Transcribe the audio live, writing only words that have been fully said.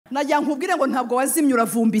najya nkubwire ngo ntabwo wazimye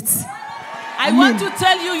uravumbitse. I want to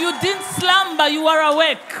tell you, you didn't slumber, you are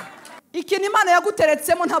awake. Ikintu Imana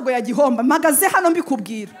yaguteretsemo ntabwo yagihomba. Mpagaze hano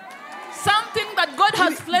mbikubwira. Something that God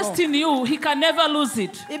has placed in you, He can never lose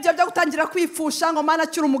it. Ibyo byo gutangira kwifusha ngo Mana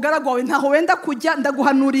cyura umugaragu wawe ntaho wenda kujya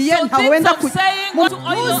ndaguhanuriye ntaho wenda kujya.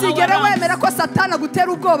 Ntuzigere wemera ko Satana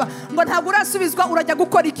gutera ubwoba ngo ntabwo urasubizwa urajya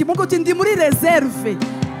gukora iki mugo uti ndi muri reserve.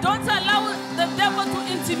 Don't allow the devil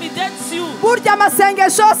to intimidate you. Burya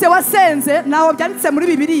amasengesho yose wasenze naho byanditse muri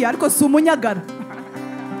Bibiliya ariko si umunyagara.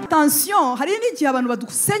 Attention, hari n'igihe abantu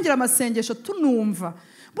badusengera amasengesho tunumva.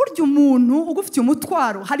 Burya umuntu ugufitiye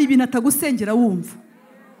umutwaro hari ibintu atagusengera wumva.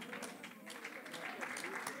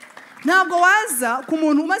 Ntabwo waza ku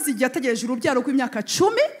muntu umaze igihe ategereje urubyaro rw'imyaka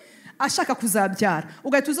 10 ashaka kuzabyara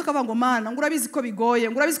ugahita uza ukavuga ngo Mana ngurabizi ko bigoye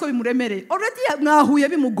ngurabizi ko bimuremereye already mwahuye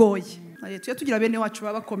bimugoye. Tuya tugira bene wacu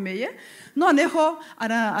babakomeye noneho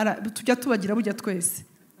tujya tubagira bujya twese.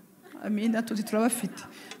 Amina tuzi turabafite.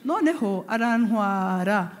 Noneho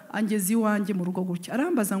arantwara angezi iwanjye mu rugo gutya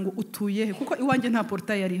arambaza ngo utuye he kuko iwanjye nta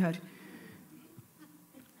portail yari hari.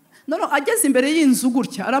 None ageze imbere y'inzu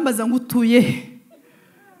gutya arambaza ngo utuye he.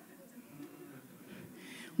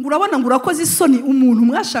 Ngurabona ngurakoze isoni umuntu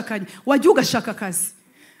mwashakanye wajya ugashaka akazi.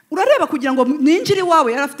 Urareba kugira ngo ninjiri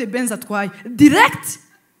wawe yarafite Benz atwaye direct.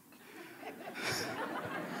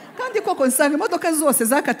 Kandi koko nsanga imodoka zose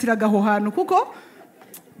zakatiraga aho hantu kuko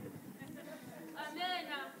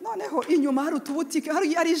noneho inyuma hari utubutike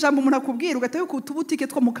hari ijambo umuntu akubwira ugataye ku tubutike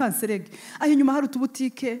two mu kanserege. Aho inyuma hari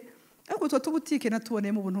utubutike ariko utwo tubutike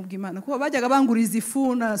natuboneye mu buntu bw'Imana kuko bajyaga banguriza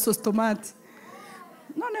ifu na sostomate.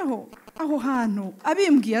 Noneho aho hantu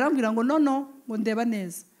abimbwiye arambwira ngo nono ngo ndeba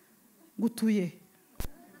neza gutuye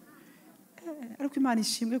ariko Imana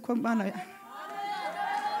ishimwe ko Imana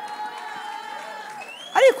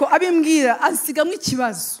ariko abimbwira ansigamwe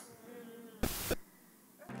ikibazo.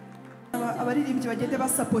 Abaririmbyi bagende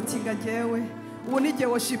basapotinga jewe ubu nige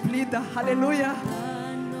worship leader. Haleluya.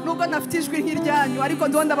 Nubwo nafite ijwi nk'iryanyu ariko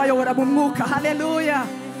ndonda bayobora mu mwuka. Haleluya.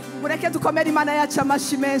 Mureke dukomere Imana yacu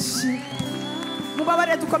amashi menshi.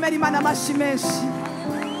 Mubabare dukomere Imana amashi menshi.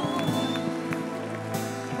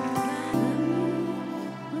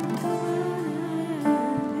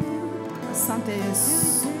 Asante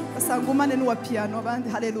Yesu. Basangumane n'uwa piano abandi.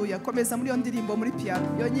 Haleluya. Komeza muri yo ndirimbo muri piano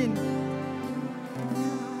yonyine.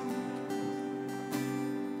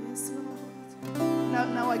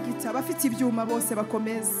 Na wagita abafite ibyuma bose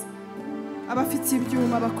bakomeza. Abafite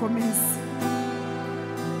ibyuma bakomeza.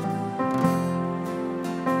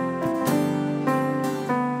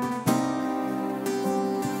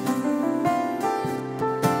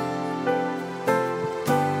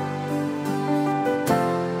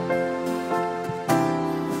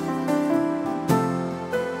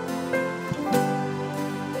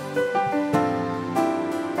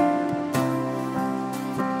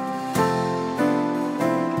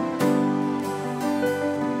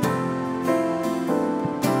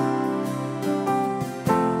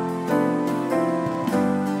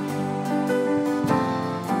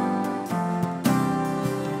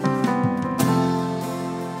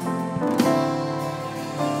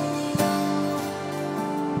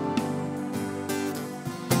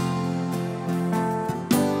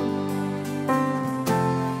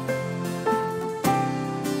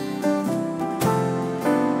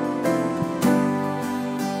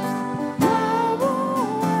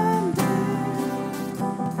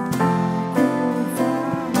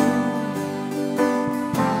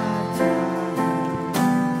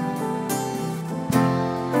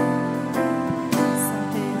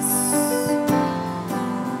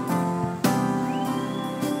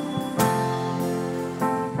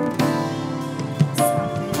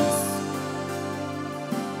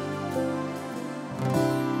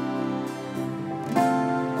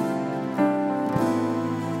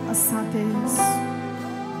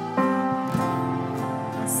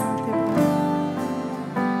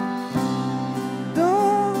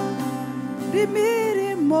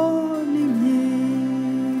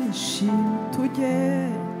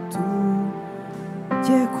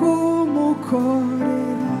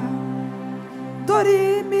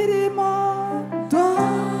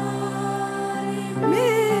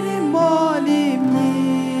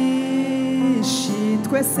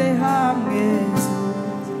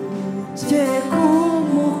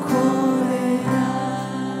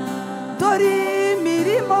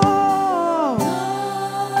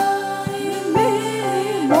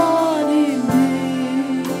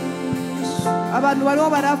 Abantu bariho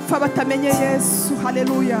barapfa batamenye Yesu.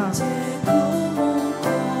 Haleluya.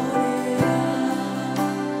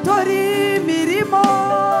 Tori mirimo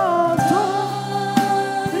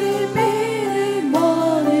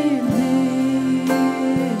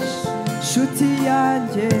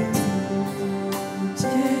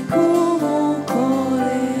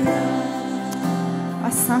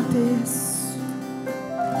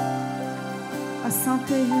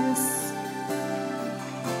Yesu.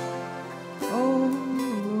 Oh,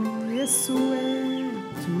 Yesu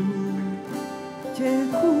wetu, je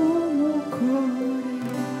kumukorera.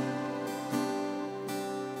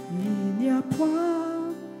 Il n'y a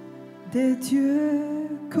point de Dieu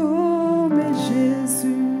comme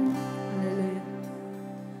Jésus. Alléluia.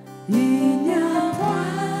 Il n'y a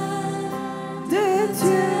point de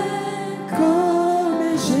Dieu comme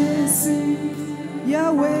Jésus.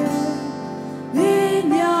 Yahweh. Il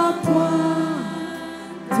n'y a point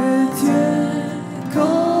de Dieu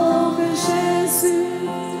comme Jésus.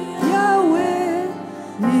 Yahweh.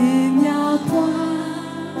 Il n'y a point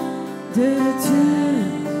de Dieu.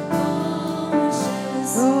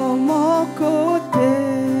 Oh, mon côté,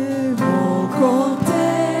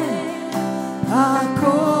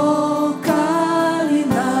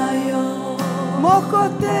 akokalinayo. Mon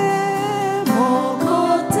côté,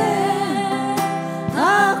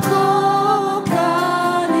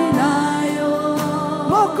 akokalinayo.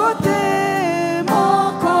 Mon côté,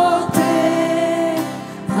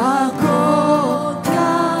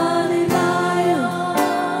 akokalinayo.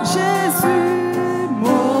 Jésus,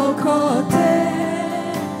 mon côté.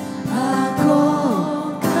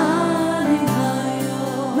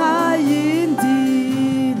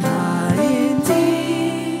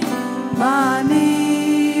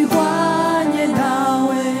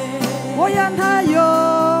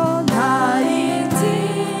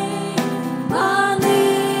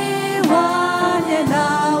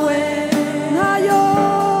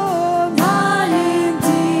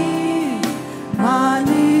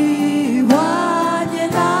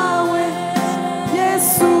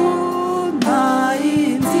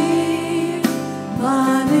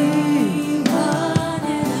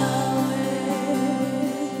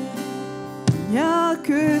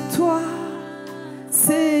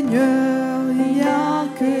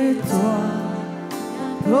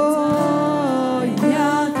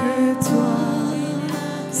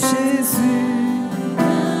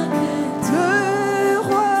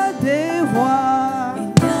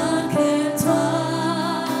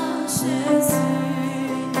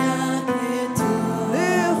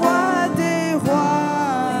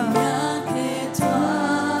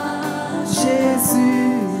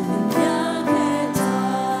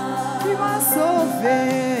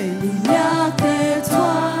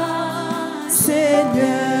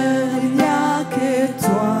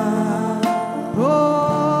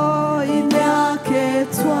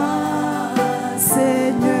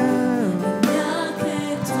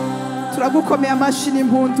 Turagukomeye amashyi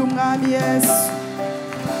n'impundu umwami Yesu.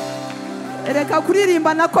 Ereka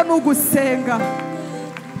kuririmba nako nugusenga.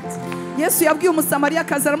 Yesu yabwiye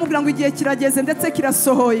umusamariyakazi aramubwira ngo igihe kirageze ndetse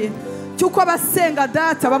kirasohoye cyuko abasenga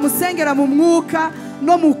data bamusengera mu mwuka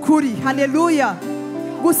no mu kuri. Haleluya.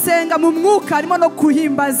 Gusenga mu mwuka harimo no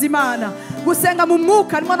kuhimbaza Imana. Gusenga mu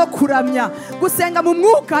mwuka harimo no kuramya. Gusenga mu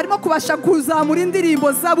mwuka harimo kubasha kuzamura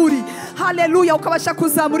indirimbo zaburi. Haleluya. Ukabasha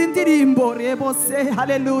kuzamura indirimbo rebose.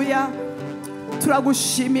 Haleluya.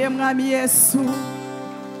 Turagushimiye mwami Yesu.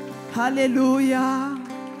 Haleluya.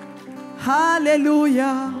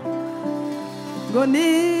 Haleluya. Ngo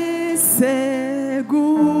niseguye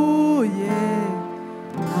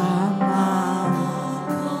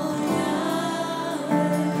amaboko yawe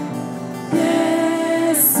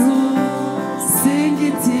Yesu,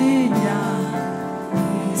 singitinya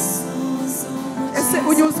ese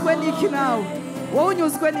unyuzwe n'iki nawe? Wowe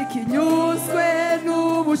unyuzwe n'iki? Nyuzwe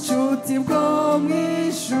n'ubucuti bwo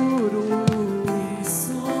mw'ijuru.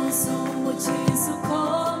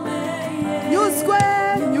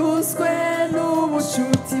 Nyuzwe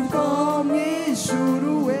n'ubucuti bwo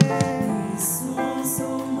mw'ijuru we.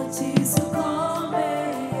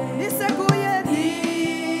 Niseguye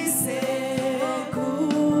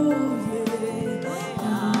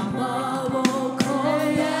amaboko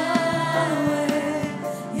yawe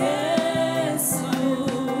Yesu,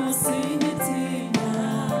 singitinya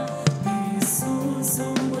isuzu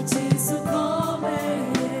umukiza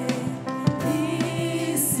ukomeye.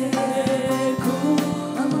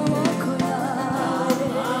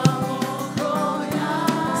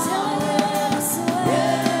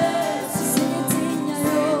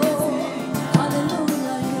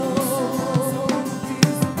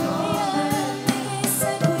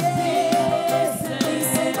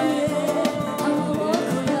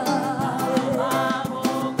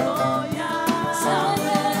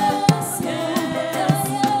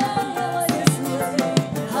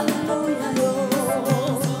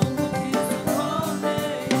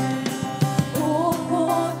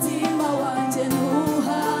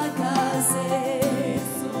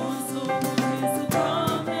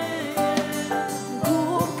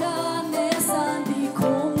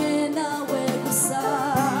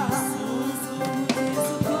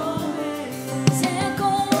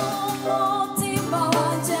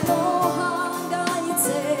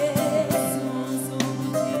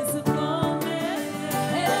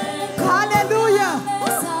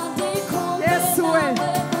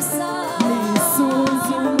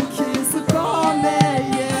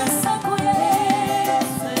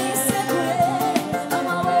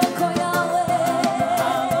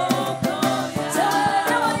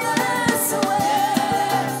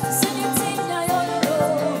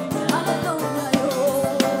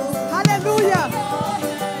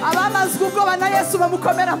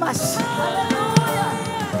 bamukomera amashyi.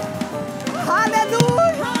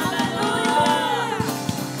 Haleluya.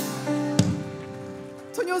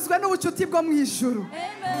 Tunyuzwe n'ubucuti bwo mu ijuru.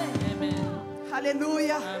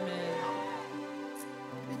 Haleluya.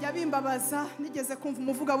 Bijya bimbabaza nigeze kumva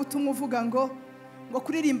umuvugabutumwa uvuga ngo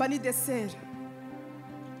kuririmba ni desera.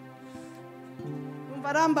 Umva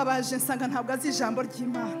arambabaje nsanga ntabwo azi ijambo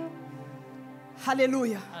ry'Imana.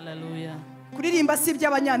 Haleluya. Hallelujah. Kuririmba si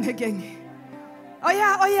iby'abanyantege nke.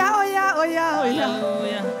 Oya.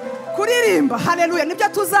 Hallelujah. Kuririmba, haleluya, nibyo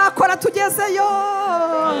tuzakora tugezeyo.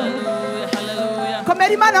 Hallelujah.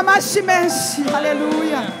 Komera Imana amashyi menshi.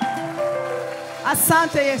 Haleluya.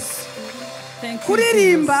 Asante Yesu.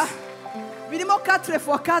 Kuririmba birimo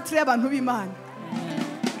 4x4 y'abantu b'Imana.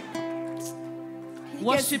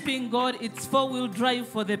 Worshiping God, it's 4-wheel drive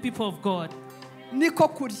for the people of God. Niko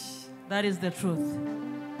kuri. That is the truth.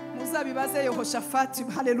 Muzabibaze Yehoshafati,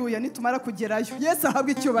 haleluya, nitumara kugerayo. Yesu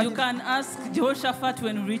ahabwe icyubahiro. You can ask Jehoshaphat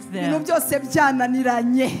when you reach there. Ibintu byose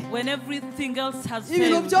byananiranye. When everything else has Ibintu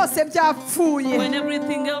failed. byose byapfuye. When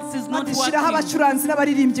everything else is not working. Abacuranzi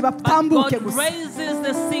n'abaririmbyi batambuke God gusa. raises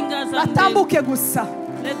the singers and batambuke gusa.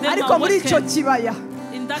 Ariko muri icyo kibaya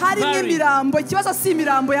hari n'imirambo. Ikibazo si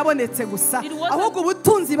imirambo yabonetse gusa, ahubwo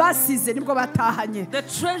ubutunzi basize nibwo batahanye. The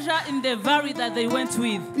treasure in the valley that they went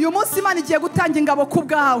with. Uyu munsi Imana igiye gutanga ingabo ku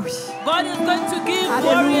bwawe. God is going to give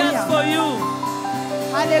warriors for you.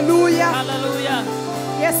 Haleluya. Hallelujah.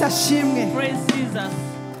 Yesu ashimwe. Praise Jesus.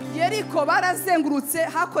 Yeriko barazengurutse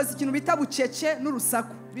hakoze ikintu bita bucece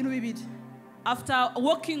n'urusaku, bintu bibiri. After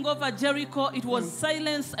walking over Jericho, it was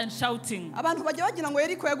silence and shouting. Abantu bajya bagira ngo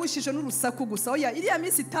Yeriko yagushije n'urusaku gusa. Oya, iriya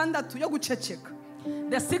minsi 6 yo guceceka.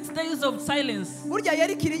 The 6 days of silence. Burya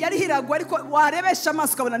yari hiragwa ariko warebesha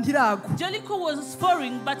amaso ukabona ntiragwa. Jericho was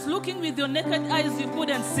falling, but looking with your naked eyes you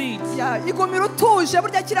couldn't see it. Igumira utuje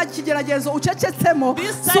burya kira kigeragezo ucecetsemo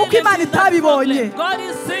suko Imana itabibonye. God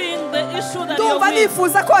is seeing the issue that Ndumva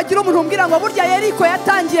nifuza ko wagira umuntu umbwira ngo burya Yeriko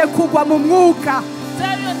yatangiye kugwa mu mwuka.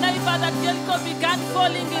 Tell your neighbor that Jericho began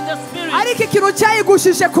falling in the spirit. Ariko ikintu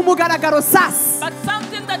cyayigushije ku mugaragaro sasa. But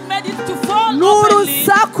something that made it to fall openly.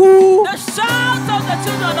 The shout of the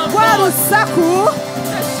children of God. The shout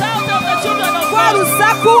of the children of God.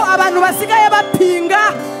 Abantu basigaye bapinga.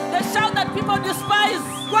 The shout that people despise.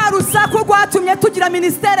 Rwatumye tugira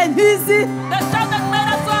ministere nkizi. The shout that made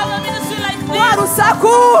us to have a ministry like this.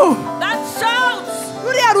 That shout.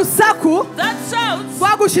 That shout.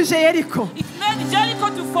 Rwagushije Yeriko. It made Jericho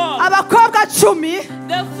to fall. Abakobwa 10.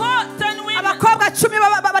 The 10 women. Abakobwa 10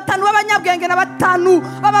 batanu b'abanyabwenge na batanu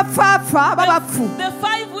b'abapfapfa b'abapfu. The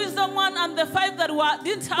 5 wisdom one and the 5 that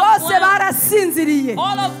didn't have bose barasinziriye.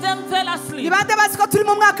 All of them fell asleep. Nibande bazi ko turi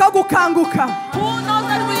mu mwaka wo gukanguka. Who knows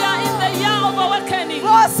that we are in the year of awakening?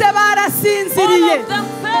 Bose barasinziriye. All of them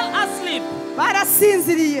fell asleep.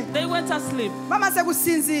 Barasinziriye. They went asleep. Bamaze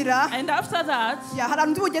gusinzira. And after that,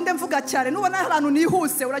 harantu ugende mvuga cyane nubona harantu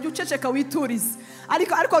nihuse urajya uceceka witurize.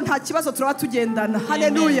 Ariko nta kibazo turaba tugendana.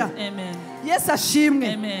 Haleluya. Amen. Yesu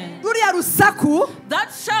ashimwe. Amen. Ruriya rusaku. That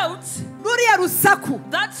shout. Ruriya rusaku.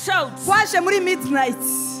 That shout. Waje muri midnight.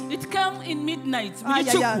 It came in midnight.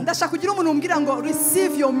 Ndashaka kugira umuntu umbwira ngo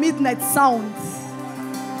receive your midnight sound.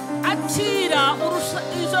 Akira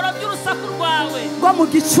ijoro ry'urusaku rwawe. Ngo mu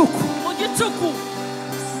gicuku. Mu gicuku.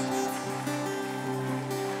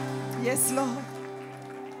 Yes Lord.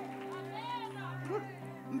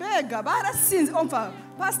 Mbega barasinze umva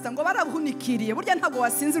pastor ngo barabuhunikiriye burya ntago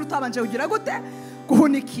wasinzira utabanje kugira gute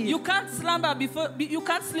guhunikira. You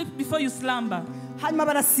can't sleep before you slumber. Hanyuma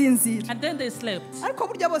barasinzira. And then they slept. Ariko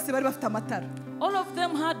burya bose bari bafite amatara. All of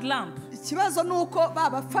them had lamp. Ikibazo nuko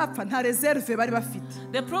babapfapfa nta reserve bari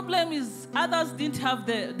bafite. The problem is others didn't have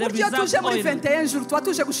the reserve oil. Tuje muri 21 jours tuba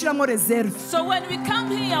tuje gushiramo reserve. So when we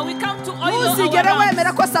come here we come to oil our Uzigere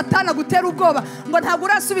wemera ko Satana gutera ubwoba ngo ntabwo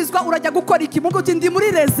urasubizwa urajya gukora iki mugo uti ndi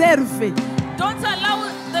muri reserve. Don't allow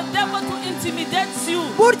the devil to intimidate you.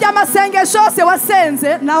 Burya amasengesho yose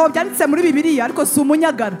wasenze naho byanditse muri Bibiliya ariko si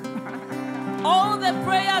umunyagara. All the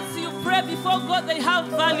prayers you pray before God they have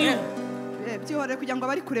value. Byihore kugira ngo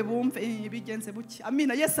bari kure bumve bigenze buki.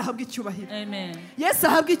 Amina. Yesu ahabwe icyubahiro. Amen. Yesu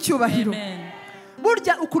ahabwe icyubahiro. Amen.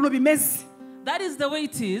 Burya ukuntu bimeze. That is the way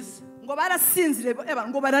it is. Ngo barasinzire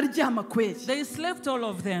ngo bararyama kweli. They slept all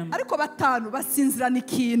of them. Ariko batanu basinzirana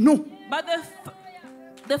ikintu. But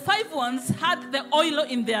the 5 ones had the oil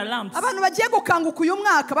in their lamps. Abantu bagiye gukanguka uyu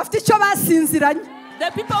mwaka bafite icyo basinziranye.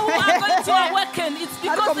 The people who are going to awaken, it's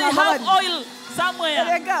because they have oil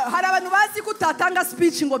somewhere. Hari abantu bazi ko utatanga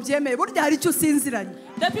speech ngo byemeye burya hari icyo usinziranye.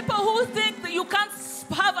 The people who think that you can't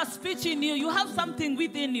have a speech in you, you have something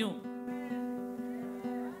within you.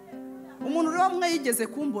 umuntu rero umwe yigeze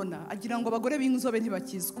kumbona agira ngo abagore b'inzobe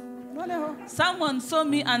ntibakizwa. Noneho someone saw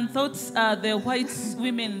me and thought the white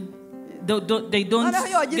women they don't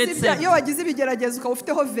get saved. Iyo wagize ibigeragezo ukaba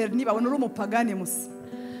ufiteho verni babona uri umupagani musa.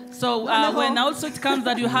 So when also it comes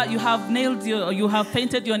that you have nailed you have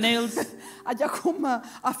painted your nails. Ajya kuma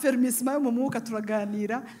affermissement yo mu mwuka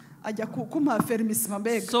turaganira. Ajya kuma affermissement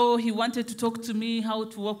mbega. So he wanted to talk to me how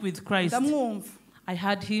to walk with Christ. I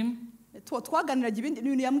had him. Twaganiraga ibindi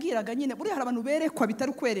bintu yambwiraga nyine buri hari abantu berekwa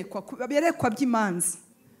bitari kwerekwa berekwa by'imanzi.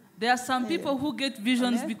 There are some people who get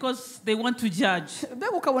visions because they want to judge.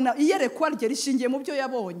 Mbega ukabona iyerekwa rye rishingiye mu byo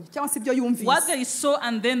yabonye cyangwa se ibyo yumvise. What they saw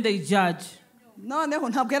and then they judge. Noneho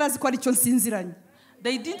ntabwo yarazi ko ari cyo nsinziranye.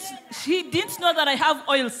 She didn't know that I have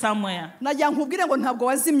oil somewhere. Najya nkubwire ngo ntabwo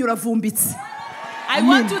wazimye uravumbitse. I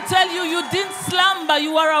want to tell you, you didn't slumber,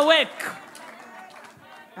 you are awake.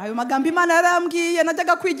 Ayo magambo Imana yarambwiye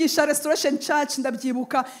najyaga kwigisha Restoration Church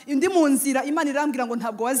ndabyibuka indi mu nzira Imana irambwira ngo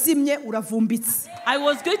ntabwo wazimye uravumbitse. I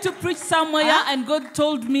was going to preach somewhere and God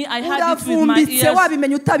told me I had it with my ears. Uravumbitse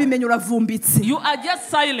wabimenye utabimenye uravumbitse. You are just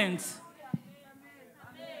silent.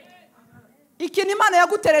 Ikintu Imana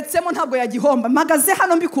yaguteretsemo ntabwo yagihomba magaze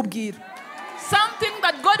hano mbikubwira. Something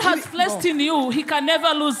that God has placed in you, he can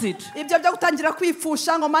never lose it. Ibyo byo gutangira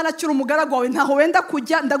kwifusha ngo Mana cyura umugaragu wawe ntaho wenda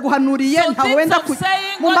kujya ndaguhanuriye ntaho wenda kujya.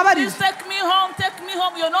 Mumbabarire. Take me home,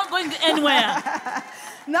 you're not going anywhere.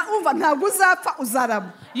 Na umva ntabwo uzapfa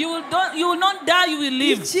uzaraba. You will not die, you will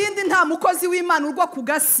live. Ikindi nta mukozi w'Imana urwa ku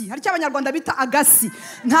gasi. Hari cy'abanyarwanda bita agasi.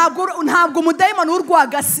 Ntabwo umudayimoni urwa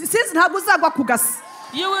agasi. Sinzi ntabwo uzagwa ku gasi.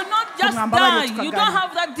 You will not just die. You don't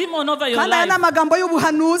have that demon over your life. Kana amagambo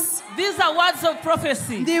y'ubuhanuzi. These are words of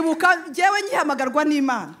prophecy. Ndibuka jewe nkihamagarwa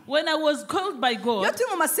n'Imana. When I was called by God. Yo turi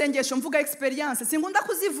mu masengesho mvuga experience. Sinkunda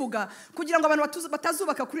kuzivuga kugira ngo abantu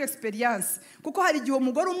batazubaka kuri experience. Kuko hari igihe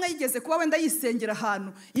umugore umwe yigeze kuba wenda yisengera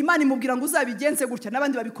ahantu. Imana imubwira ngo uzabigenze gutya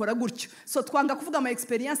n'abandi babikora gutyo. So twanga kuvuga ama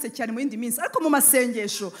experience cyane mu yindi minsi. Ariko mu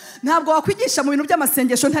masengesho ntabwo wakwigisha mu bintu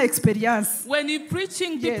by'amasengesho nta experience. When you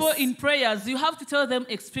preaching people in prayers, you have to tell them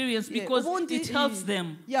experience because it helps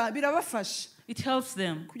them. Yeah, birabafasha. It helps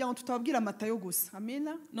them. Kugira ngo tutabwira Matayo gusa.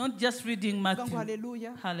 Amina. Not just reading Matthew.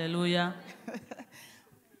 Hallelujah. Hallelujah.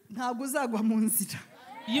 Ntabwo uzagwa mu nzira.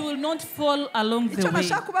 You will not fall along the way. Icyo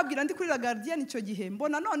nashaka kubabwira ndi kuri La Gardienne icyo gihe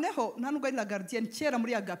mbona noneho nta nubwo ari La Gardienne kera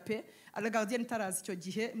muri Agape, La Gardienne itarazi icyo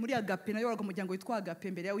gihe muri Agape nayo waraga umuryango witwa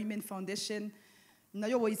Agape mbere ya Women Foundation.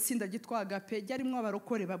 Nayoboye itsinda ryitwa Agape ryarimo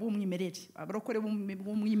abarokore b'umwimerere. Abarokore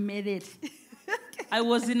b'umwimerere. I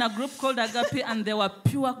was in a group called Agape and they were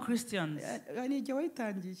pure Christians.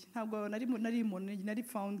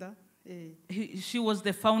 She was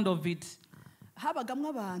the founder of it. I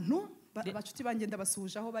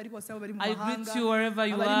greet you wherever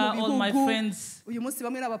you are, all my friends.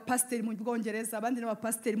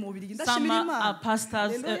 Some are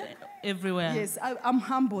pastors everywhere. Yes, I'm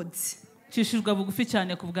humbled. Cishijwe bugufi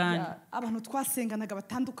cyane ku bwanyu. Abantu twasenganaga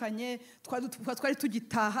batandukanye twari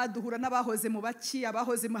tugitaha duhura n'abahoze mu baki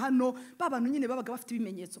abahoze mu hano babantu nyine babaga bafite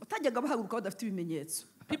ibimenyetso batajyaga bahaguruka badafite ibimenyetso.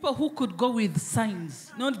 People who could go with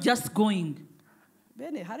signs, not just going.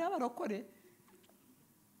 Bene hari abarokore.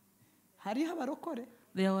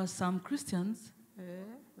 There were some Christians.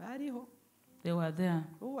 Bariho. They were there.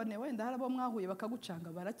 Ubone wenda harabo mwahuye bakagucanga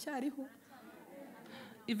baracyariho.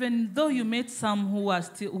 Even though you met some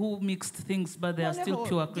who mixed things, but they are still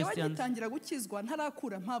pure Christians.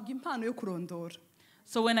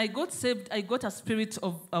 So when I got saved, I got a spirit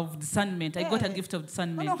of discernment. I got a gift of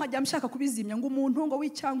discernment. And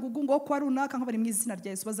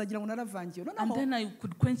then I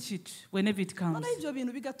could quench it whenever it comes.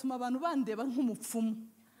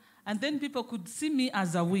 And then people could see me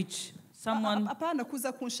as a witch. Someone,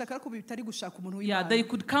 yeah, they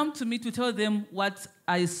could come to me to tell them what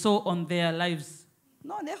I saw on their lives.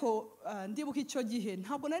 Noneho ndibuka icyo gihe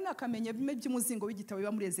ntabwo nari nakamenye bime by'umuzingo w'igitabo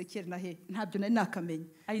biba muri Ezekiel na he ntabyo nari nakamenye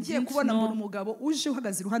ngiye kubona mbona umugabo uje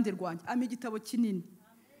uhagaze iruhande rwanjye ama igitabo kinini.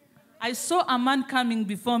 I saw a man coming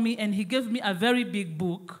before me and he gave me a very big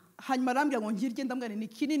book. Hanyuma arambwira ngo ngirye ndamwana ni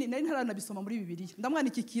kinini nari ntaranabisoma muri Bibiliya ndamwana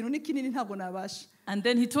iki kintu ni kinini ntabwo nabasha. And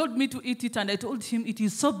then he told me to eat it and I told him it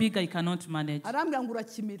is so big I cannot manage. Arambwira ngo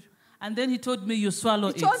urakimira. And then he told me you swallow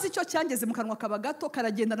it. Icyo cyo cyangeze mu kanwa kabagato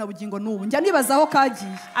karagenda na bugingo n'ubu njya nibazaho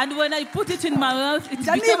kagiye. And when I put it in my mouth it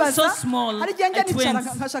became so small. Hari genge nicara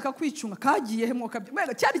nkashaka kwicunga kagiye he mwoka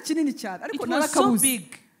cyari kinini cyane ariko narakabuze.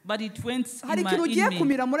 But it went in me. There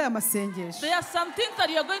are some things that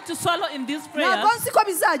you are going to swallow in this prayer. I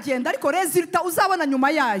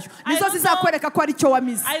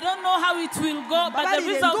don't know how it will go, but the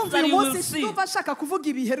results that you will see.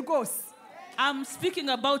 I'm speaking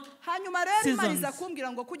about hanyuma rero Imana iza seasons.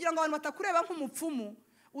 kumbwira ngo kugira ngo abantu batakureba nk'umupfumu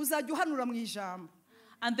uzajya uhanura mu ijambo.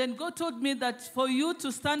 And then God told me that for you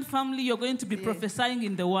to stand firmly, you're going to be prophesying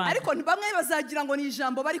in the word. ariko bamwe bazagira ngo ni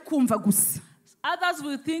ijambo bari kumva gusa. Others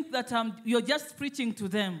will think that you're just preaching to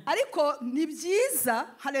them. ariko ni byiza,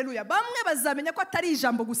 haleluya, bamwe bazamenya ko atari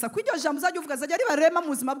ijambo gusa, ko iryo jambo uzajya uvuga azajya ribarema mu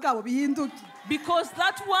buzima bwabo bihinduke. Because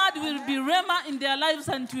that word will be rhema in their lives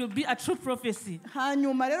and it will be a true prophecy.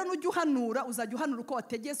 hanyuma rero nujya uhanura uzajya uhanura uko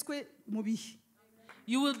wategetswe mu bihe.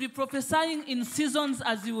 You will be prophesying in seasons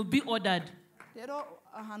as you will be ordered. rero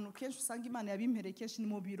ahantu kenshi usanga Imana yabimpereye kenshi ni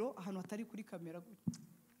mu biro, ahantu hatari kuri kamera.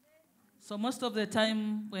 So most of the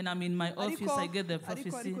time when I'm in my office, I get the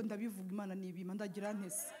prophecy. ariko ndabivuga Imana nibima ndagira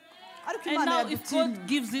ntese. ariko And Imana now if God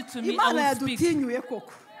gives it to me, I Imana will speak. yadutinyuye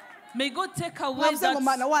koko. May God take away Wavuze ngo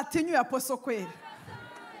Mana that. watinyuye aposo kwera.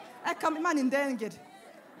 eka Imana indengere.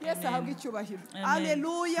 Yesu ahabwe icyubahiro.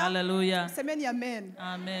 Haleluya. Hallelujah. Semeni amen.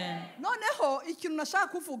 Amen. noneho ikintu nashaka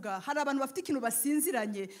kuvuga, hari abantu bafite ikintu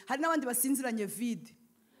basinziranye, hari n'abandi basinziranye vide.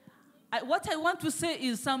 What I want to say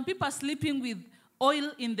is some people are sleeping with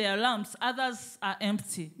oil in their lamps, others are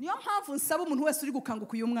empty. niyo mpamvu nsaba umuntu wese uri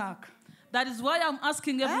gukanguka uyu mwaka That is why I'm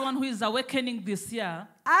asking everyone who is awakening this year,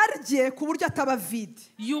 arye ku buryo ataba vide.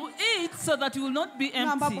 you eat so that you will not be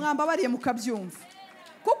empty. mwamba bariye mukabyumva,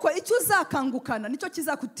 kuko icyo uzakangukana nicyo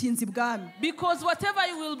kizakutinza ibwami. Because whatever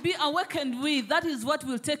you will be awakened with, that is what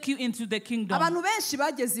will take you into the kingdom. abantu benshi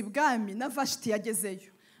bageze ibwami na Vashti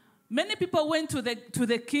yagezeyo, Many people went to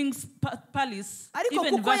the king's palace, ariko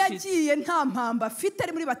even kuko Vashti. yagiye nta mpamba afite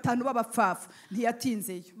ari muri batanu b'abapfafu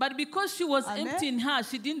ntiyatinzeyo. But because she was Amen. empty in her,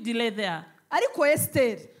 she didn't delay there. ariko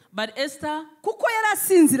Esiteri But Esther, kuko yari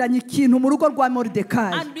asinziranye ikintu mu rugo rwa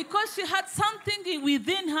Moridekayi, and because she had something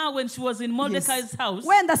within her when she was in Mordecai's house,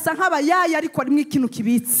 wenda asa nk'abayaya ariko harimo ikintu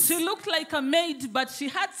kibitse, she looked like a maid, but she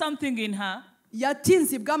had something in her.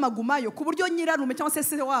 yatinze ibwamagumayo ku buryo nyirarume cyangwa se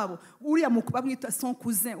se wabo uriya bamwita son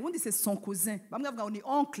cousin, ubundi c'est son cousin, bamwe bavuga ngo ni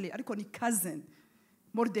oncle ariko ni cousin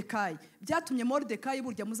Moridekayi. byatumye Moridekayi,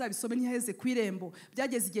 burya muzabisome ntiheze ku irembo,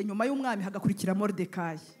 byageze igihe nyuma y'umwami hagakurikira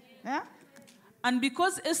Moridekayi. And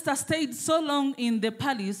because Esther stayed so long in the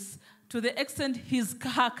palace, to the extent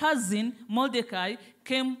her cousin Mordecai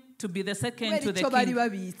came to be the second to the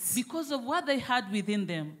king, because of what they had within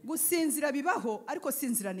them. gusinzira bibaho, ariko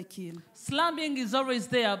sinzira ni ikintu. Slumbering is always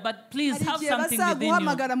there, but please hari have igihe something within you.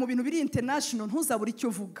 bazaguhamagara mu bintu biri international ntuzabure icyo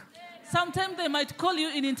uvuga. Sometimes they might call you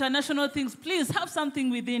in international things. Please have something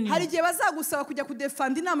within you. hari igihe bazagusaba kujya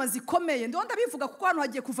kudefanda inama zikomeye, ndiho ndabivuga kuko hano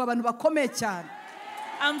hagiye kuva abantu bakomeye cyane.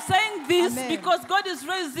 I'm saying this Amen. because God is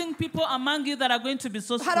raising people among you that are going to be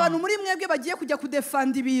so hari abantu strong. muri mwebwe bagiye kujya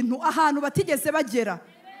kudefanda ibintu ahantu batigeze bagera.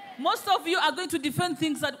 Most of you are going to defend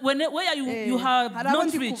things that where you have Hari abo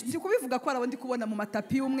not reached. ndi kubivuga ko hari abo ndi kubona mu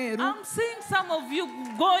matapi y'umweru, I'm seeing some of you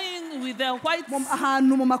going with their white.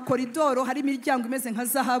 ahantu mu makoridoro hari imiryango imeze nka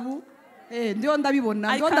zahabu. Ndiho ndabibona,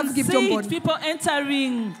 I ndiho can ndavuga ibyo see mbona. people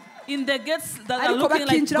entering in the gates that are ariko looking like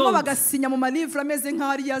bakinjiramo gold. bagasinya mu malivre ameze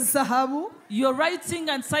nk'aho ari ya zahabu. You're writing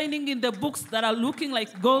and signing in the books that are looking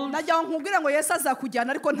like gold. najya nkubwira ngo Yesu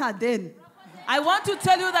azakujyana ariko nta deni. I want to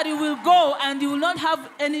tell you that you will go and you will not have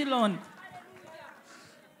any loan.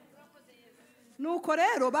 nuko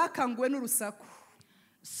rero bakanguwe n'urusaku.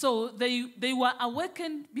 So they were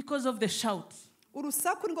awakened because of the shout.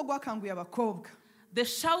 urusaku nirwo rwakanguye abakobwa. The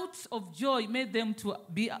shouts of joy made them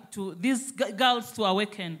to these girls to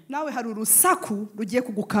awaken. nawe hari urusaku rugiye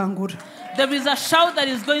kugukangura. There is a shout that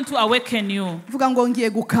is going to awaken you. vuga ngo ngiye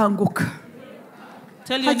gukanguka.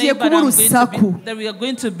 Tell your Hagiye neighbor that we are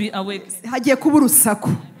going to be awake. hagiye kuba urusaku.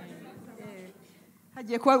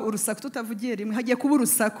 hagiye kuba urusaku, tutavugiye rimwe, hagiye kuba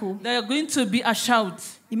urusaku. There are going to be a shout.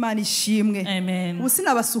 Imana ishimwe. Amen. ubu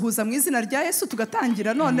sinabasuhuza mu izina rya Yesu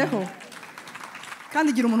tugatangira noneho.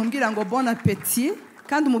 kandi gira umuntu umbwira ngo bon appétit,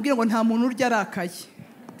 kandi umubwire ngo nta muntu urya arakaye.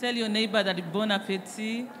 Tell your neighbor that bon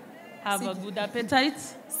appétit, have a good appetite.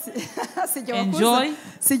 Enjoy.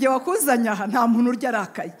 sijye wakuzanye aha, nta muntu urya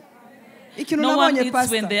arakaye. ikintu No one nabonye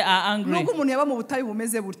eats when they are angry. nubwo umuntu yaba mu butayu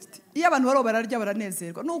bumeze buti, iyo abantu baro bararya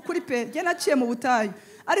baranezerwa. ni ukuri pe, njye naciye mu butayu,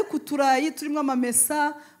 ariko uturayi turimo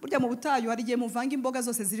amamesa, burya mu butayu hari igihe muvanga imboga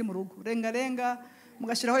zose ziri mu rugo, rengarenga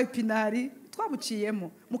mugashiraho epinari,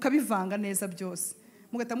 twabuciyemo mukabivanga neza byose,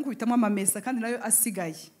 mugahita mukubitamo amamesa kandi nayo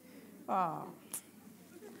asigaye.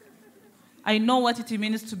 I know what it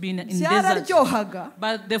means to be in desert. cyararyohaga.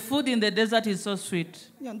 But the food in the desert is so sweet.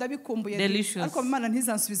 ndabikumbuye. Delicious. ariko Imana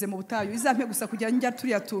ntizansubize mu butayu, izampe gusa kujya njya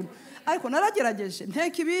turiya tuntu. ariko naragerageje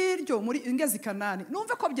nteka ibiryo muri ingezi Kanani,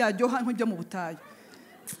 numve ko byaryoha nk'ibyo mu butayu.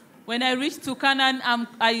 When I reached to Canaan,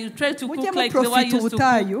 I tried to cook like the way I used to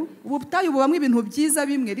cook. Ubutayu bubamwe ibintu byiza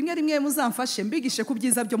bimwe rimwe muzamfashe mbigishe ku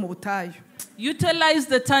byiza byo mu butayu. Utilize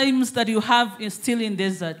the times that you have still in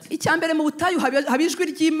desert. Icyambere mu butayu habijwe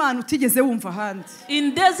ry'Imana utigeze wumva ahandi.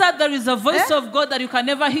 In desert there is a voice of God that you can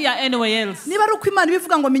never hear anywhere else. Niba ari uko Imana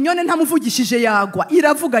ibivuga ngo Mignone ntamuvugishije yagwa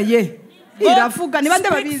iravuga ye. Iravuga niba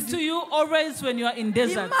ndababizi. God speaks to you always when you are in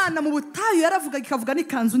desert. Imana mu butayu yaravuga ikavuga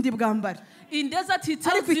n'ikanzu ndi bwambare. In desert he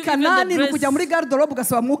tells you even the dress. Kujya muri garderobe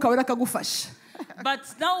ugasaba mwuka wera akagufasha. But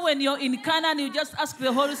now when you're in Canaan, you just ask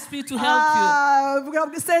the Holy Spirit to help you.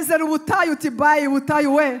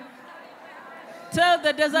 Tell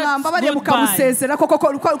the desert goodbye.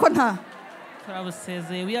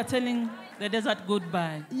 We are telling the desert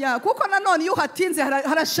goodbye. Yeah, kuko nanone iyo hatinze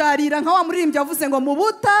harasharira nka wa muririmbyi yavuze ngo mu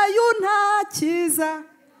butayu nta cyiza.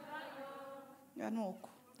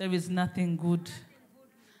 There is nothing good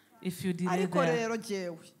if you delay there. Ariko rero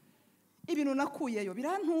jewe ibintu nakuyeyo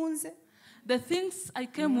birantunze. The things I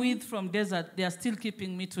came with from desert, they are still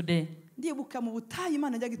keeping me today. Ndibuka mu butayu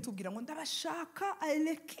Imana njya gitubwira ngo ndabashaka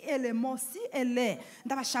ele mosi ele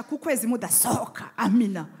ndabashaka ukwezi mudasohoka.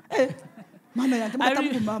 Amina.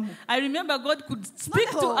 I remember God could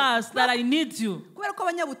speak to us that I need you. Kubera ko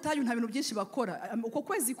abanyabutayu nta bintu byinshi bakora uko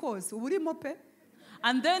kwezi kose uburimo pe.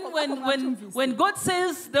 And then when God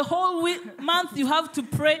says the whole month you have to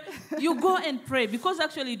pray, you go and pray because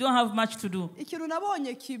actually you don't have much to do. Ikintu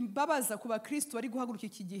nabonye kimbabaza ku bakristo bari guhaguruka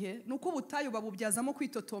iki gihe nuko ubutayu babubyazamo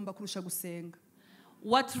kwitotomba kurusha gusenga.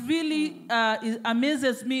 What really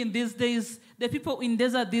amazes me in these days, the people in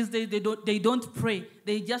desert these days, they don't pray.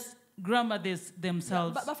 They just grammar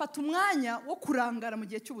themselves. Bafata umwanya wo kurangara mu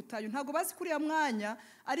gihe cy'ubutayu ntago bazi kuriya mwanya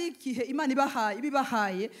ari igihe Imana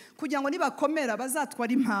ibibahaye kugira ngo nibakomera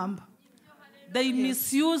bazatwara impamba. They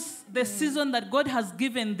misuse the season that God has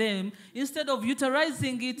given them instead of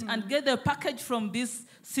utilizing it and get the package from this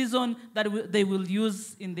season that they will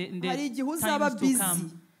use in the times to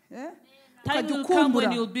come. Time will come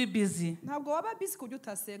when you'll be busy. Ntabwo waba busy kujya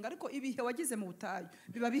utasenga ariko ibihe wagize mu butayu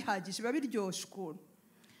biba bihagije biba biryoshye ukuntu.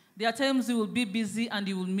 There are times you will be busy and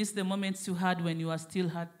you will miss the moments you had when you are still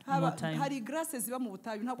had more time. Hari graces ziba mu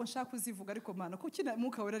butayu ntabwo nshaka kuzivuga ariko Mana kuki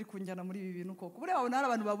mwuka wera ari kunjyana muri ibi bintu koko. Bure babona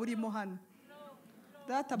abantu baburimo hano.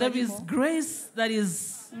 There is grace that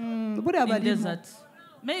is in desert.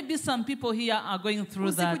 Maybe some people here are going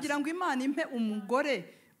through that. Kugira ngo Imana impe umugore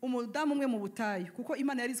umudamu umwe mu butayu kuko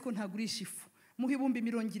Imana yari iziko ntagurisha ifu mu ibumbi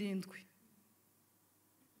 70.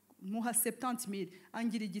 Muha 70,000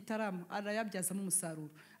 angira igitaramo arayabyazamo umusaruro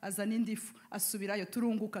azana indifu asubirayo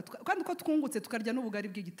turunguka kandi ko twungutse tukarya n'ubugari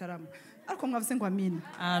bw'igitaramo ariko mwavuze ngo amina.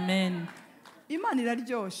 Amen. Imana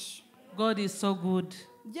iraryoshe. God is so good.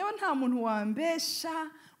 Jewe nta muntu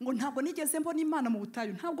wambesha ngo ntabwo nigeze mbona Imana mu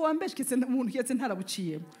butayu ntabwo wambeshye umuntu yetse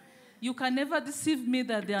ntarabuciyemo. You can never deceive me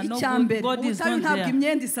that there are no good. God is not there. Ntabwo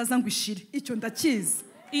imyenda isaza ngo ishire icyo ndakizi.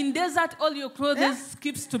 In desert, all your clothes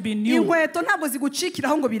keeps to be new. Inkweto ntabwo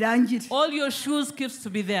zigucikiraho ngo birangire. All your shoes keeps to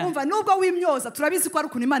be there. Umva nubwo wimyoza turabizi ko ari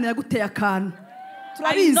ukuntu Imana yaguteye akantu.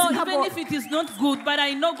 I know even if it is not good, but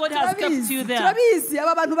I know God has kept you there. Turabizi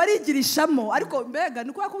aba bantu barigirishamo ariko mbega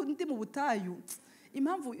ni ko ndi mu butayu.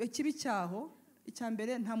 Impamvu ikibi cyaho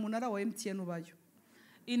icyambere nta munara wa MTN ubayo.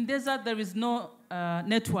 In desert there is no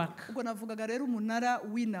network. Ubwo navugaga rero umunara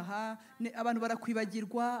winaha abantu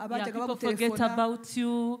barakwibagirwa abajyaga bagutelefona. People forget about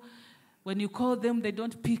you. When you call them they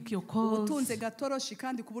don't pick your calls. Utunze gatoroshi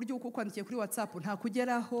kandi ku buryo uko kwandikiye kuri WhatsApp nta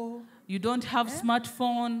kugeraho. You don't have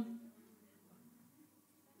smartphone.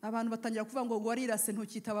 Abantu batangira kuvuga ngo warirase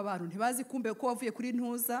ntukitaba abantu ntibazi kumbe ko wavuye kuri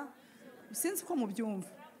ntuza. Sinzi ko mubyumva.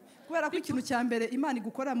 Kubera ko ikintu cyambere Imana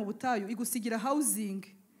igukorera mu butayu igusigira housing.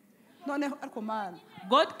 Noneho ariko Mana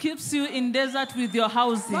God keeps you in desert with your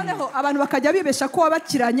housing. Noneho abantu bakajya bibesha ko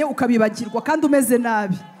wabakiranye ukabibagirwa kandi umeze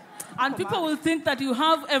nabi. And people will think that you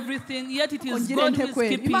have everything, yet it is God who is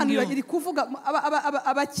keeping you. Imana iri kuvuga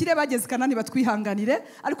abakire bageze Kanani batwihanganire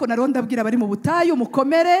ariko naro ndabwira bari mu butayu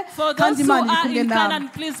mukomere kandi Imana iri kumwe nawe.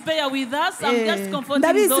 Please bear with us. I'm just comforting those.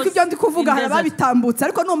 Ndabizi ko ibyo ndi kuvuga harabitambutse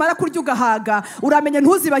ariko numara kurya ugahaga uramenye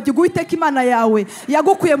ntuzibagirwe Uwiteka Imana yawe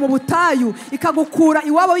yagukuye mu butayu ikagukura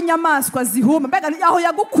iwabo w'inyamaswa zihuma mbega aho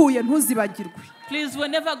yagukuye ntuzibagirwe. Please,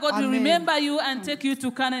 whenever God will remember you and take you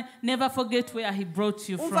to Canaan, never forget where He brought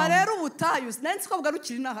you from. Umva rero ubutayu nansi ko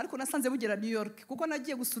bwarukiri naho ariko nasanze bugera New York kuko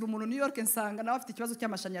nagiye gusura umuntu New York nsanga nawe afite ikibazo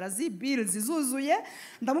cy'amashanyarazi bills zuzuye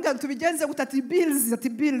ndamubwira tubigenze gutati bills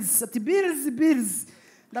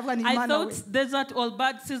I thought desert or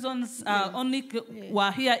bad seasons only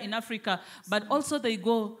were here in Africa, but also they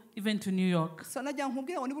go even to New York. So najya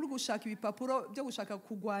nkubwira ngo niba uri gushaka ibipapuro byo gushaka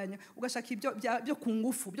kugwanya ugashaka ibyo byo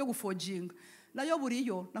kungufu byo gufojinga nayo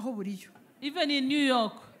buriyo naho buriyo. Even in New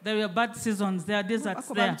York, there were bad seasons. There are deserts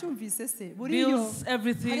there. Bills,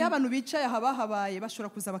 everything.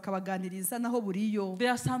 There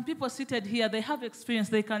are some people seated here. They have experience.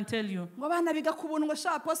 They can tell you.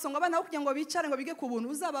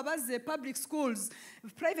 Public schools,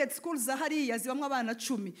 private schools zahariya zibamwe abana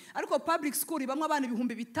 10. Ariko public school ibamwe abana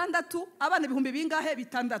 6,000, abana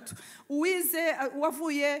 6,000. Uwize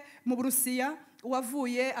wavuye mu Burusiya,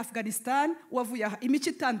 uwavuye Afghanistan, uwavuye imico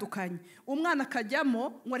itandukanye. Umwana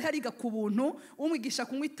akajyamo ngo ari hariga ku buntu, umwigisha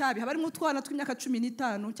kunywa itabi. Haba ari mu twana tw'imyaka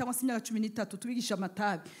 15 cyangwa se imyaka 13 tubigisha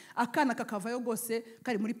amatabi. Akana kakavayo gose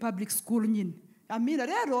kari muri public school nyine. Amina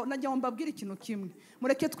rero najya mbabwira ikintu kimwe.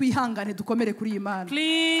 Mureke twihangane dukomere kuri Imana.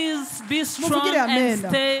 Please be strong and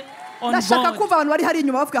stay on board. Ndashaka kumva abantu bari hari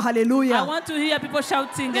inyuma bavuga hallelujah. I want to hear people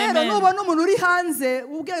shouting amen. Rero nubona umuntu uri hanze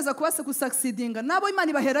ubweza kubase gusucceedinga nabo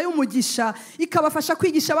Imana ibahera y'umugisha ikabafasha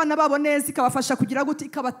kwigisha abana babo neza ikabafasha kugira guti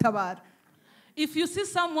ikabatabara. If you see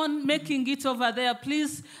someone making it over there,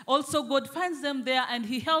 please also God finds them there and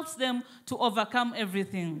He helps them to overcome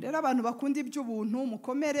everything. Rero abantu bakunda iby'ubuntu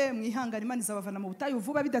mukomere mwihangana Imana izabavana mu butayu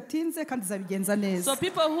vuba bidatinze kandi izabigenza neza. So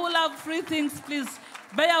people who love free things, please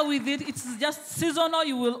bear with it. It's just seasonal,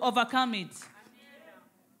 you will overcome it.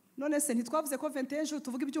 None se ntitwavuze ko 21 jours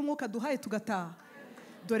tuvuga iby'umwuka duhaye tugataha.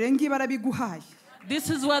 Dore ngiba arabiguhaye. This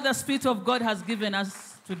is what the Spirit of God has given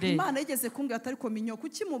us today. Imana yigeze kumbwira atari ko minyo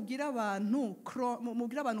kuki mubwira abantu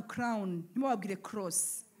crown nimubabwire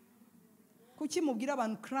cross. Kuki mubwira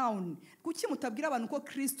abantu crown, kuki mutabwira abantu ko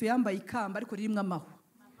Kristo yambaye ikamba ariko ririmwe amahwa.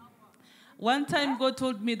 One time God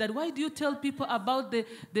told me that why do you tell people about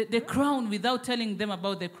the crown without telling them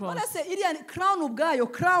about the cross? Wala se iriya crown ubwayo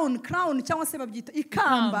crown cyangwa se babyita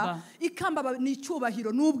ikamba ni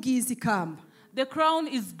cyubahiro n'ubwiza ikamba. The crown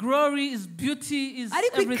is glory, is beauty, is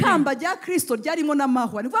everything. Ariko ikamba rya Kristo ryarimo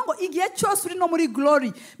n'amahwa. Nivuga ngo igihe cyose uri no muri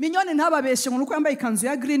glory. Mignone ntababeshe ngo nuko yambaye ikanzu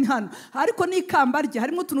ya green hano. Ariko ni ikamba rye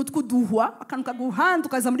harimo utuntu tw'uduhwa, akanuka guhanda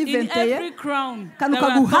ukaza muri 21. In every crown. Kanuka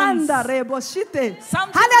guhanda rebo shite.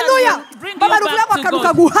 Hallelujah. Baba ruvuga ngo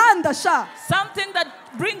kanuka guhanda sha. Something that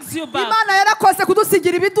brings you back. Imana yarakoze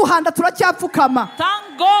kudusigira ibiduhanda turacyapfukama.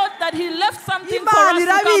 Thank God that He left something for us to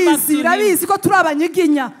come back to Him. Irabizi ko turi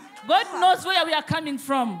abanyiginya. God knows where we are coming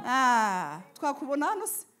from. Twakubona hano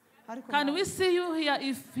se. Can we see you here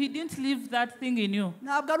if He didn't leave that thing in you?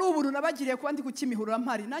 Ntabwo ari uburu nabagiriye kuba ndi kukimihurura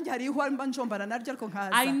mpari. Nanjye hari ihwa mba njombana naryo ariko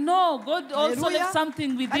nkaza. I know God also left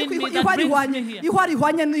something within me that brings me here. Ihwa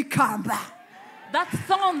rihwanye n'ikamba. That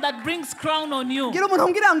thorn that brings crown on you. Gira umuntu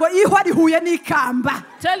ngira ngo ihwa rihuye n'ikamba.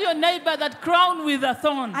 Tell your neighbor that crown with a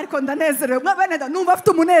thorn. Ariko ndanezerewe. Mwabene numva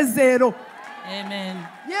afite umunezero. Amen.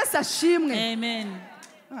 Yes ashimwe. Amen.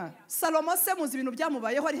 Salomo se muzi ibintu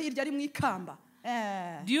byamubayeho ari hirya ari mu ikamba.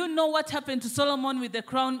 Do you know what happened to Solomon with the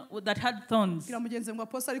crown that had thorns?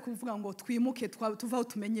 Apostle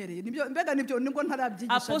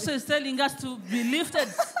is telling us to be lifted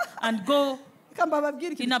and go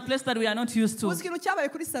in a place that we are not used to.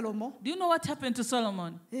 Do you know what happened to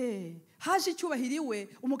Solomon? Haje icyubahiriwe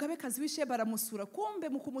umugabekazi w'Isheba aramusura kumbe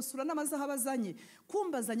mu kumusura n'amazahabu azanye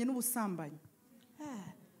kumbazanye n'ubusambanyi.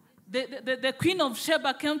 The queen of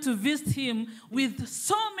Sheba came to visit him with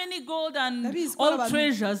so many gold and all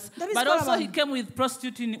treasures, but also he came with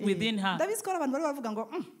prostituting within her.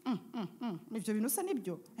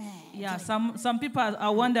 Yeah, some people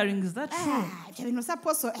are wondering, is that true?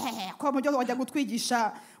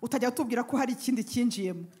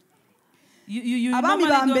 You normally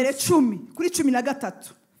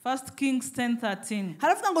 1 Kings 10:13.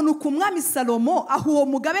 Haravuga ngo nuko umwami Salomo aho uwo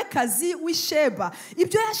mugabekazi w'Isheba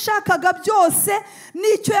ibyo yashakaga byose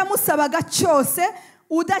n'icyo yamusabaga cyose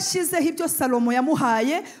udashizeho ibyo Salomo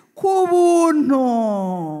yamuhaye ku buntu.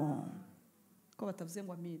 Ko batavuze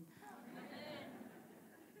ngo amen.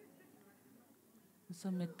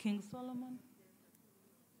 King Solomon.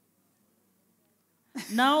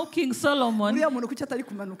 Now King Solomon. Uriya muntu kuki atari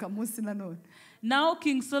kumanuka munsi nanone. Now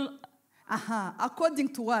King Solomon. According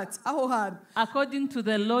to what? According to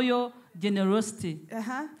the loyal generosity.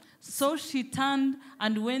 So she turned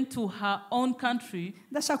and went to her own country.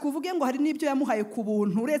 Apart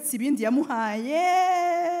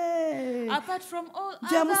from all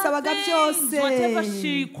other things, whatever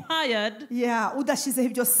she required.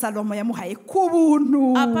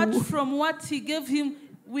 Apart from what he gave him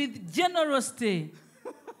with generosity.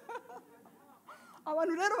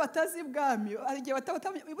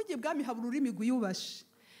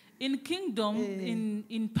 In kingdom,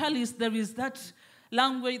 in palace, there is that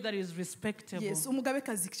language that is respectable. Yes,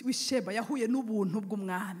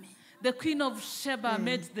 the queen of Sheba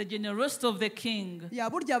met the generosity of the king.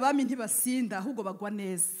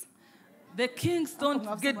 The kings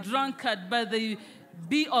don't get drunkard, but they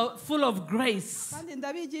be full of grace. kandi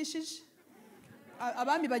ndabigishije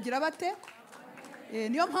abami bagira bate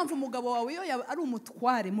niyo mpamvu umugabo wawe iyo ari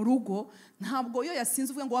umutware mu rugo ntabwo iyo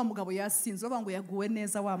yasinze uvuga ngo wa mugabo yasinze uvuga ngo yaguwe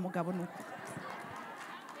neza wa mugabo nuko.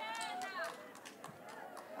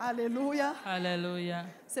 Hallelujah. Hallelujah.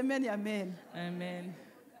 Semeni amen. Amen.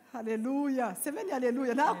 Hallelujah. Semeni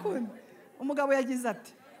hallelujah. Nakunda umugabo yagize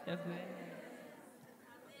ati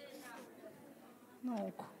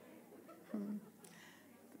nuko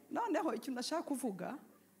noneho ikintu ndashaka kuvuga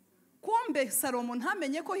kumbe Salomo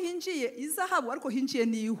ntamenye ko hinjiye izahabu ariko hinjiye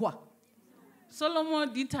n'ihwa.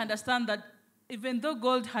 Solomon didn't understand that even though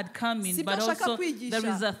gold had come in, but also there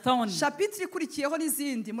is a thorn. Chapitre ikurikiyeho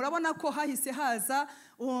n'izindi murabona ko hahise haza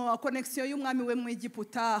connection y'umwami we mu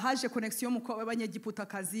Egiputa, haje connection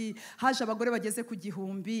y'abanyegiputakazi, haje abagore bageze ku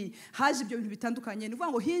 1000, haje ibyo bintu bitandukanye. Ni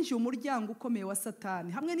ngo hinjiye umuryango ukomeye wa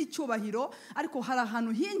Satani hamwe n'icyubahiro, ariko hari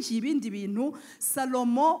ahantu hinjiye ibindi bintu.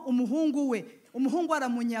 Salomo umuhungu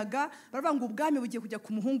aramunyaga, baravuga ngo ubwami bugiye kujya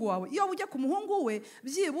ku muhungu wawe. Iyo bujya ku muhungu we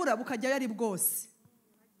byibura bukajya yari bwose.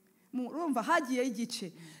 Murumva hagiye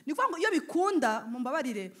igice. Ni kuvuga ngo iyo bikunda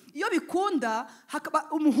mumbabarire, iyo bikunda hakaba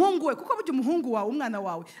umuhungu we, kuko burya umuhungu wawe umwana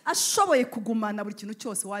wawe ashoboye kugumana buri kintu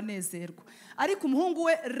cyose wanezerwa. Ariko umuhungu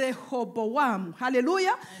we Rehobowamu,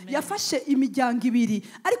 haleluya, yafashe imiryango ibiri,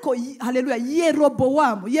 ariko haleluya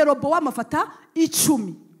Yerobowamu afata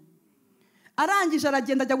 10. Arangije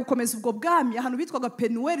aragenda ajya gukomeza ubwo bwami ahantu bitwaga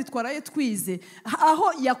Penueli twaraye twize,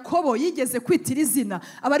 aho Yakobo yigeze kwitira izina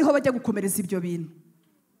abariho bajya gukomereza ibyo bintu.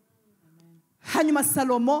 Hanyuma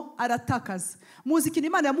Salomo aratakaza. Muziki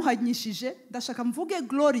Imana yamuhanyishije, ndashaka mvuge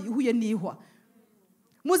glory ihuye n'ihwa.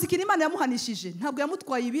 Muziki Imana yamuhanishije, ntabwo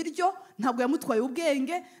yamutwaye ibiryo, ntabwo yamutwaye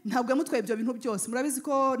ubwenge, ntabwo yamutwaye ibyo bintu byose. Murabizi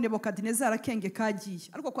ko Nebukadinezari akenge kagiye,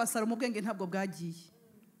 ariko kwa Salomo ubwenge ntabwo bwagiye.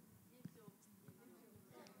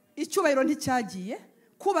 Icyubahiro nticyagiye,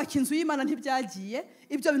 kubaka inzu y'Imana ntibyagiye,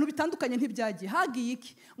 ibyo bintu bitandukanye ntibyagiye. Hagiye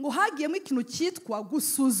iki? Ngo hagiyemo ikintu cyitwa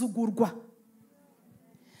gusuzugurwa.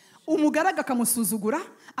 Umugaraga akamusuzugura,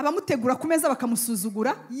 abamutegura ku meza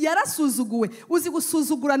bakamusuzugura. Yarasuzuguwe. Uzi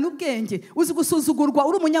gusuzugura n'ubwenge, uzi gusuzugurwa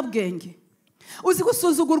uri umunyabwenge, uzi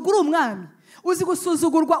gusuzugurwa uri umwami, uzi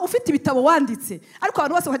gusuzugurwa ufite ibitabo wanditse, ariko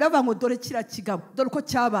abantu bose bakajya bavuga ngo dore kira kigabo, dore uko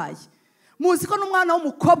cyabaye. Muzi ko n'umwana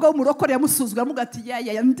w'umukobwa w'umurokore yamusuzugura amuga ati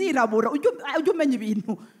ya ndirabura, ujye umenya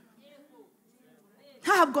ibintu,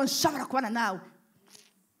 ntabwo nshobora kubana nawe.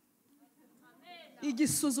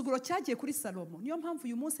 Igisuzuguro cyagiye kuri Salomo. Niyo mpamvu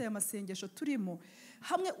uyu munsi aya masengesho turimo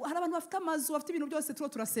hamwe hari abantu bafite amazu, bafite ibintu byose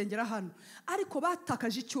turasengera hano, ariko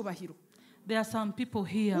batakaje icyubahiro. There are some people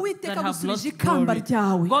here that have lost glory.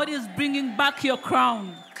 God is bringing back your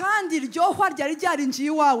crown. Kandi iryohwa ryari ryarinjiye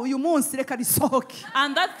iwawe uyu munsi reka risohoke.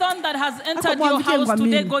 And that thorn that has entered your house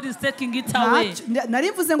today, God is taking it away.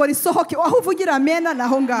 Narivuze ngo risohoke, aho uvugira amena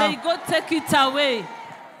naho ngaho. May God take it away.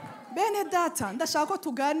 Bene data ndashaka ko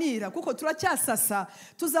tuganira kuko turacyasasa.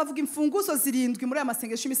 Tuzavuga imfunguzo 7 muri aya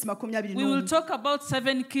masengesho y'imisi 21. We will talk about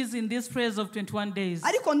 7 keys in this praise of 21 days.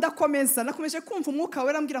 Ariko nakomeje kumva umwuka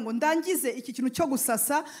wera ambwira ngo ndangize iki kintu cyo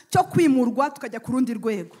gusasa, cyo kwimurwa tukajya ku rundi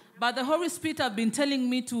rwego. But the Holy Spirit have been telling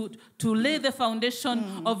me to lay the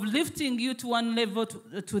foundation of lifting you to one level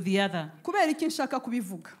to the other. Kubera iki nshaka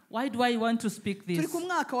kubivuga? Why do I want to speak this? Turi ku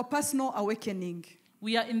mwaka wa personal awakening.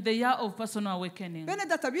 We are in the year of personal awakening. Bene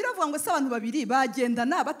data biravuga ngo abantu babiri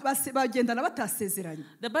bagendana batasezeranye.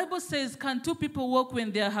 The Bible says, can two people walk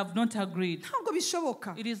when they have not agreed? Ntabwo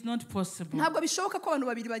bishoboka. It is not possible. Ntabwo bishoboka ko abantu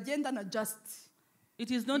babiri bagendana just. It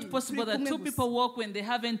is not possible that two people walk when they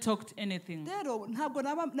haven't talked anything. Rero ntabwo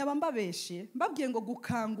nabambabeshe mbabwiye ngo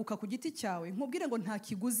gukanguka ku giti cyawe nkubwire ngo nta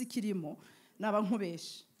kiguzi kirimo naba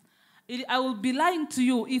nkubeshe. I will be lying to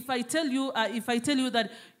you if I tell you that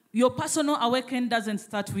your personal awakening doesn't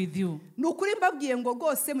start with you. Nukuri mbabwiye ngo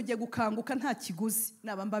gose mugiye gukanguka nta kiguzi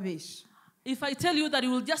naba mbabeshe. If I tell you that you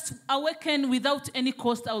will just awaken without any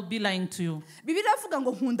cost, I will be lying to you. Bibiliya ivuga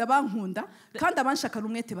ngo nkunda bankunda kandi abanshaka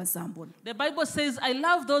umwete bazambona. The Bible says, I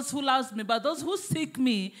love those who love me, but those who seek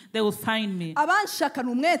me, they will find me. Abanshaka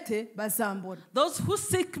umwete bazambona. Those who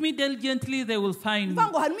seek me diligently, they will find me.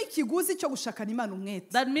 Ngo harimo ikiguzi cyo gushakana Imana umwete.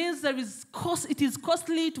 That means it is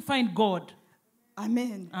costly to find God.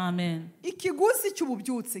 Amen. Amen. Ikiguzi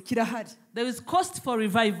cy'ububyutse kirahari. There is cost for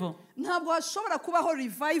revival. Ntabwo hashobora kubaho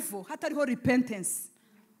revival hatariho repentance.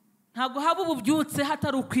 Ntabwo haba ububyutse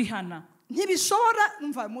hatari ukwihana. Ntibishobora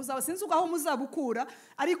umva muzaba sinzi ugaho muzabukura,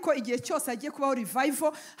 ariko igihe cyose hagiye kubaho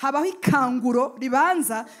revival habaho ikanguro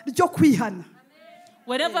ribanza ryo kwihana.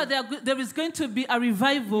 Wherever there is going to be a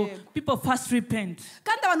revival, people first repent.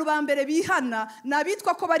 Kandi abantu ba mbere bihana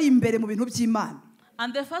nabitwa ko bari imbere mu bintu by'Imana.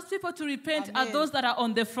 And the first people to repent Amen. are those that are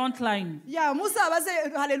on the front line. Ya muzabaze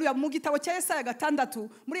haleluya mu gitabo cya Yesaya 6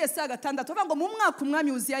 muri Yesaya 6 bavuga ngo mu mwaka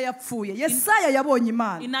umwami Uziya yapfuye Yesaya yabonye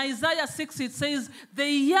Imana. In Isaiah 6 it says the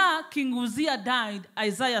year King Uzziah died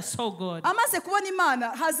Isaiah saw God. Amaze kubona Imana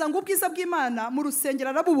haza ngo ubwiza bw'Imana mu rusengero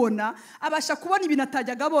arabubona abasha kubona ibintu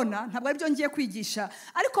atajyaga abona ntabwo ari byo ngiye kwigisha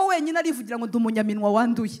ariko wenyine arivugira ngo ndumunyaminwa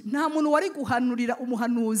wanduye nta muntu wari guhanurira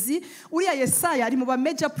umuhanuzi uriya Yesaya ari mu ba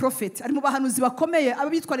major prophet ari mu bahanuzi bakomeye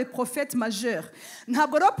abitwa les prophètes majeurs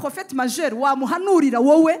ntabwo ro prophète majeur wamuhanurira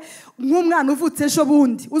wowe nk'umwana uvutse ejo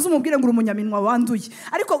bundi uzumubwire ngo umunyaminwa wanduye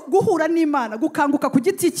ariko guhura n'Imana gukanguka ku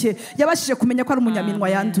giti cye yabashije kumenya ko ari umunyaminwa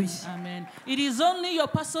yanduye. Amen. It is only your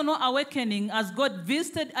personal awakening as God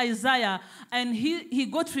visited Isaiah and he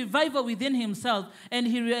got revival within himself and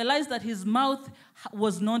he realized that his mouth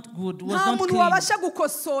was not good, was not clean. wabasha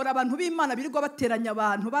gukosora abantu b'Imana birirwa bateranya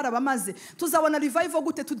abantu barabamaze tuzabona revival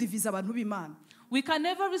gute tudiviza abantu b'Imana. We can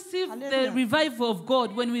never receive the revival of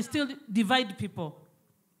God when we still divide people.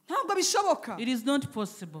 Ntabwo bishoboka. It is not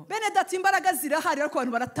possible. Bene data imbaraga zirahari ariko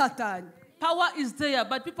abantu baratatanye. Power is there,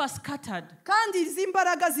 but people are scattered. Kandi izi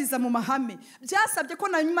mbaraga ziza mu mahame byasabye ko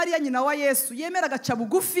na Mariya nyina wa Yesu yemera agaca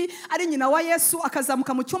bugufi ari nyina wa Yesu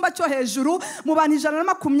akazamuka mu cyumba cyo hejuru mu bantu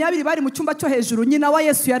 120 bari mu cyumba cyo hejuru nyina wa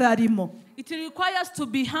Yesu yari arimo. It requires to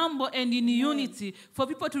be humble and in unity for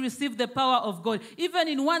people to receive the power of God. Even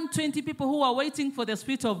in 120 people who are waiting for the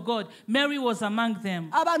Spirit of God, Mary was among them.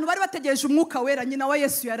 Abantu bari bategereje umwuka wera nyina wa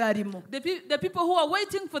Yesu yari arimo. The people who are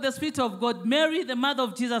waiting for the Spirit of God, Mary, the mother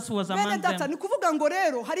of Jesus, was among them. Ni kuvuga ngo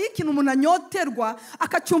rero hari ikintu umuntu anyoterwa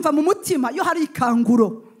akacyumva mu mutima yo hari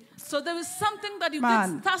ikanguro. So there is something that you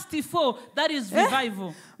get thirsty for, that is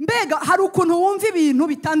revival. Mbega hari ukuntu wumva ibintu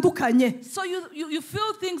bitandukanye. So you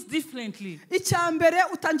feel things differently. Icyambere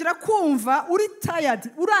utangira kumva uri tired,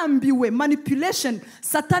 urambiwe manipulation,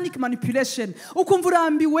 satanic manipulation. Ukumva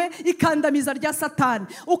urambiwe ikandamiza rya Satani.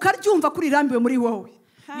 Ukaryumva kuri rambiwe muri wowe.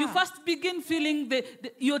 You first begin feeling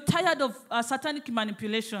you're tired of satanic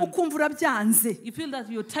manipulation. Ukumva urabyanze. You feel that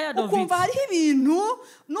you're tired of it. Ukumva hari ibintu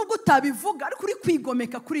nubwo utabivuga ariko uri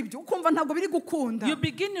kwigomeka kuri ibyo. Ukumva ntabwo biri gukunda. You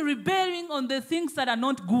begin rebelling on the things that are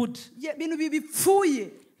not good. Ibintu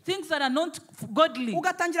bipfuye. Things that are not godly.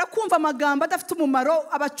 Ugatangira kumva amagambo adafite umumaro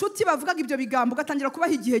abacuti bavugaga ibyo bigambo ugatangira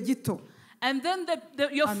kubaha igihe gito. And then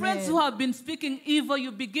your friends who have been speaking evil,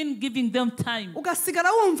 you begin giving them time.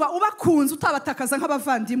 Ugasigara wumva ubakunze utabatakaza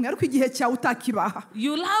nk'abavandimwe ariko igihe cyawe utakibaha.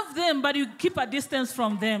 You love them but you keep a distance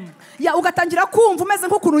from them. Ya ugatangira kumva umeze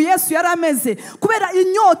nk'ukuntu Yesu yari ameze kubera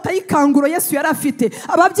inyota y'ikanguro Yesu yari afite.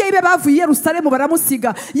 Ababyeyi be bavuye i Yerusalemu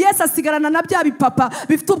baramusiga. Yesu asigarana na bya bipapa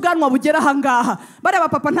bifite ubwanwa bugera hangaha. Bari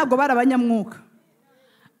abapapa ntabwo bari abanyamwuka.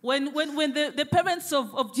 When the parents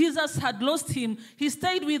of Jesus had lost him, he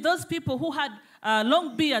stayed with those people who had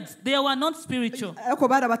long beards. They were not spiritual. But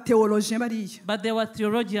they were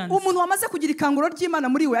theologians. The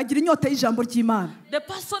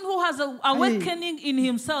person who has an awakening in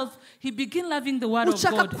himself, he begins loving the word of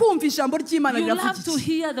God. You love to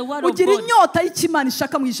hear the word of God.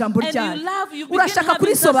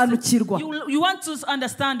 You want to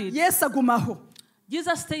understand it.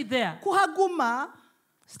 Jesus stayed there.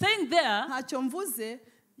 Staying there,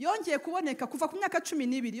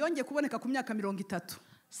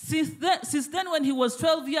 since then when he was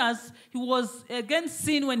 12 years, he was again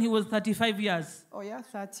seen when he was 35 years. Oh yeah,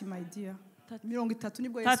 30 my dear.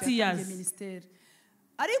 30 years.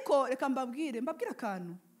 Ariko reka mbabwire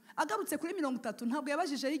akantu agarutse kuri 30 ntabwo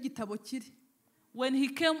yabajijeho igitabo kiri. When he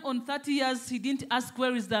came on 30 years, he didn't ask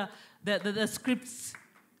where is the scripts,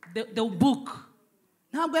 the book.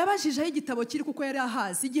 Ntabwo yabajijeho igitabo kiri kuko yari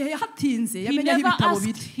ahazi igihe yahatinze He yamenye never ibitabo asked,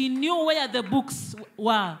 biri. he knew where the books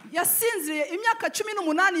were. Yasinziriye imyaka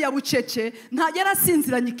 18 ya bucece nta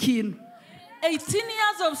yarasinziranye ikintu. 18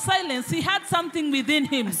 years of silence, he had something within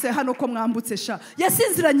him. Se hano ko mwambutse sha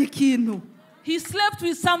yasinziranye ikintu. He slept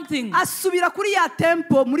with something. Asubira kuri ya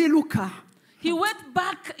tempo muri Luka. He went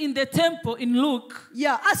back in the temple in Luke.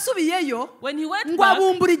 Yeah, asubiyeyo. When he went back, he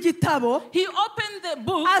opened the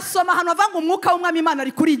book.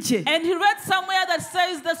 And he read somewhere that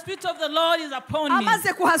says the Spirit of the Lord is upon me.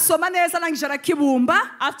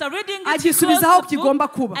 After reading it, he closed the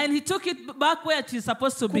book and he took it back where it is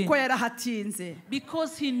supposed to be.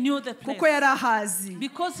 Because he knew the place.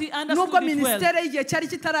 Because he understood it well.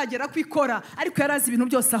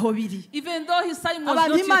 Even though his time was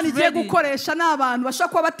not yet ready. The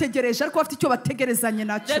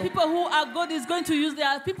people who are God is going to use, there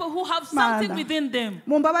are people who have something within them.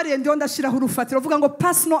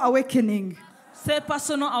 Personal awakening. Say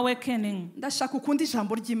personal awakening. ndashaka ukunda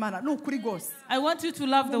ijambo ry'Imana n'ukuri gose. I want you to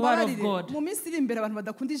love the word of God. Mu minsi iri imbere abantu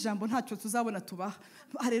badakunda ijambo ntacyo tuzabona tubaha.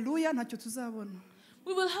 Haleluya, ntacyo tuzabona.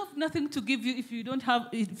 We will have nothing to give you if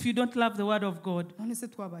you don't love the word of God. None se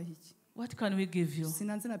twabaha iki? What can we give you?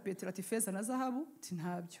 Sinanze na Petero ati feza na zahabu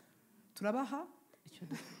tintabyo. Turabaha.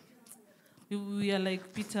 We are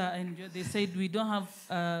like Peter and they said we don't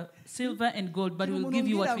have silver and gold, but we'll give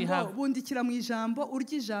you what we have. Bundikira mu ijambo,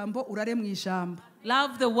 urya ijambo, urare mu ijambo.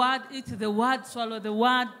 Love the word, eat the word, swallow the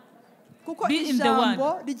word. Kuko be in the word.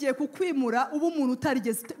 Ijambo rigiye kukwimura ubu umuntu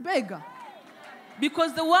utarigeze bega.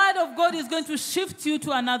 Because the word of God is going to shift you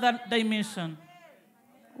to another dimension.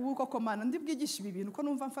 Ubu koko mana ndibwigisha ibi bintu ko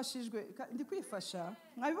numva mfashijwe ndi kwifasha.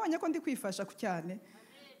 Mwabibonye ko ndi kwifasha ku cyane.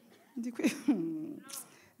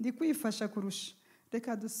 Ndi kwifasha kurusha.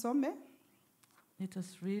 Reka dusome. Let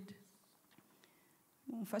us read.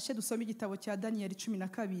 Mfashe dusome igitabo cya Daniel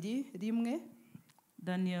 12:1.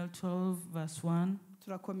 Daniel 12 verse 1.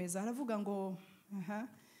 Turakomeza haravuga ngo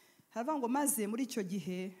haravuga ngo maze muri icyo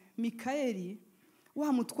gihe Mikayeli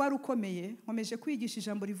wa mutware ukomeye nkomeje kwigisha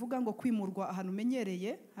ijambo rivuga ngo kwimurwa ahantu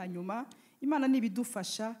umenyereye hanyuma Imana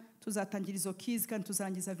nibidufasha tuzatangira izo kizi kandi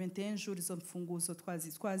tuzarangiza 21 jours izo mfunguzo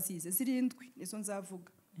twazize zirindwi nizo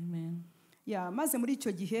nzavuga. Amen. Ya maze muri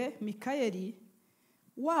icyo gihe Mikayeli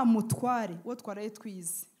wa mutware wo twaraye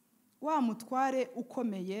twize wa mutware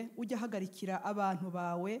ukomeye ujya hagarikira abantu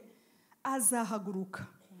bawe azahaguruka.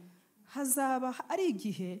 Hazaba ari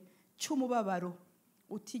igihe cy'umubabaro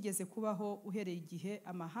utigeze kubaho uhereye igihe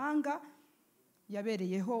amahanga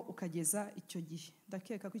yabereyeho ukageza icyo gihe.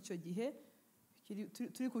 Ndakeka ko icyo gihe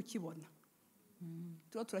turi kukibona.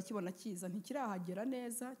 Turakibona kiza ntikirahagera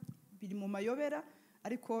neza biri mu mayobera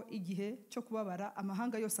ariko igihe cyo kubabara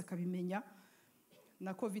amahanga yose akabimenya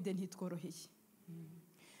na covid ntitworoheye.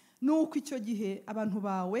 Nuko icyo gihe abantu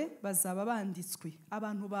bawe bazaba banditswe.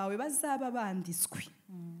 Abantu bawe bazaba banditswe.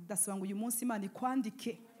 Ndasaba ngo uyu munsi Imana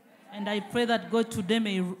ikwandike. And I pray that God today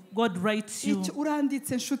may God write you.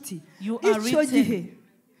 Uranditse nshuti. You are written. Icyo gihe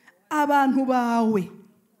abantu bawe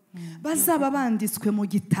bazaba banditswe mu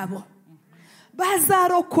gitabo.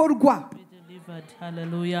 Bazarokorwa.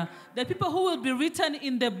 Hallelujah. The people who will be written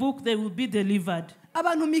in the book, they will be delivered.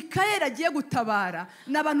 Abantu Mikayeli agiye gutabara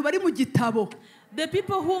n'abantu bari mu gitabo. The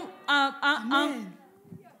people who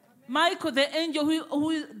Michael, the angel,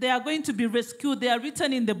 who they are going to be rescued, they are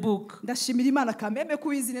written in the book. Ndashimira Imana kameme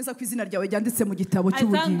kubizi neza ku izina ryawe ryanditse mu gitabo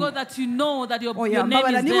cy'ubugingo. I thank God that you know that your name is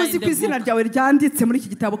there in the book. Ku izina ryawe ryanditse muri iki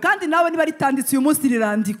gitabo kandi nawe niba ritanditse uyu munsi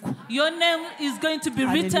rirandikwa. Your name is going to be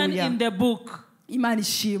written in the book. Imana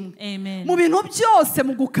ishimwe. Amen. Mu bintu byose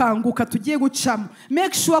mu gukanguka tugiye gucamo,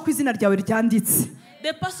 make sure ku izina ryawe ryanditse.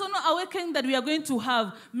 The personal awakening that we are going to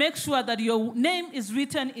have, make sure that your name is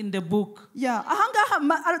written in the book. Yeah,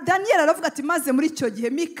 ahangaha Daniel aravuga ati maze muri icyo gihe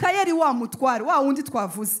Mikayeli wa mutware wa wundi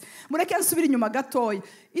twavuze. Mureke nsubira inyuma gatoya.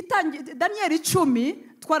 Daniel 10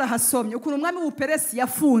 twarahasomye ukuntu umwami w'Uperesi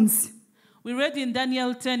yafunze. We read in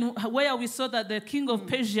Daniel 10 where we saw that the king of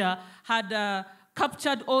Persia had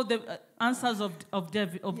captured all the answers of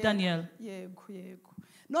Daniel. Yego.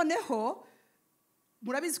 Noneho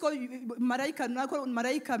murabizi ko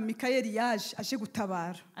marayika Mikayeli yaje aje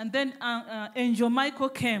gutabara. And then angel Michael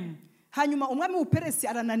came. Hanyuma umwami w'Uperesi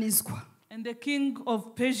arananizwa. And the king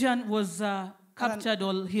of Persia was captured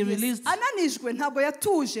or he released. Ananijwe ntabwo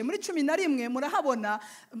yatuje muri 11 murahabona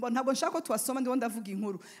ntabwo nshaka ko twasoma ndiho ndavuga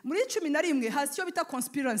inkuru. Muri 11 hazi cyo bita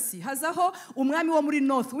conspiracy hazaho umwami wo muri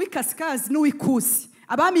north w'ikasikazi n'uw'ikusi.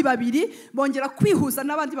 Abami babiri bongera kwihuza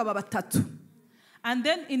n'abandi baba batatu. And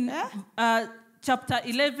then in chapter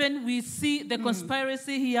 11, we see the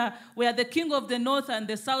conspiracy here where the king of the north and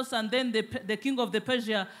the south and then the king of the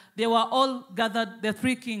Persia, they were all gathered, the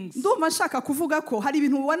three kings. Ndumva nshaka kuvuga ko hari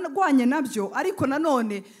ibintu wagwanye nabyo ariko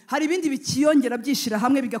nanone hari ibindi bikiyongera byishira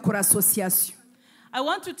hamwe bigakora association. I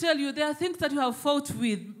want to tell you there are things that you have fought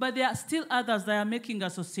with, but there are still others that are making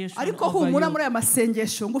association ariko over humura you. muri aya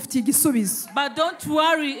masengesho ngufitiye igisubizo. But don't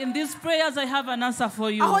worry, in these prayers I have an answer for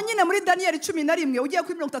you. Aho nyine muri Daniel 11 ugiye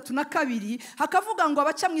kuri 32 hakavuga ngo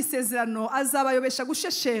abaca mu isezerano azabayobesha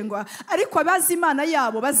gusheshengwa ariko abazi Imana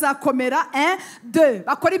yabo bazakomera 2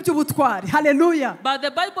 bakora iby'ubutwari. Hallelujah. But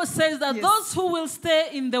the Bible says that those who will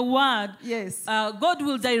stay in the word, God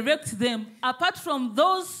will direct them apart from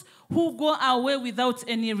those who go away without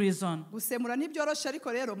any reason. Gusemura nibyorosha ariko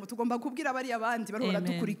rero mutugomba kubwira bari abandi bari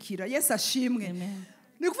baradukurikira. Yesu ashimwe.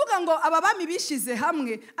 Ni kuvuga ngo aba bami bishize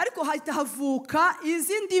hamwe ariko hahita havuka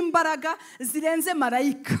izindi mbaraga zirenze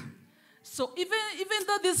marayika. So even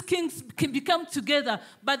though these kings can become together,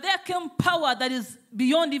 but there came power that is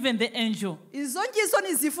beyond even the angel. Izo ngizo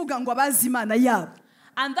nizivuga ngo abazi Imana yabo.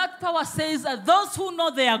 And that power says that those who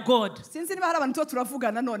know their God, sinzi niba hari abantu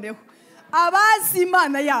turavugana noneho abazi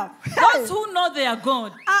Imana yabo, those who know their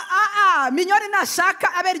God, Mignone nashaka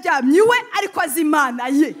abe ryamyiwe ariko azi Imana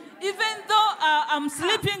ye. Even though I'm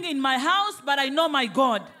sleeping in my house, but I know my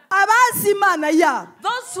God. Abazi Imana yabo,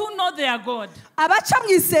 Those who know their God, abaca mu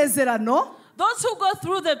isezerano, those who go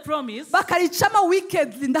through the promise, bakaricama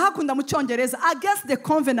wickedly, ndahakunda mu cyongereza, against the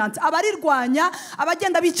covenant, abarirwanya,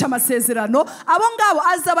 abagenda bica amasezerano, abo ngabo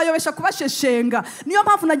azabayobesha kubasheshenga. Niyo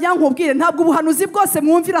mpamvu nagira nkubwire ntabwo ubuhanuzi bwose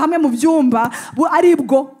mwumvira hamwe mu byumba ari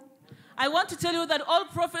bwo. I want to tell you that all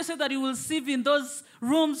prophecies that you will receive in those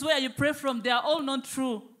rooms where you pray from, they are all not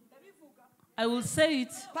true. I will say it.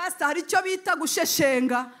 Pastor, hari icyo bita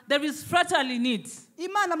gusheshenga. There is fraternal need.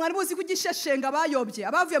 Imana mwari muzi ko igisheshenga bayobye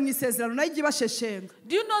abavuye mu isezerano nayo igibasheshenga.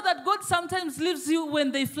 Do you know that God sometimes leaves you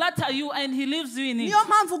when they flatter you and he leaves you in it? Niyo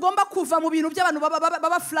mpamvu ugomba kuva mu bintu by'abantu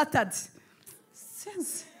baba flattered.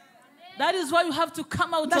 That is why you have to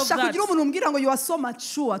come out of Ndashaka that. kugira umuntu umbwira ngo you are so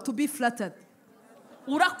mature to be flattered.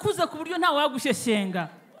 Urakuze ku buryo ntawe wagusheshenga.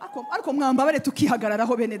 Ariko mwambabare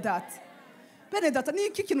tukihagararaho bene data. Bene data ni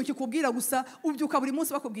iki kintu kikubwira gusa ubyuka buri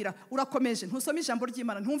munsi bakubwira urakomeje ntusoma ijambo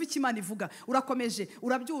ry'Imana ntumva icyo Imana ivuga urakomeje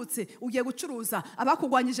urabyutse ugiye gucuruza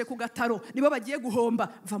abakugwanyije ku gataro nibo bagiye guhomba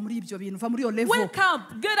va muri ibyo bintu va muri yo level. Wake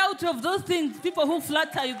up, get out of those things. People who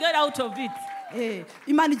flatter you, get out of it.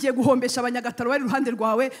 Imana igiye guhombesha abanyagataro bari ruhande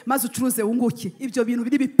rwawe maze ucuruze wunguke ibyo bintu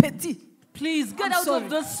biri bipeti. Please get out of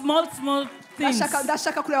those small things.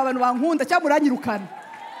 Ndashaka kureba abantu bankunda cyangwa uranyirukana.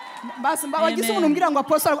 Wagize umuntu umbwira ngo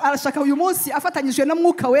apostle arashaka uyu munsi afatanyije na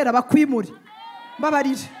mwuka wera bakwimure.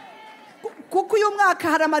 Mbabarire. Kuko uyu mwaka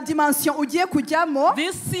hari ama dimension ugiye kujyamo.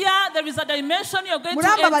 This year there is a dimension you're going to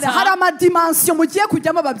enter. Murambabare hari ama dimension mugiye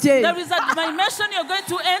kujyamo ababyeyi. There is a dimension you're going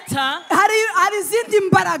to enter. Hari izindi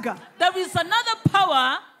mbaraga. There is another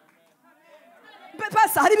power.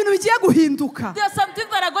 Pasa hari ibintu bigiye guhinduka. There are some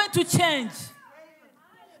things that are going to change.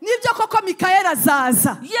 Nibyo koko Mikael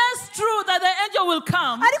azaza. Yes, true that the angel will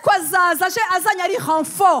come. Ariko azaza je azanya ari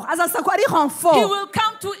renfort, azaza ko ari renfort. He will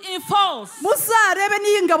come to enforce. Muzarebe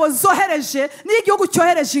ni ingabo zohereje, ni igihugu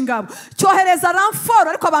cyohereje ingabo. Cyohereza renfort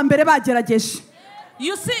ariko abambere bagerageje.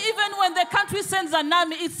 You see, even when the country sends an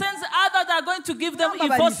army, it sends others that are going to give them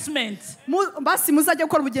enforcement. Basi muzajya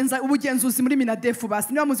gukora ubugenzuzi muri minadefu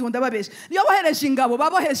basi niba muzi ndababesha. Niyo bohereje ingabo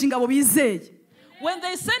babohereje ingabo bizeye. When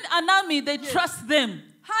they send an army, they trust them.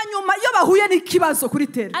 Hanyuma iyo bahuye n'ikibazo kuri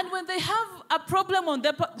tere. And when they have a problem on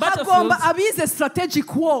the battlefield, hagomba abize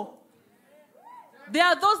strategic war. There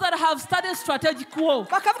are those that have studied strategic war.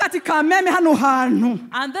 Bakavuga ati kameme hano hantu.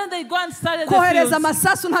 And then they go and study the kohereza fields.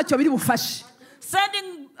 amasasu ntacyo biri bufashe.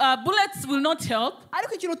 Sending bullets will not help.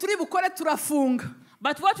 Ariko ikintu turi bukore turafunga.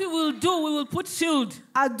 But what we will do, we will put shield.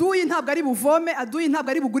 Aduyi ntabwo ari buvome, aduyi ntabwo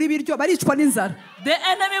ari bugura ibiryo, baricwa n'inzara. The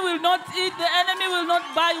enemy will not eat, the enemy will not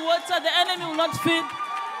buy water, the enemy will not feed.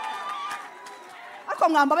 Ariko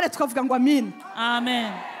mwambabare tukavuga ngo amen.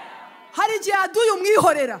 Amen. Hari igihe aduyi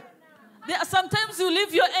umwihorera. Sometimes you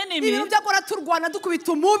leave your enemy. Ibintu byakora turwana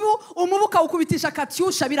dukubita umubu ukawukubitisha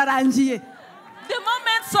katyusha birarangiye. The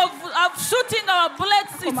moments of shooting our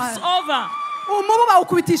bullets, it's over. Umubu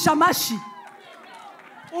bawukubitisha amashi.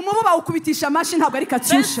 Umubu bawukubitisha amashi ntabwo ari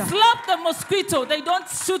katyusha. They slap the mosquito, they don't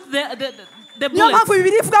shoot the Niyo bullets. mpamvu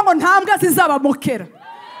Bibiliya ivuga ngo nta mbwa zizabamokera.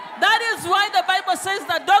 That is why the Bible says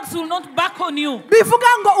that dogs will not bark on you. Bivuga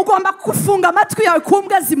ngo ugomba kufunga amatwi yawe ku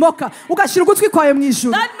mbwa zimoka ugashyira ugutwi kwawe mu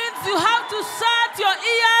ijuru. That means you have to shut your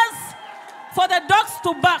ears for the dogs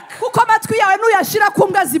to bark. Kuko amatwi yawe nuyashyira ku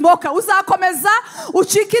mbwa zimoka uzakomeza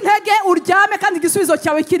ucika intege uryame kandi igisubizo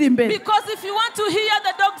cyawe kiri imbere. Because if you want to hear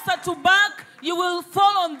the dogs start to bark, you will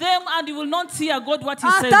fall on them and you will not hear God what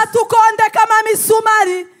he says. Atatukonde kama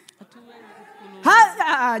misumari.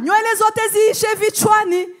 Nywele zote ziishe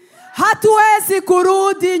vichwani. Hatuwezi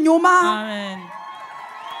kurudi nyuma. Amen.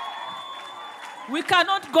 We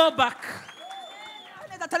cannot go back.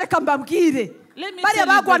 Let me tell you,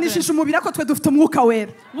 bagwanishije umubiri ariko twe dufite umwuka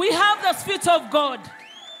wera. We have the Spirit of God.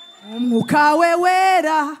 Umwuka we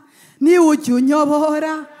wera ni ujya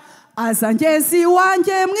unyobora azangeza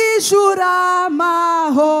iwanjye mu ijuru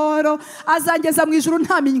amahoro azangeza mu ijuru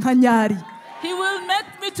nta minkanyari. He will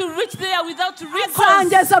make me to reach there without recourse.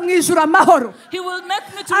 Azangeza mu ijuru amahoro. He will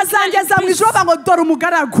make me to reach azangeza mu there ijuru bango dore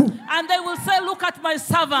umugaragu. and they will say, look at my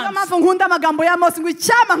servant. Mpamvu nkunda amagambo ya Mose ngo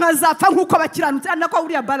icyama nkazapfa nk'uko bakiranutsi nako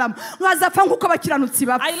uriya Balamu nkazapfa nk'uko bakiranutsi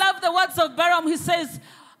bapfa. I love the words of Balaam. He says,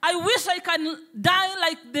 I wish I can die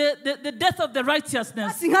like the death of the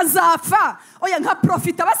righteousness. Nkazapfa oya nka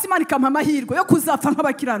profita basimanika amahirwe yo kuzapfa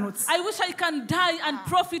nk'abakiranutsi. I wish I can die and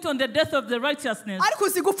profit on the death of the righteousness. Ariko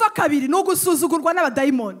uzigupfa kabiri no gusuzugurwa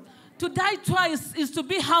n'abadayimoni. To die twice is to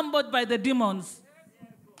be humbled by the demons.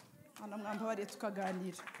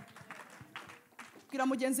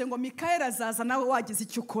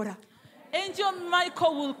 Angel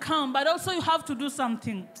Michael will come, but also you have to do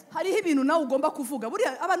something. Hariho ibintu nawe ugomba kuvuga.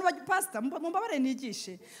 Buriya abantu ba pastor mumbabare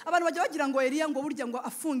nigishe. Abantu bajya bagira ngo Eliya ngo burya ngo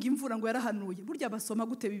afunga imvura ngo yarahanuye. Burya basoma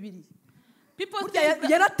gute Bibiliya? People think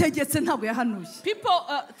yarategetse ntabwo yahanuye. People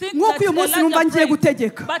think that uyu munsi numva ngiye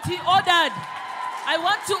gutegeka. But he ordered. I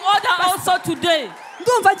want to order also today.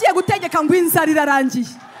 Ndumva ngiye gutegeka ngo inzara irarangiye.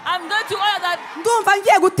 I'm going to order that. Ndumva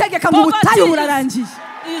ngiye gutegeka ngo ubutayu burarangiye.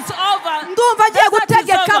 Is over. Ndumva ngiye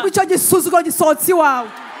gutegeka ngo icyo gisuzuguro gisohotse iwawe.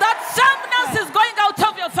 That sameness is going out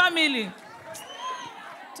of your family.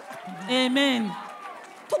 Amen.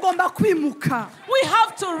 Tugomba kwimuka. We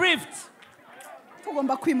have to lift.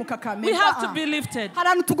 Tugomba kwimuka kamera. We have to be lifted.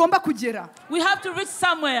 Harantu tugomba kugera. We have to reach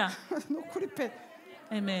somewhere. Nukuri pe.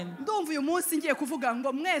 Amen. Ndumva uyu munsi ngiye kuvuga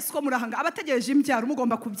ngo mwese ko murahanga abategereje imbyaro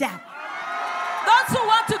mugomba kubyara. Those who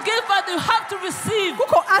want to give birth, you have to receive.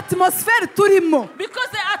 Kuko atmosphere turimo. Because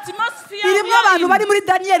the atmosphere irimo abantu bari muri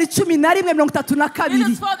Daniel 11:32. It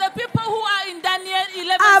is for the people who are in Daniel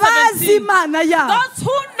 11:17. Abazimana ya. Those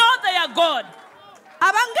who know their God.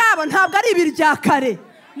 Abangabo ntabwo ari ibirya kare.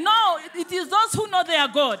 No, it is those who know their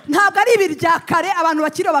God. Ntabwo ari ibirya kare abantu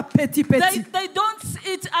bakiri ba petit. They don't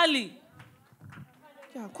eat early.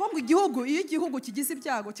 Kongo igihugu iyo igihugu kigize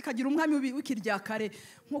ibyago kikagira umwami w'ikirya kare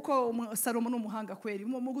nkuko Salomo n'umuhanga kweri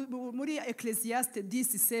muri Ecclesiastes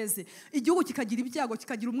 10:16 igihugu kikagira ibyago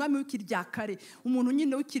kikagira umwami w'ikirya kare umuntu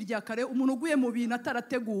nyine w'ikirya kare umuntu uguye mu bintu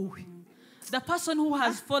atarateguwe. The person who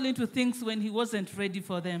has fallen into things when he wasn't ready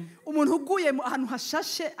for them. Umuntu uguye ahantu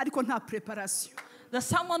hashashe ariko nta preparation. The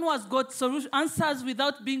someone who has got answers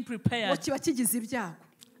without being prepared. Kiba kigize ibyago.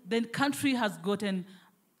 The country has gotten.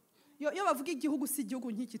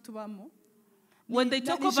 When they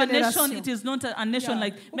talk of a nation, it is not a nation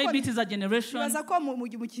like maybe it is a generation.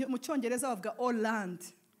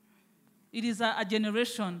 It is a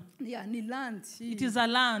generation. Yeah, ni land. It is a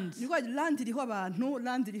land. The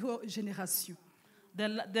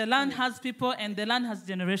land has people and the land has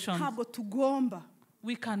generations.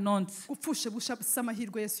 We cannot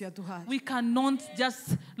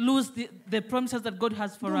just lose the promises that God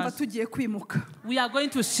has for us. We are going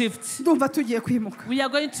to shift. We are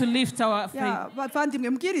going to lift our faith.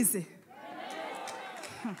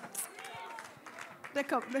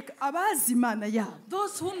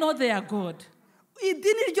 Those who know their God,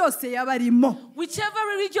 whichever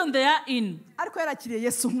religion they are in, but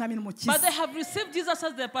they have received Jesus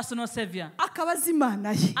as their personal Savior,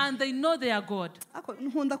 and they know their God.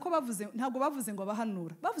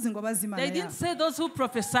 They didn't say those who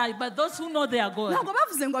prophesy, but those who know their God. Not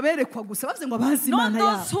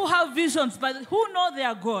those who have visions, but who know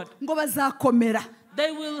their God. They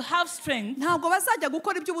will have strength. They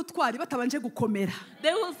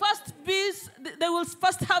will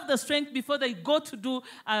first have the strength before they go to do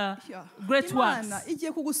great works.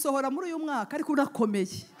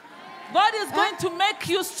 God is going to make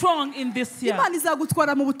you strong in this year.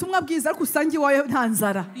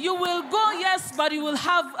 You will go, yes, but you will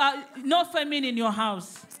have no famine in your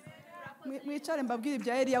house.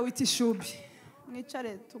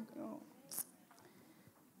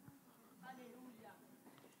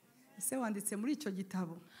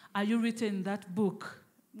 Are you written in that book?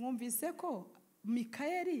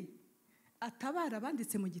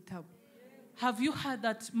 Have you heard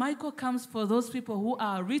that Michael comes for those people who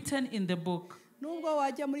are written in the book?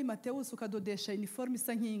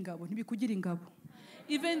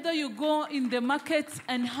 Even though you go in the market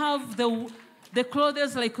and have the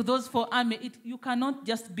clothes like those for army, you cannot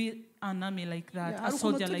just be an army like that, a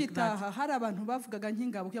soldier like that.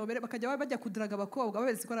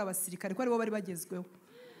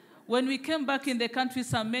 When we came back in the country,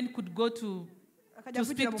 some men could go to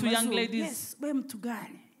speak to young ladies.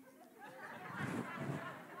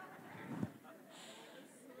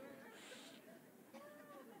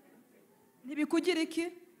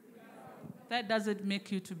 That doesn't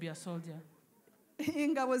make you to be a soldier.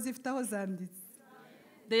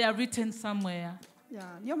 They are written somewhere.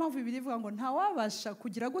 Niyo mpamvu Bibiliya ivuga ngo ntawabasha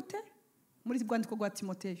kugira gute muri rwandiko rwa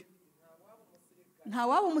Timoteyo.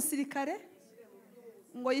 Ntawaba umusirikare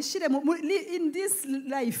ngo yishire in this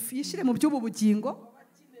life yishire mu by'ubu bugingo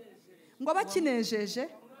ngo abakinejeje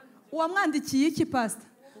uwamwandikiye iki pastor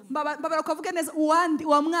mbabara kuvuga neza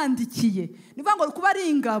uwamwandikiye nivuga ngo kuba ari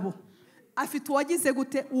ingabo afite uwagize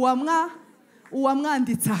gute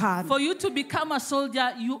uwamwanditse ahantu. For you to become a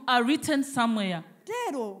soldier, you are written somewhere.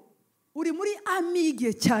 Rero uri muri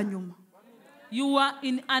amige cyanyuma. You are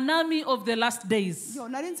in an army of the last days. Yo,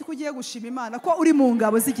 narinzi ko ugiye gushima Imana ko uri mu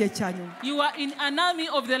ngabo z'igihe cya nyuma. You are in an army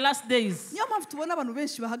of the last days. Niyo mpamvu tubona abantu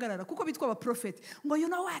benshi bahagarara kuko bitwa aba prophet. Ngo you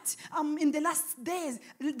know what? I'm in the last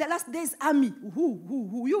days army.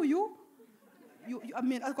 You.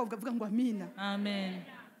 Amen. Ariko bavuga ngo amina. Amen.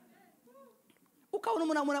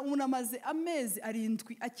 Ukabona umuntu amaze amezi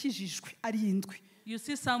 7 akijijwe 7. You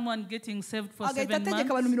see someone getting saved for 7 Agahita ategeka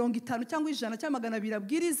abantu months. 50 cyangwa 100 cyangwa 200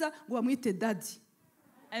 abwiriza ngo bamwite daddy.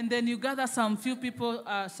 And then you gather some few people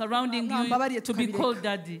surrounding you to be called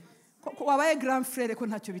daddy. Wabaye grand frère ko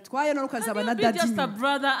ntacyo bitwaye no ukazaba na Be daddy. just a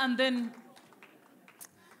brother and then.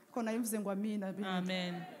 Ko nayivuze ngo amina.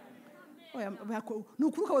 Amen.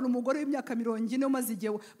 Nukuri ukabona umugore w'imyaka 40 umaze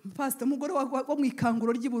igihe pastor umugore wo mu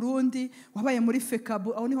ikanguro ry'i Burundi wabaye muri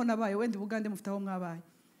Fekabu aho niho nabaye wende Bugande mufite aho mwabaye.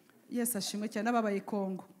 Yes ashimwe cyane ababaye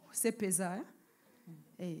Kongo sepeza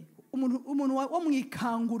umuntu wo mu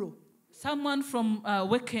ikanguro. Someone from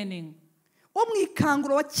awakening. Wo mu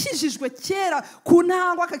ikanguro wakijijwe kera ku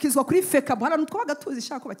ntangwa akakizwa kuri Fekabu hano twabaga tuzi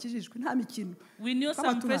shaka bakijijwe nta mikino. We knew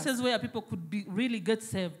some places where people could be really get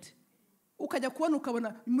saved. Ukajya kubona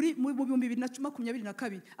ukabona muri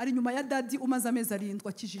 2022 ari nyuma ya daddy umaze amezi 7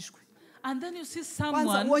 akijijwe. And then you see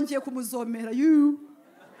someone wongeye kumuzomera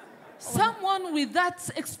someone with that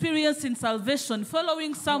experience in salvation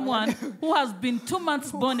following someone who has been 2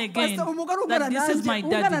 months born again. That this is my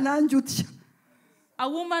daddy. A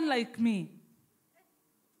woman like me.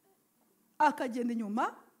 Akagenda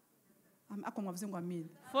nyuma akomwavuze ngo amina.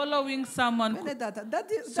 Following someone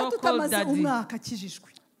so called daddy. Umwaka akijijwe.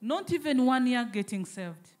 Not even 1 year getting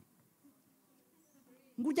saved.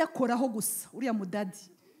 Ngujya koraho gusa uriya mudadi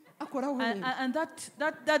akoraho. And that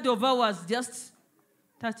daddy of ours just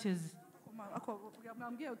touches.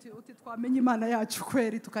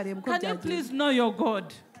 Can you please know your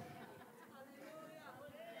God?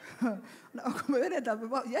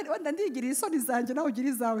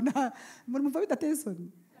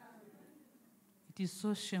 It is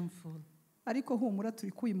so shameful.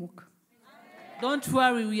 Don't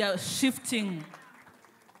worry, we are shifting.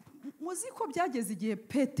 Muziko byageze igihe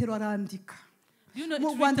Petero arandika. You know,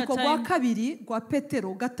 mu rwandiko rwa 2 rwa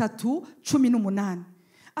Petero 3:18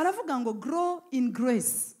 aravuga ngo grow in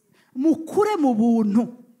grace. Mukure mu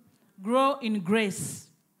buntu. Grow in grace.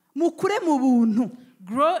 Mukure mu buntu.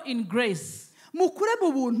 Grow in grace. Mukure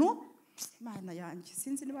mu buntu. Mana yanjye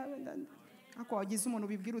sinzi niba ako wagize umuntu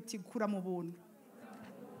bibwira uti kura mu buntu.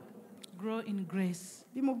 Grow in grace.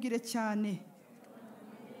 Bimubwire cyane.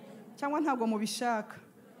 Cyangwa ntabwo mubishaka.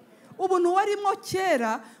 Ubuntu warimo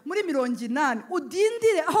kera muri 80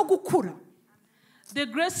 udindire aho gukura. The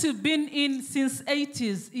grace you've been in since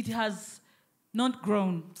 80s, it has not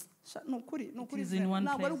grown. Nukuri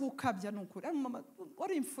ntabwo ari gukabya nukuri. Mama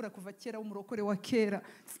wari imfura kuva kera umurokore wa kera.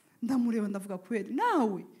 Ndamureba ndavuga kweli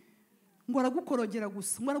nawe ngo aragukorogera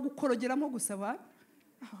gusa ngo aragukorogeramo gusa ba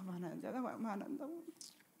mana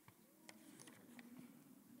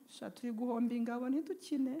turi guhomba ingabo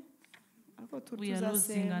ntidukine. We are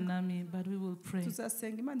losing an army, but we will pray.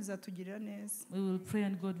 Tuzasenga Imana izatugirira neza. We will pray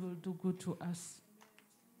and God will do good to us.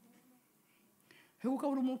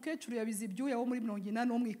 Ukabura umukecuru yabize ibyuya wo muri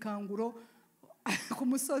 80 wo mu ikanguro ku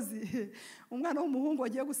musozi. Umwana w'umuhungu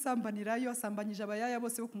wagiye gusambanirayo asambanyije abayaya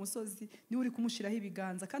bose bo ku musozi ni uri kumushiraho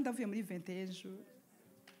ibiganza kandi avuye muri 20 ejo.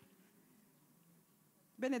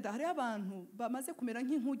 Beneda hari abantu bamaze kumera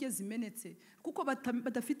nk'inkuge zimenetse kuko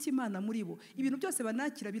badafite Imana muri bo. Ibintu byose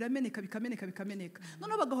banakira birameneka bikameneka.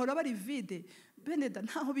 None bagahora bari vide. Beneda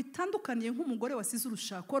ntaho bitandukaniye nk'umugore wasize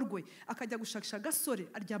urushako rwe akajya gushakisha gasore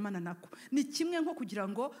aryamana nako. Ni kimwe nko kugira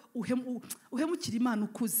ngo uhemukire Imana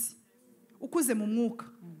ukuze mu mwuka.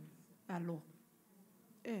 Allo.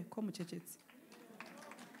 Ko mucecetse.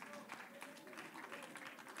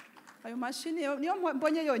 Ayo mashini niyo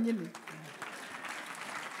mbonye yonyine.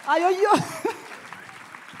 Ayo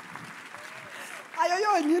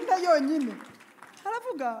yonyine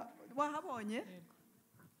haravuga wahabonye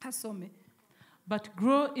hasome. But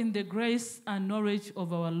grow in the grace and knowledge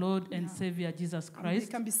of our Lord and Savior Jesus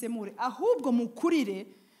Christ. Ahubwo mukurire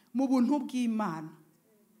mu buntu bw'Imana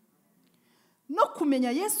no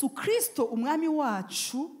kumenya Yesu Kristo umwami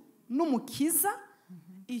wacu n'umukiza.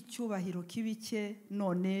 Icyubahiro kibike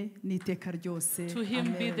none niteka ryose. To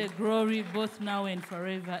him be the glory both now and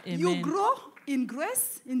forever. Amen. You grow in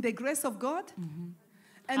grace, in the grace of God.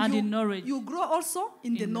 And in knowledge. You grow also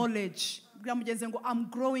in the knowledge. I'm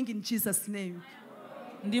growing in Jesus' name.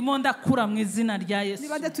 Ndimo ndakura mu izina rya Yesu.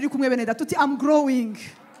 Niba turi kumwe beneda tuti I'm growing.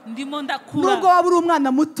 Ndimo ndakura. Nubwo waba uri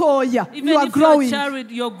umwana mutoya, you are growing.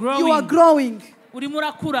 You are growing. You are growing. urimo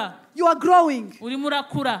urakura. You are growing. Urimo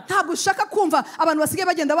urakura. Ntabwo ushaka kumva abantu basigaye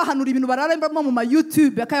bagenda bahanura ibintu bararamo mu ma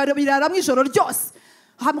YouTube bakayiraramo ijoro ryose.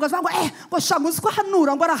 Hamugaza ngo ngo shanguzi ko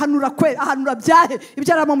hanura ngo arahanura kwe ahanura byahe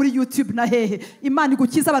ibyaramo muri YouTube na hehe. Imana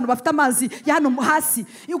igukiza abantu bafite amazi ya hano hasi.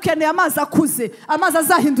 Ukeneye amazi akuze, amazi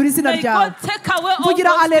azahindura izina ryawe. Vugira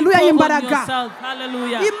haleluya y'imbaraga.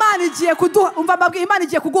 Imana igiye kuduha umva mabwi Imana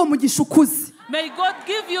igiye kuguha umugisha ukuze. May God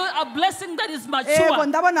give you a blessing that is mature. Ego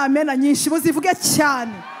ndabona amena nyinshi muzivuge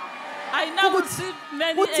cyane. I now receive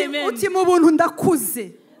many amen. Uti mu buntu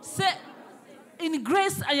ndakuze. Say, in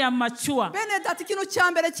grace I am mature. Bene dati kintu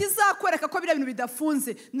cyambere kizakwereka ko bire bintu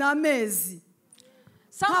bidafunze na amezi.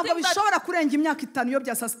 Ntabwo bishobora kurenga imyaka 5 yo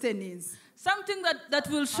bya sustenance. Something that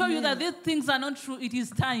will show you that these things are not true. It is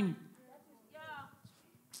time.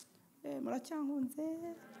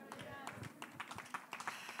 Muracyankunze.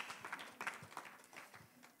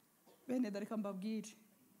 Bene dareka mbabwire.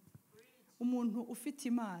 Umuntu ufite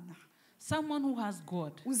Imana. Someone who has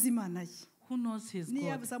God. Uzi Imana ye. Who knows his God.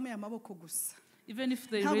 Niyo azamuye amaboko gusa. Even if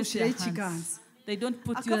they raise their hands, they don't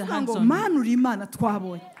put your hands on you.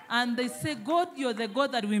 And they say, God, you're the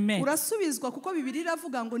God that we met. Urasubizwa kuko Bibiliya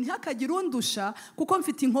iravuga ngo ntihakagira undusha kuko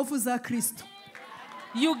mfite inkovu za Kristo.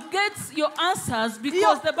 You get your answers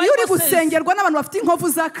because the Bible says gusengerwa n'abantu bafite inkovu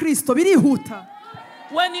za Kristo birihuta.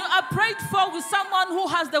 When you are prayed for with someone who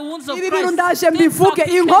has the wounds of Christ,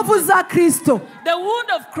 inkovu za Kristo. The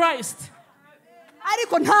wound of Christ.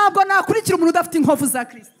 Ariko ntabwo nakurikira umuntu udafite inkovu za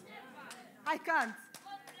Kristo. I can't.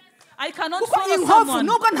 I cannot follow someone.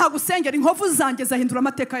 Nubwo ntagusengera inkovu zanjye zahindura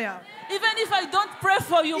amateka yawe. Even if I don't pray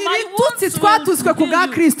for you, my wounds will twatuzwe ku bwa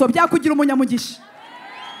Kristo byakugira umunyamugisha.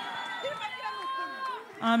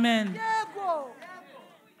 Amen. Yego.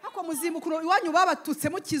 Hako muzimukuru iwanyu babatutse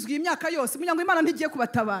mukizwe imyaka yose munyango Imana ntigiye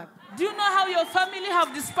kubatabara. Do you know how your family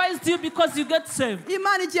have despised you because you get saved?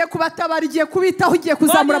 Imana igiye kubatabara igiye kubitaho igiye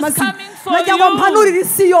kuzamura amazina. Najya ngo mpanurire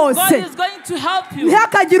isi yose. God is going to help you.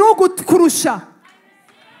 Ntihakagira ugukurusha.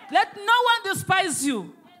 Let no one despise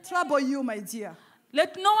you. Trouble you, my dear.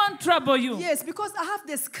 Let no one trouble you. Yes, because I have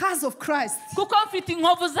the scars of Christ. Kuko mfite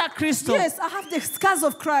inkovu za Kristo. Yes, I have the scars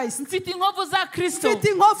of Christ. Mfite inkovu za Kristo.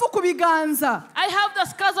 Mfite inkovu ku biganza. I have the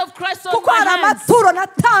scars of Christ on kuko my hands. amaturo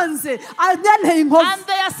natanze anene inkovu. And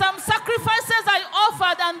there are some sacrifices I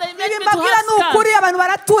offered and they made me to have scars. N'ukuri abantu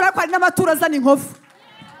baratura kwa n'amaturo azana inkovu.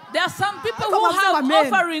 There are some people who have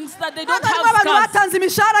offerings that they don't have scars. There are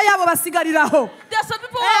some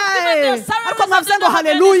people who have given their salaries and they don't have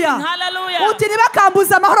anything. Hallelujah.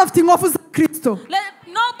 Let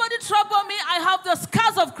nobody trouble me. I have the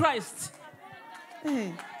scars of Christ.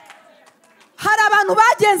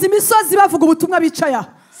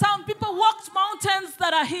 Some people walked mountains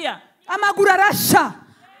that are here.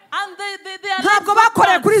 And they are ntabwo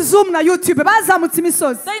bakoreye kuri Zoom na YouTube bazamutse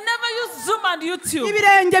imisozi. They never use Zoom and YouTube.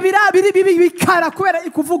 Ibirenge bikara kubera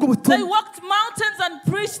kuvuga ubutumwa. They walked mountains and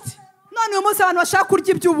preached. None uyu munsi abantu bashaka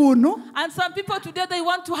kurya iby'ubuntu. And some people today they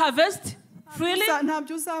want to harvest freely.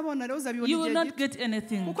 Ntabyo uzabona rero uzabibona. You will not get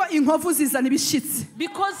anything. Kuko inkovu zizana ibishitsi.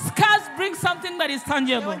 Because scars bring something that is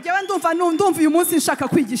tangible. Njyewe ndumva uyu munsi nshaka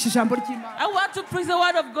kwigisha ijambo ry'Imana. I want to preach the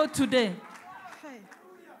word of God today.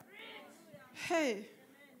 Hey.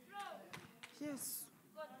 Yes.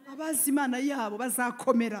 Abazi Imana yabo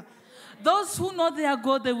bazakomera. Those who know their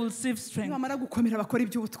God, they will receive strength.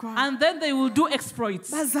 And then they will do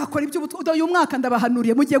exploits. This year you're going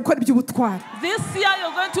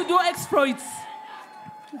to do exploits.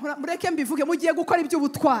 You're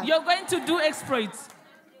going to do exploits.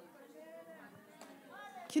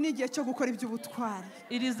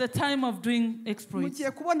 It is the time of doing exploits.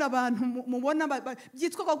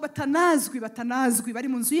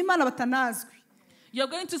 You're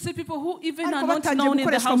going to see people who even are not known in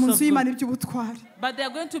the house of God. But they are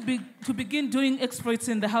going to begin doing exploits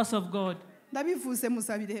in the house of God.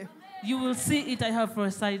 You will see it, I have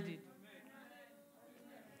prophesied it.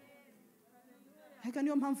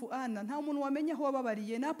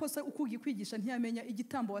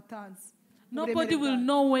 Nobody will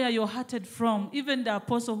know where you're hearted from, even the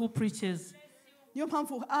apostle who preaches.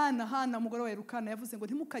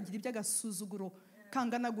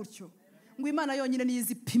 That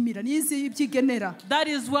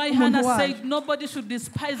is why Hannah said nobody should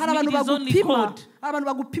despise me, it is only God.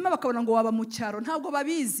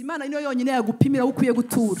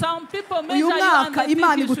 Some people measure you and they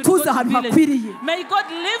think you should go to village. May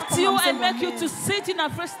God lift you and make you to sit in a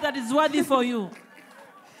place that is worthy for you.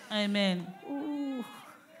 Amen.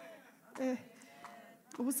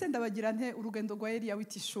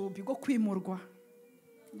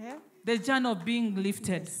 The journey of being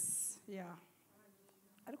lifted. Yeah.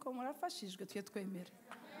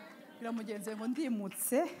 biramugenze ngo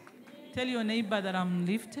ndimutse. Tell your neighbor that I'm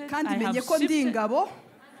lifted. Kandi I have menye ko ndi shifted. ingabo.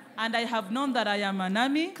 And I have known that I am an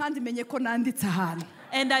army. Kandi menye ko nanditse ahantu.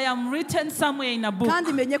 And I am written somewhere in a book.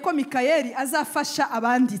 Kandi menye ko Mikayeli azafasha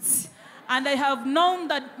abanditsi. And I have known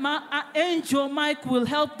that my angel Mike will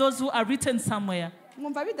help those who are written somewhere.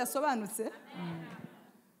 Mwumva bidasobanutse?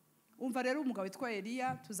 Umva rero umugabo witwa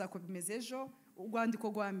Eliya tuzakobimeze ejo urwandiko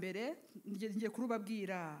rwa mbere ngiye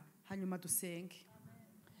kurubabwira hanyuma dusenge.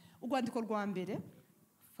 Urwandiko rwa mbere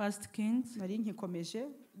 1 Kings nari nkikomeje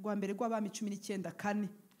rwa mbere rw'abami 19:4.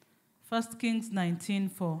 1 Kings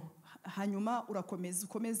 19:4. Hanyuma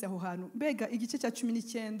ukomeze aho hantu. Mbega igice cya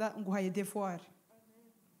 19 nguhaye devoir.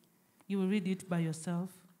 You will read it by yourself.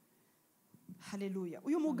 Hallelujah.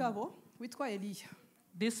 Uyu mugabo witwa Eliya.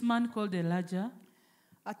 This man called Elijah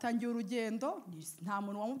atangiye urugendo, nta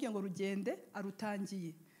muntu wamubwiye ngo rugende,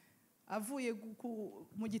 arutangiye. Avuye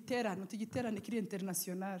mu giterano, tugiterane kiri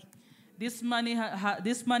international. This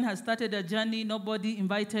man has started a journey. Nobody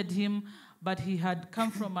invited him, but he had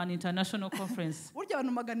come from an international conference. Burya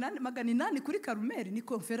abantu magana inani kuri Karumeli ni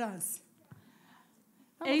conference.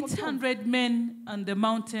 800 men on the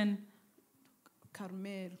mountain.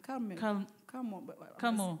 Karumeli.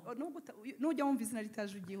 Nujya wumva izina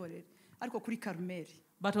ritaje ugihorera. Ariko kuri Karumeli.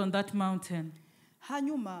 But on that mountain.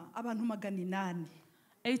 Hanyuma abantu magana inani.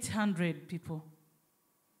 800 people.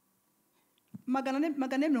 Magana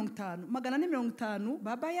 450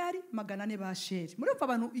 babayari, magana 4 basheri. Muri upfa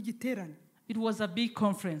abantu igiterane. It was a big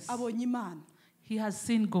conference. Abonye Imana. He has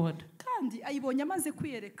seen God. Kandi ayibonye amaze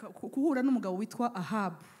kwiyereka kuhura n'umugabo witwa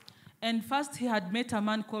Ahab. And first he had met a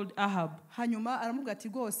man called Ahab. Hanyuma aramubwira ati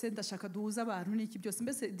rwose ndashaka duhuza abantu n'iki byose.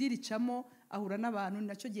 Mbese diricamo ahura n'abantu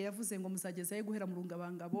nacyo gihe yavuze ngo muzagezayo guhera mu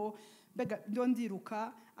rungabangabo. Mbega ndo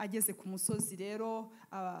ndiruka ageze ku musozi rero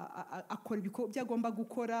akora ibikorwa byagomba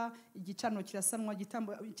gukora, igicano kirasanwa,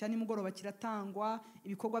 gitambo cyane nimugoroba kiratangwa,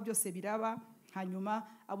 ibikorwa byose biraba. Hanyuma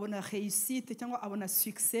abona réussite cyangwa abona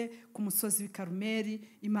succès ku musozi w'Karumeli,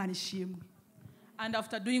 Imana ishimwe. And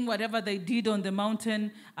after doing whatever they did on the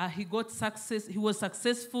mountain, he got success. He was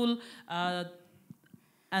successful,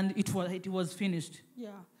 and it was finished.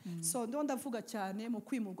 Yeah. So ndo ndavuga cyane mu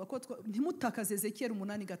kwimurwa ko ntimutakaze Ezekiel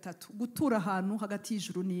 8:3 gutura ahantu hagati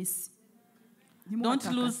y'ijuru n'isi. Don't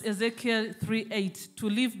lose Ezekiel 3:8 to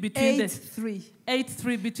live between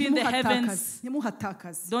 8:3 between the heavens.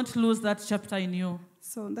 Don't lose that chapter in you.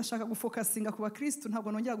 So ndashaka gufokasinga ku bakristo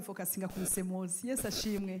ntabwo nongera gufokasinga ku semozi. Yesu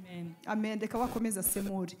ashimwe. Amen. Reka wakomeza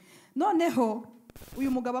semori. Noneho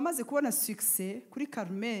uyu mugabo amaze kubona success kuri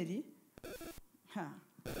Karumeli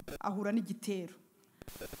ahura n'igitero.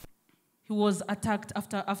 He was attacked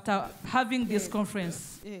after having this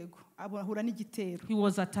conference. Yego, ahura n'igitero. He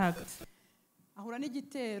was attacked. Ahura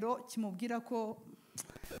n'igitero kimubwira ko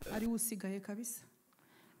ari usigaye kabisa.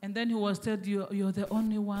 And then he was told, you're the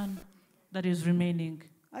only one that is remaining.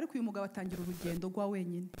 Ariko uyu mugabo atangira urugendo rwa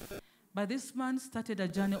wenyine. But this man started a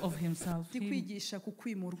journey of himself. Dikwigisha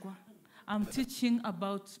kukwimurwa. I'm teaching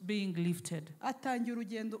about being lifted. Atangira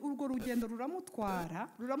urugendo, urwo rugendo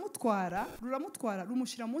ruramutwara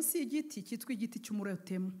rumushira munsi y'igiti cyitwa igiti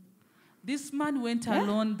cy'umurotemu. This man went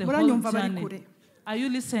alone the whole journey. Are you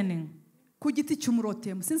listening? Ku giti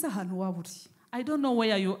cy'umurotemu sinzi ahantu waburi. I don't know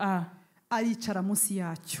where you are. Aricara munsi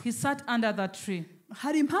yacyo. He sat under that tree.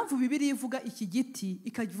 Hari impamvu Bibiliya ivuga iki giti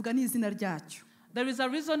ikavuga n'izina ryacyo. There is a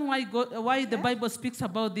reason why the Bible speaks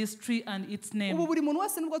about this tree and its name. Ubu buri muntu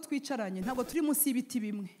wese nubwo twicaranye ntabwo turi munsi y'ibiti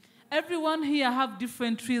bimwe. Everyone here have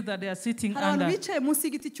different trees that they are sitting under. Abantu bicaye munsi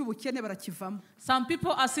y'igiti cy'ubukene barakivamo. Some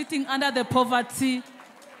people are sitting under the poverty.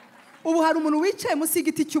 Ubu hari umuntu wicaye munsi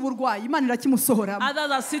y'igiti cy'uburwayi Imana irakimusohoramo.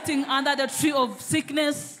 Others are sitting under the tree of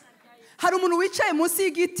sickness. Hari umuntu wicaye munsi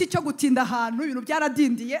y'igiti cyo gutinda ahantu ibintu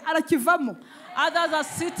byaradindiye arakivamo. Others are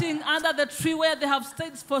sitting under the tree where they have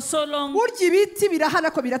stayed for so long. Burya ibiti birahana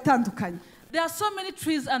ko biratandukanye. There are so many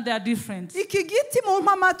trees and they are different. Iki giti mu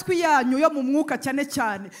mpamatwi yanyu yo mu mwuka cyane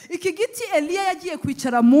cyane. Iki giti Eliya yagiye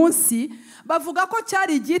kwicara munsi bavuga ko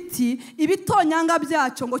cyari igiti ibitonyanga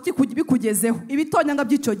byacyo ngo bikugezeho. Ibitonyanga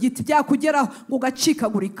by'icyo giti byakugeraho ngo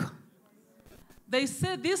ugacikagurika. They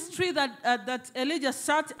say this tree that Elijah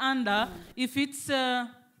sat under, if it's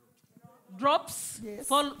drops,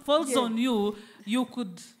 falls on you, you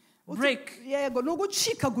could break. Yego no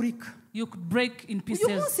gucikagurika. You could break in pieces.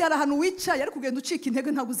 Uyu munsi hari ahantu wicaye ari kugenda ucika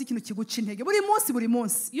intege ntabwo uzi ikintu kiguca intege. Buri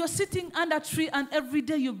munsi. You're sitting under a tree and every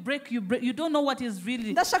day you break. You don't know what is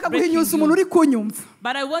really ndashaka guhinyuza umuntu uri kunyumva.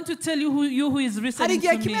 But I want to tell you who is listening to me. Hari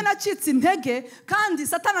igihe kimwe nacitse intege kandi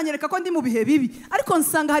Satani anyereka ko ndi mu bihe bibi. Ariko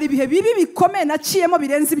nsanga hari ibihe bibi bikomeye naciyemo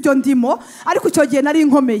birenze ibyo ndimo. Ariko icyo gihe nari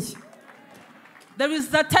inkomeye. There is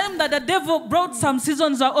the time that the devil brought some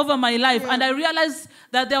seasons over my life, and I realized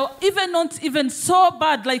that they were even not even so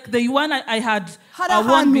bad like the one I had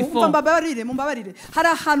won before. Hari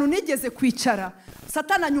ahantu nigeze kwicara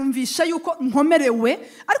Satana nyumvisha yuko nkomerewe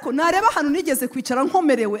ariko nareba ahantu nigeze kwicara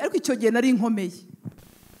nkomerewe ariko icyo gihe nari nkomeye.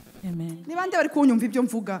 Amen. Ni bande bari kunyumva ibyo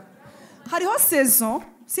mvuga. Hariho saison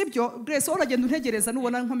sibyo Grace uragenda untegereza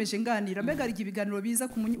nubona nkomeje nganira mbega ari ibiganiro biza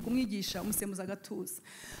kumwigisha umusemuza gatuza.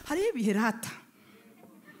 Hari ibihe rata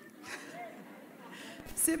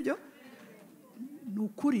sibyo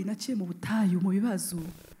nukuri naciye mu butayu mu bibazo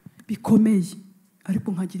bikomeye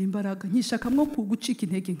ariko nkagira imbaraga nkishakamwe gucika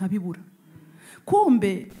intege nkabibura.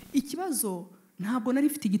 Kumbe ikibazo ntabwo nari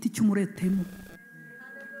mfite igiti cy'umuretemo.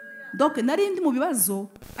 Donc nari ndi mu bibazo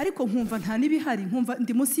ariko nkumva nta nibihari nkumva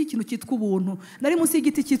ndi munsi y'ikintu cyitwa ubuntu. Nari munsi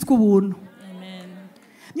y'igiti cyitwa ubuntu. Amen.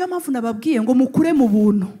 Niyo mpamvu nababwiye ngo mukure mu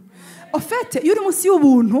buntu. En fait iyo uri munsi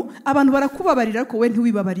y'ubuntu abantu barakubabarira ariko we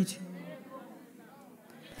ntiwibabarire.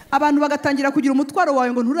 Abantu bagatangira kugira umutwaro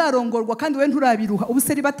wawe ngo nturarongorwa kandi we nturabiruha.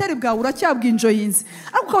 Ubuseribateri bwawe uracyabwinjoyinze.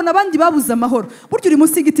 Ariko ukabona abandi babuze amahoro. Buryo uri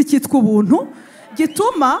munsi y'igiti cyitwa ubuntu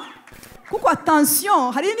gituma kuko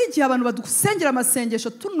attention hari n'igihe abantu badusengera amasengesho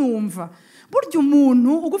tunumva. Buryo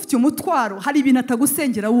umuntu ugufitiye umutwaro hari ibintu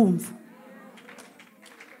atagusengera wumva.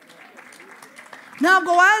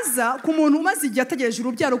 Ntabwo waza ku muntu umaze igihe ategereje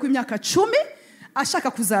urubyaro rw'imyaka 10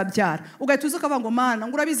 ashaka kuzabyara ugahita uza ukavuga ngo mana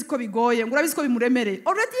ngo urabizi ko bigoye ngo urabizi ko bimuremereye.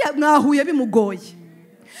 Already mwahuye bimugoye.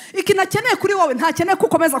 Iki nakeneye kuri wowe ntakeneye ko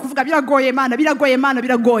ukomeza kuvuga biragoye mana biragoye mana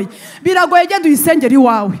biragoye. Biragoye genda uyisengera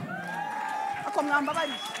iwawe. Ako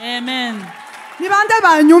mwambabari. Amen. Ni bande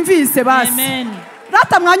banyumvise basi. Amen.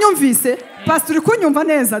 Rata mwanyumvise pastor kunyumva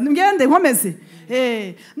neza ngende nkomeze.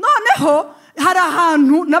 Noneho hari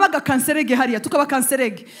ahantu nabaga kanserege hariya tukaba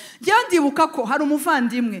kanserege. Ngiye ndibuka ko hari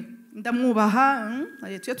umuvandimwe ndamwubaha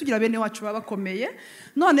tuya tugira bene wacu babakomeye.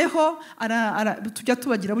 Noneho tujya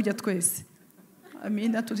tubagira bujya twese.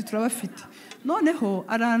 Amina tuzi turabafite. Noneho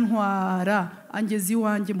arantwara angezi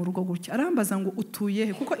iwanjye mu rugo gutya. Arambaza ngo utuye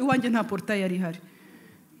he kuko iwanjye nta portail yari hari.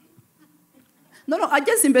 None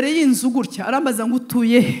ageze imbere y'inzu gutya arambaza ngo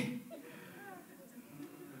utuye he.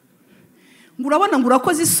 Ngurabona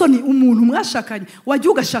ngurakoze isoni umuntu mwashakanye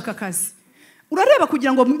wajya ugashaka akazi. Urareba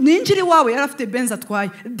kugira ngo ninjiri wawe yarafite Benz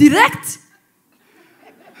atwaye direct.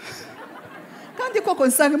 Kandi koko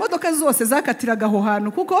nsanga imodoka zose zakatiraga aho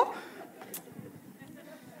hantu kuko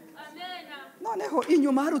noneho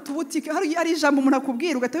inyuma hari utubutike hari ijambo umuntu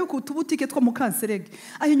akubwira ugataye ku tubutike two mu kanserege.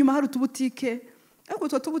 Aho inyuma hari utubutike ariko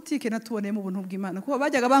utwo tubutike natuboneye mu buntu bw'Imana kuko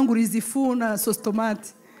bajyaga banguriza ifu na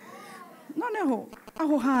sostomate. Noneho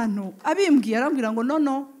aho hantu abimbwiye arambwira ngo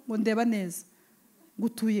nono ngo ndeba neza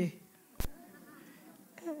gutuye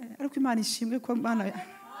ariko Imana ishimwe ko Imana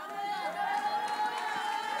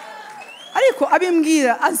ariko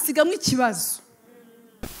abimbwira ansigamwe ikibazo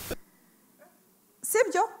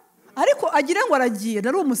sibyo ariko agira ngo aragiye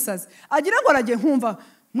nari umusazi agira ngo aragiye nkumva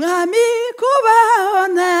mwami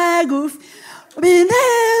kubana gufi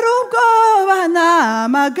bintera ubwoba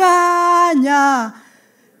n'amaganya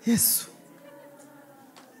Yesu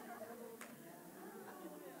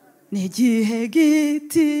nigihe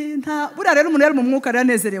giti nta buriya rero umuntu yari mu mwuka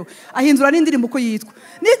aranezerewe ahindura n'indirimbo uko yitwa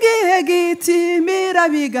nigihe giti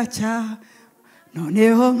mirabigacya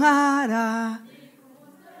noneho nkara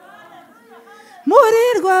muri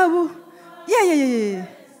rwabu ye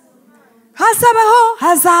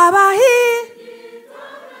hazabaho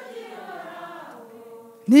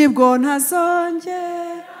nibwo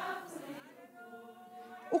ntazongera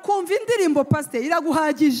ukumva indirimbo pastor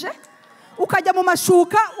iraguhagije ukajya mu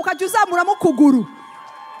mashuka ukajya uzamuramo ukuguru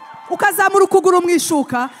ukazamura ukuguru mu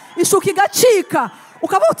ishuka igacika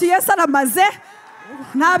ukavuga uti Yesu aramaze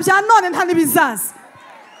nta bya none nta nibizaza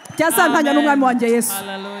byazantanya n'umwami wanjye Yesu.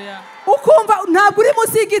 Hallelujah. Ukumva ntabwo uri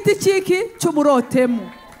munsi y'igiti cyiki cy'umurotemu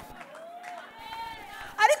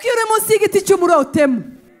ariko iyo uri munsi y'igiti cy'umurotemu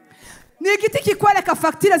ni igiti kikwereka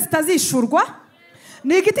fagitire zitazishurwa.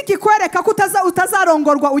 Ni igiti kikwereka ko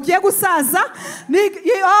utazarongorwa ugiye gusaza.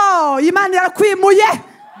 Imana irakwimuye.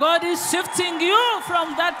 God is shifting you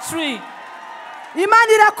from that tree.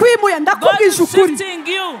 Imana irakwimuye ndakubwije ukuri.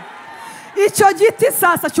 Icyo giti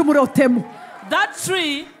sasa cy'umurotemu. That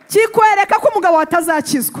tree kikwereka ko umugabo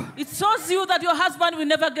atazakizwa. It shows you that your husband will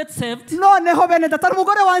never get saved. Noneho bene data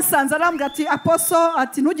umugore wansanze arambwira ati apostle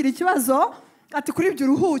ati ntugire ikibazo ati kuri ibyo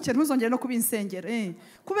uruhuke ntuzongere no kubinsengera.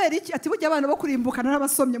 Kubera iki ati bujya abantu bo kurimbukana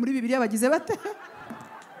n'abasomye muri Bibiliya bagize bate?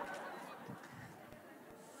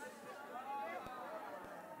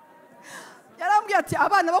 Yarambwiye ati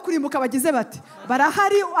abana bo kurimbuka bagize bate?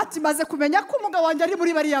 Barahari ati maze kumenya ko umugabo wanjye ari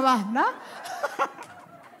muri bariya bana.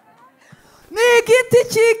 Ni igiti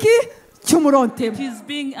cy'iki cy'umurotemu. It is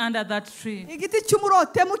being under that tree. Igiti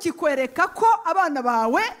cy'umurotemu kikwereka ko abana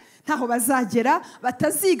bawe ntaho bazagera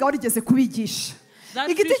bataziga warigeze kubigisha.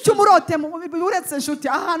 Igiti cy'umurotemu uretse nshuti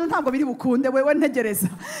ahantu ntabwo biri bukunde wewe ntegereza.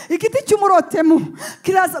 Igiti cy'umurotemu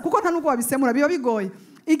kiraza kuko nta nubwo wabisemura biba bigoye.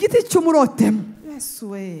 Igiti cy'umurotemu. Yesu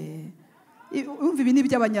we. Umva ibi ni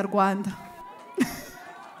by'Abanyarwanda.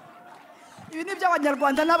 Ibi ni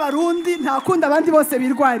by'Abanyarwanda n'Abarundi ntakunda abandi bose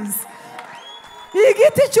birwariza.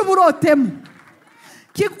 Igiti cy'umurotemu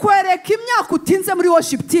kikwereka imyaka utinze muri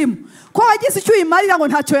worship team ko wagize icyo uyimarira ngo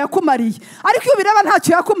ntacyo yakumariye, ariko iyo bireba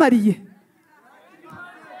ntacyo yakumariye.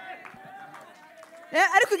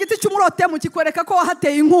 Ariko igiti cy'umurotemu kikwereka ko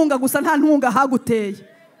wahateye inkunga gusa nta ntunga haguteye.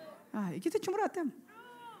 Igiti cy'umurotemu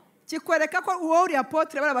kikwereka ko wowe uri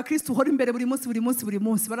apotre bara abakristo uhora imbere buri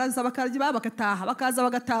munsi baraza bakarya bakataha bakaza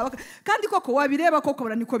bagataha kandi koko wabireba koko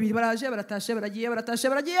baraniko biri baraje baratashe baragiye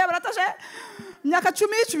myaka 10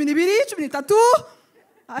 12 13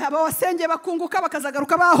 aba wasenge bakunguka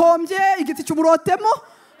bakazagaruka bahombye. Igiti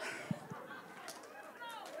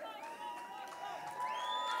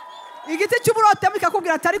cy'umurotemu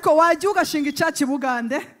ikakubwira ati ariko wajya ugashinga icaci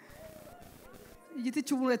Bugande. Igiti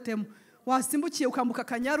cy'umurotemu wasimbukiye ukambuka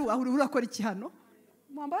Kanyaru aho uri urakora iki hano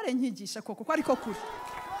mwambare nkigisha koko ko ariko kuri.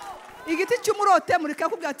 Igiti cy'umurotemu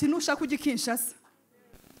rikakubwira ati nushaka ujya Kinshasa.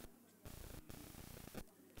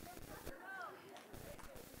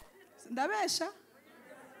 Ndabesha.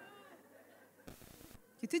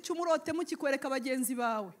 Igiti cy'umurotemu kikwereka abagenzi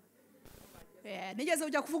bawe. Nigeze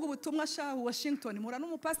ujya kuvuga ubutumwa shahu Washington mura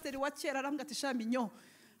n'umupasiteri wa kera arambwa ati sha Mignone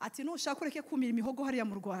ati nushaka ureke kumira imihogo hariya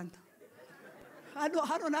mu Rwanda.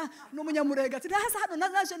 Hano n'umunyamurega ati hano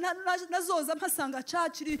nazoza mpasanga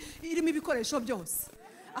church irimo ibikoresho byose.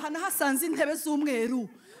 Aha nahasanze intebe z'umweru.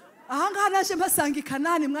 Aha ngaha naje mpasanga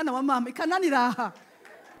ikanani mwana wa mama ikanani raha.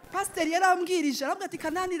 Pastor yarambwirije arabwa ati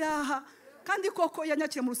kanani raha kandi koko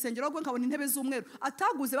yanyakira mu rusengero rwo nkabona intebe z'umweru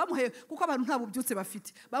ataguze bamuhaye kuko abantu nta bubyutse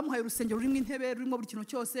bafite. Bamuhaye urusengero rurimo intebe rurimo buri kintu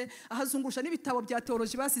cyose ahazungurusha n'ibitabo bya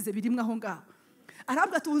theology basize birimwe aho ngaho.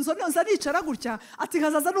 Arambwa ati unzonza nicara gutya ati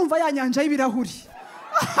hazaza numva yanyanja y'ibirahuri.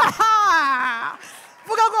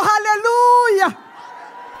 Vuga ngo haleluya.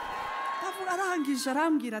 Avuga arangije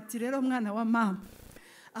arambwira ati rero mwana wa mama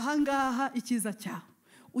aha ngaha ikiza cyawe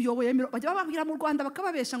uyoboye bajya bababwira mu Rwanda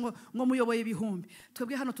bakababesha ngo muyoboye ibihumbi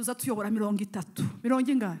twebwe hano tuza tuyobora 30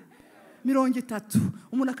 ingahe 30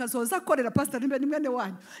 umuntu akazoza akorera pastor nimbe mwene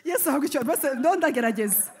wanyu Yesu ahubwo icyo bose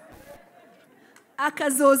ndondagerageza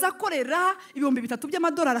akazoza akorera ibihumbi 3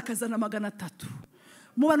 by'amadolari akazana 300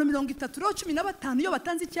 mu bantu 30 rero 15 iyo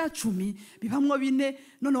batanze icya 10 bibamwo 4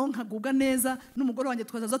 noneho nkaguga neza n'umugore wanjye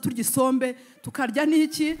twazaza turya isombe tukarya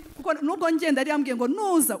n'iki kuko nubwo ngenda ari yambwiye ngo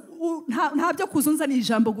nuza nta byo kuzunzana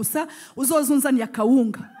ijambo gusa uzozunzaniye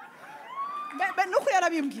akawunga nuko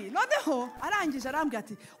yarabimbwiye noneho arangije arambwira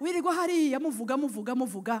ati wirirwa hariya muvuga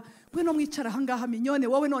we no mwicara aha ngaha Mignone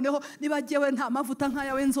wowe noneho nibagiyewe nta mavuta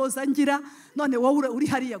nkayawe nzoza ngira none wowe uri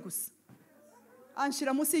hariya gusa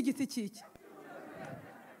anshira munsi y'igiti cyiki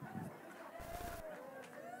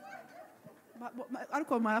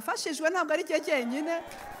ariko marafashijwe ntabwo ari cye nyine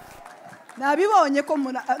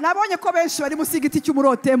nabonye ko benshi bari munsi y'igiti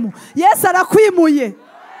cy'umurotemu. Yesu arakwimuye.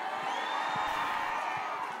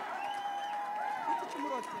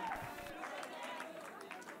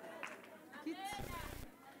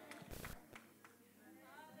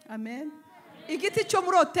 Amen. Igiti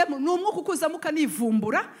cy'umurotemu ni umwuka ukuzamo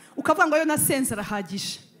ukanivumbura ukavuga ngo yo nasenze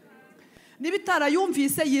arahagije. Nibitara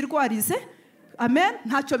yumvise yirwarize. Amen.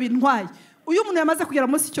 Ntacyo bintwaye. Uyu muntu yamaze kugera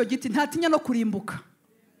munsi icyo giti ntatinya no kurimbuka.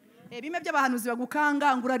 Bime by'abahanuzi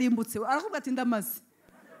bagukanga ngo urarimbutse aravuga ati ndamaze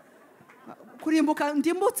kurimbuka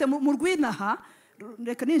ndimbutse mu rwinaha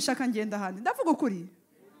reka ninshaka ngenda handi ndavuga ukuri.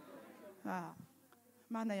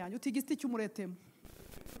 Mana yanjye utigiti cy'umurotemu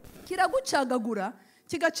kiragucagagura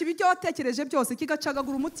kigaca ibyo watekereje byose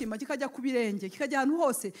kigacagagura umutima kikajya ku birenge kikajya ahantu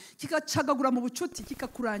hose kigacagagura mu bucuti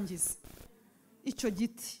kikakurangiza icyo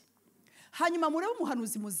giti. Hanyuma murebe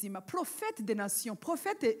umuhanuzi muzima prophète des nations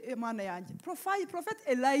prophète Mana yanjye prophète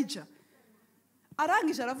Elijah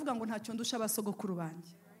arangije aravuga ngo ntacyo ndusha abasogokuru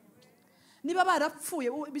banjye niba barapfuye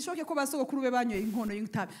bishoboke ko basogokuru be banyoye inkono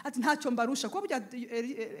y'itabi ati ntacyo mbarusha ko burya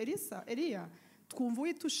Eliya twumva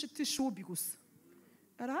witushubi gusa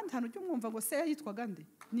arahandi hano ujye mwumva ngo se yitwaga nde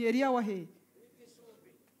ni Eliya wahe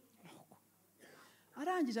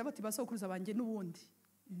arangije abati basogokuruza banjye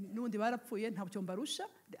n'ubundi barapfuye ntabyo mbarusha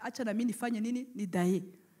acha na mini fanye nini ni daye.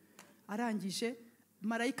 Arangije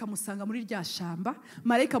marayika musanga muri rya shamba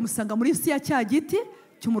marayika musanga muri si ya cya giti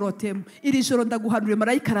cy'umurotemu. Iri joro ndaguhanuriye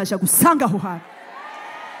marayika araje gusanga aho hantu.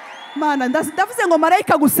 Mana ndavuze ngo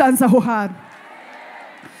marayika gusanza aho hantu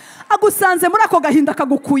agusanze muri ako gahinda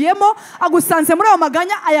akagukuyemo, agusanze muri ayo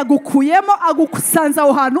maganya ayagukuyemo, agusanze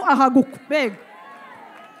aho hantu ahagukubega,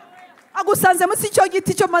 agusanze munsi y'icyo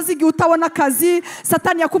giti cyo maze igihe utabona akazi.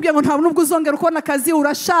 Satani yakubwiye ngo ntabwo nubwo uzongera ukubona akazi,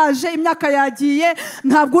 urashaje, imyaka yagiye,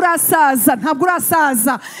 ntabwo urasaza.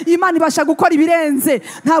 Imana ibasha gukora ibirenze,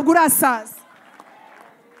 ntabwo urasaza.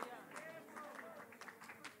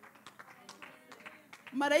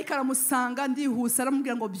 Marayika aramusanga ndihuse,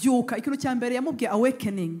 aramubwira ngo byuka. Ikintu cya mbere yamubwiye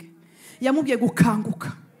awakening, yamubwiye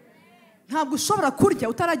gukanguka. Ntabwo ushobora kurya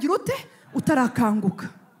utaragira ute, utarakanguka.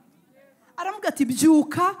 Aramubwira ati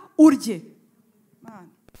byuka urye.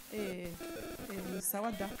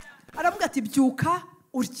 Aramubwira ati byuka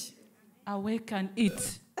urye. Awake and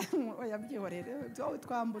eat. Oya byihorere,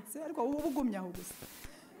 twambutse ariko ubugumye aho gusa.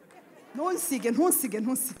 Ntusige.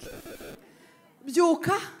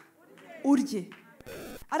 Byuka urye.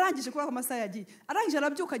 Arangije kuri ako masaha yagiye, arangije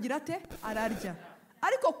arabyuka agira ate, ararya.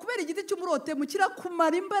 Ariko kubera igiti cy'umurote mukira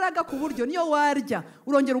kumara imbaraga ku buryo niyo warya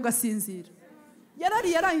urongera ugasinzira.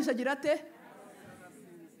 Yarariye arangije agira ate.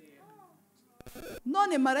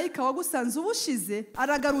 None marayika wagusanze ubushize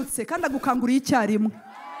aragarutse kandi agukanguriye icyarimwe.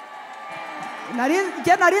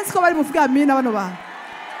 Narinzi ko bari muvuga amina bano bantu.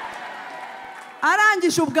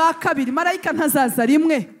 Arangije ubwa kabiri, marayika ntazaza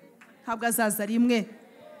rimwe, ntabwo azaza rimwe.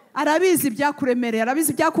 Arabizi ibyakuremereye,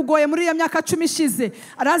 arabizi ibyakugoye muri iyo myaka 10 ishize,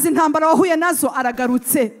 arazi intambara wahuye nazo,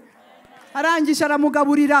 aragarutse. Arangije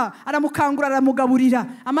aramugaburira, aramukangura, aramugaburira.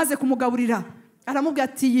 Amaze kumugaburira aramubwira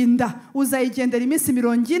ati yinda uzayigendera iminsi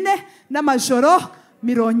 40 n'amajoro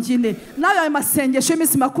 40. Nawe ayo masengesho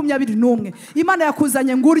y'iminsi 21 Imana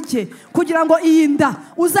yakuzanye ngurye kugira ngo iyinda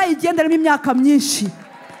uzayigenderemo imyaka myinshi.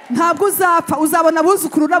 Ntabwo uzapfa, uzabona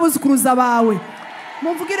abuzukuru n'abuzukuruza bawe.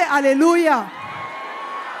 Mumvugire haleluya.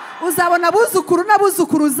 Uzabona abuzukuru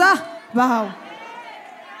n'abuzukuruza bawe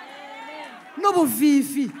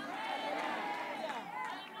n'ubuvivi.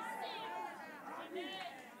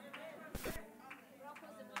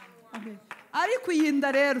 Ariko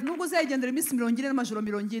iyinda rero nubwo uzayigendera iminsi 40 n'amajoro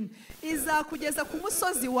 40 izakugeza ku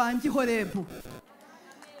musozi wanjye Horebu.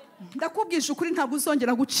 Ndakubwije ukuri, ntabwo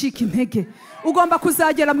uzongera gucika intege. Ugomba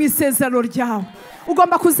kuzagera mu isezerano ryawe,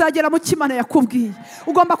 ugomba kuzagera mu kimana yakubwiye,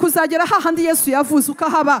 ugomba kuzagera hahandi Yesu yavuze,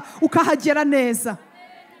 ukahaba ukahagera neza.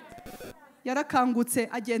 Yarakangutse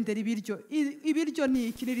agendera ibiryo ni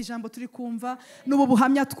iki? Ni ijambo turi kumva, n'ubu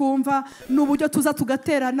buhamya twumva, n'uburyo tuza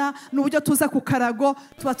tugaterana, n'uburyo tuza ku karago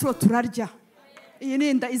tuba turarya. Iyi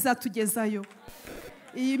ninda izatugezayo.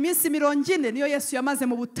 Iyi minsi 40 niyo Yesu yamaze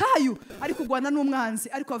mu butayu ari kugwana n'umwanzi,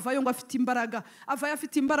 ariko avayo ngo afite imbaraga. Avayo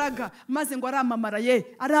afite imbaraga maze ngo aramamara,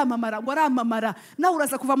 aramamara. Nawe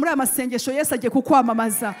uraza kuva muri aya masengesho, Yesu agiye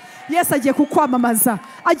kukwamamaza.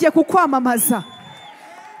 Agiye kukwamamaza.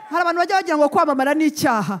 Hari abantu bajya bagira ngo kwamamara ni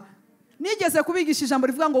icyaha. Nigeze kubigisha ijambo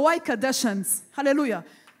rivuga ngo why Kardashians. Haleluya.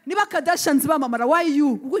 Niba Kardashians bamamara, why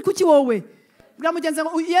you? Kuki wowe? Bwa mugenzi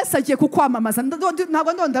ngo Yesu agiye kukwamamaza.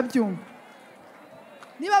 Ntabwo ndabyumva.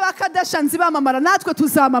 Niba ba Kardashians bamamara, natwe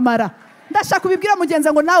tuzamamara. Ndashaka kubibwira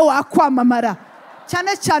mugenzi ngo nawe akwamamara.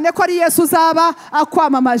 Cyane ko ari Yesu uzaba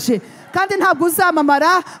akwamamaje. Kandi ntabwo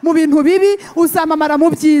uzamamara mu bintu bibi, uzamamara mu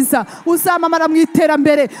byiza, uzamamara mu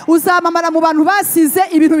iterambere, uzamamara mu bantu basize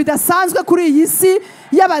ibintu bidasanzwe kuri iyi si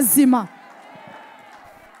y'abazima.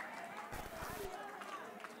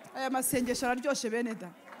 Aya masengesho araryoshe bene da.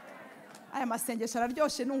 Aya masengesho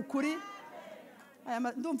araryoshe ni ukuri.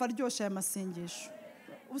 Ndumva aryoshe aya masengesho.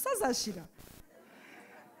 Ubusazashira.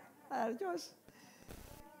 Araryoshe.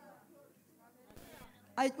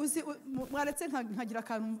 Mwaretse nkagira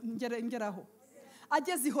akantu ngeraho.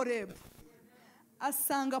 Ageze i Horebu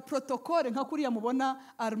asanga protokole nka kuriya mubona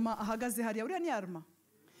Arma ahagaze hariya. Uriya ni Arma.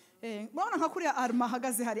 Mubona nka kuriya Arma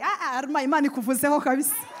ahagaze hariya. Arma Imana ikuvuzeho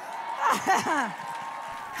kabisa.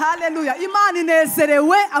 Haleluya. Imana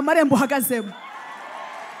inezerewe amarembo uhagazemo.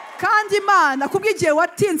 Kandi Imana kubw'igihe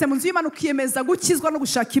watinze mu nzu y'Imana ukiyemeza gukizwa no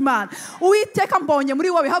gushaka Imana. Uwiteka mbonye muri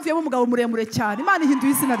wowe havuyemo umugabo muremure cyane. Imana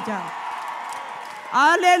ihinduye izina ryawe.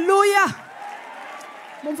 Haleluya.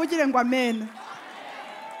 Mumvugire ngo amen.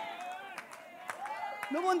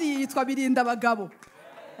 Nubundi yitwa Birinda abagabo.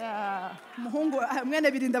 Muhungu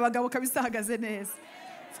mwene Birinda abagabo kabisa ahagaze neza.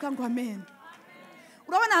 Vuga ngo amen.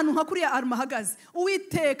 Urabona ahantu nka kuriya Arma ahagaze.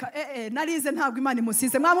 Uwiteka narize ntabwo Imana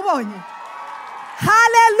imusize. Mwamubonye?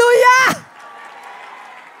 Haleluya.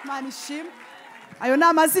 Imana ishimwe. Ayo ni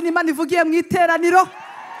amazina Imana ivugiye mu iteraniro.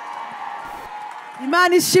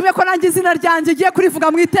 Imana ishimwe ko nanjye izina ryanjye igiye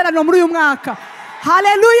kurivuga mu iteraniro muri uyu mwaka.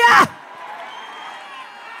 Haleluya.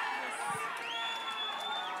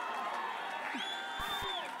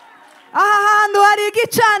 Aha hantu hari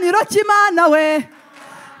igicaniro cy'Imana we,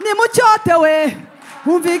 ni mucyote we,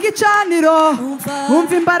 umva igicaniro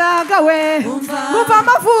umva imbaraga we umva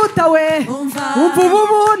amavuta we umva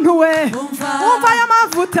ubuntu we umva aya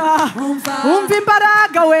mavuta umva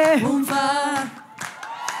imbaraga we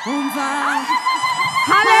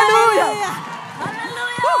haleluya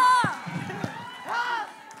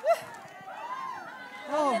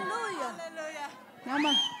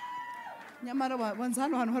nyamara banza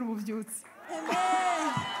hano hantu hari ububyutse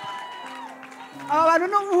aba bantu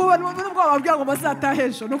n'ubwo bababwira ngo bazatahe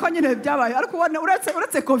ejo nuko nyine byabaye ariko ubona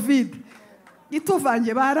uretse covid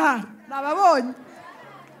ituvange barara nababonye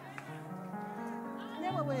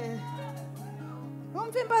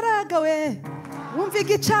umva imbaraga we umva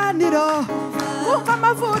igicaniro umva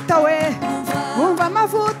amavuta we umva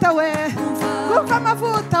amavuta we umva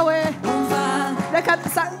amavuta we reka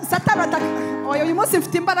satana ataka oya uyu munsi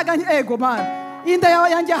mfite imbaraga ego man inda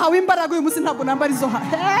yanjye hawe imbaraga uyu munsi ntabwo nambara izo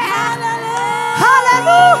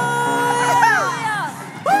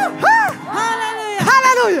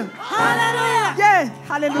haleluya haleluya yeah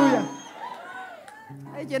haleluya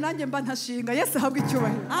ege nanjye mba ntashinga Yesu ahabwe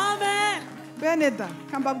icyubahiro amen beneda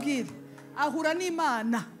kambabwire ahura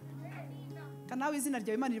n'Imana kanawe izina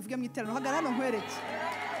ryawe Imana rivuge mu iterano hagarara hano nkwereke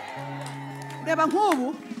reba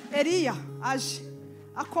nk'ubu Eliya aje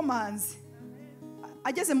akomanze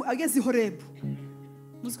ageze i Horebu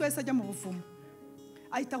muzi ko Yesu ajya mu buvumo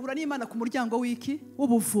ahita ahura n'Imana ku muryango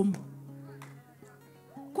w'ubuvumo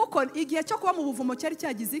kuko igihe cyo kuba mu buvumo cyari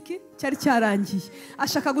cyagize iki cyari cyarangiye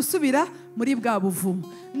ashaka gusubira muri bwa buvumo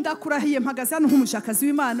ndakurahiye mpagaze hano nk'umushakazi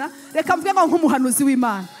w'Imana reka mvuge ngo nk'umuhanuzi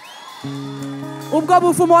w'Imana ubwo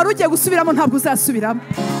buvumo wari ugiye gusubiramo ntabwo uzasubiramo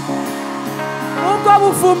ubwo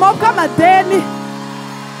buvumo bw'amadeni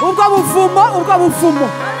ubwo buvumo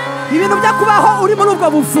ibintu byo kubaho uri muri ubwo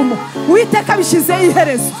buvumo Uwiteka bishizeho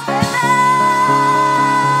iherezo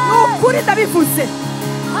ni ukuri ndabivuze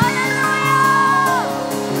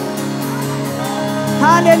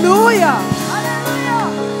haleluya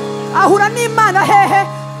ahura n'Imana hehe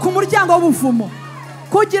ku muryango w'ubuvumo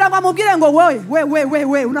kugira ngo amubwire ngo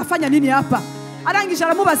we unafanya nini hapa arangije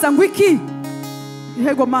aramubaza ngo iki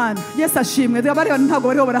yego mana Yesu ashimwe abari ntago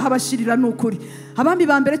bariho barahabashirira n'ukuri abambi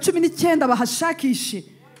ba mbere 19 bahashakishe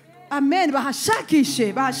amen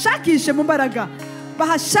bahashakishe mu mbaraga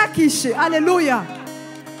bahashakishe haleluya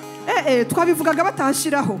twabivugaga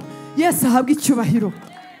batahashiraho Yesu ahabwe icyubahiro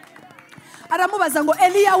aramubaza ngo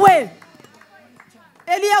Eliya we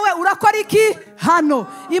urakora iki hano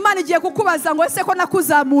Imana igiye kukubaza ngo ese ko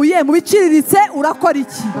nakuzamuye mu biciriritse urakora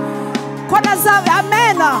iki ko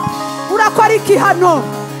amena urakora iki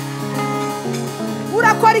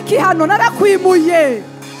hano narakwimuye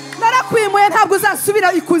ntabwo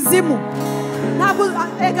uzasubira ikuzimu ntabwo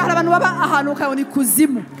hari abantu baba ahantu ukabona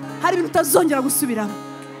ikuzimu hari ibintu utazongera gusubiramo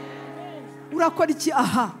urakora iki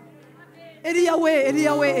aha Eliya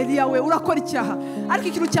we urakora icyaha ariko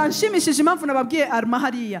ikintu cyanshimishije impamvu nababwiye arma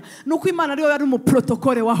hariya nuko Imana ariyo yari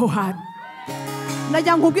umuprotokole waho hantu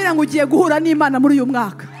najya ngubwire ngo ugiye guhura n'Imana muri uyu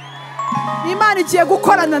mwaka Imana igiye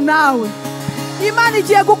gukorana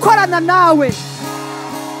nawe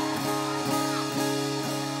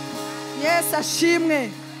Yesu ashimwe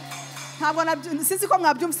ntabwo sinzi ko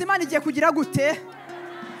mwabyumvise Imana igiye kugira gute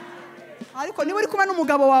ariko niba uri kumwe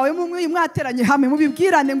n'umugabo wawe mwateranye hamwe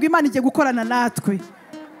mubibwirane ngo Imana igiye gukorana natwe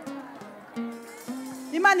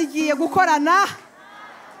Imana igiye gukorana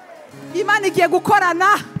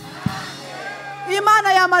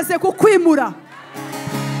Imana yamaze kukwimura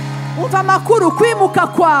umva amakuru kwimuka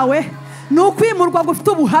kwawe ni ukwimurwa gufite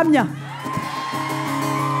ubuhamya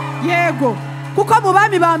yego kuko mu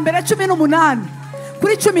bami ba mbere 18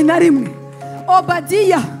 kuri 11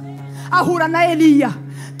 Obadiya ahura na Eliya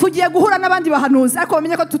tugiye guhura n'abandi bahanuzi ariko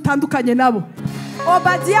bamenye ko tutandukanye nabo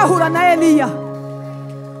Obadiya ahura na Eliya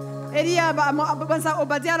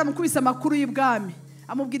Obadiya aramukubise amakuru y'ibwami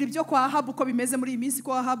amubwira ibyo kwa Ahabu ko bimeze muri iyi minsi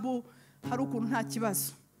ko Ahabu hari ukuntu nta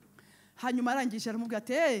kibazo hanyuma arangije aramubwira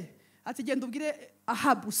ati genda ubwire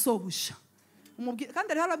Ahabu sobusha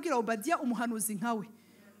kandi ariho arabwira Obadiya umuhanuzi nkawe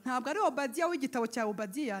ntabwo ari Obadiya w'igitabo cya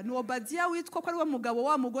Obadiya ni Obadiya witwa ko ari we mugabo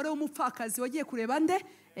wa mugore w'umupfakazi wagiye kureba nde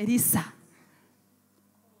Elisa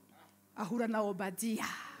ahura na Obadiya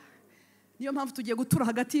niyo mpamvu tugiye gutura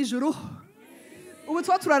hagati y'ijuru ubu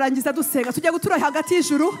turarangiza dusenga tugiye gutura hagati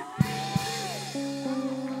y'ijuru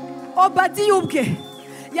Obadiya ubwe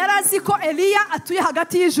yarazi ko Eliya atuye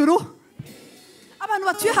hagati y'ijuru abantu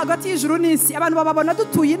batuye hagati y'ijuru n'isi abantu bababona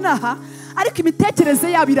dutuye inaha ariko imitekerereze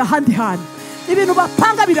yabo irahandi hantu ibintu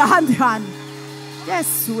bapanga birahandi hantu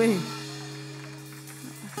Yesu we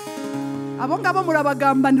abo ngabo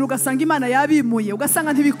murabagambanira ugasanga Imana yabimuye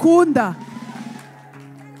ugasanga ntibikunda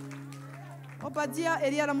Obadiya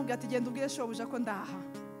Eliya aramubwira ati genda ubwire shobuja ko ndaha.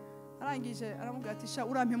 Arangije aramubwira ati sha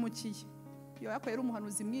urampemukiye. Yo yakwera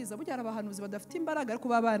umuhanuzi mwiza, burya abahanuzi badafite imbaraga ariko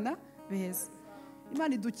babana beza.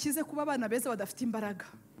 Imana idukize kuba abana beza badafite imbaraga.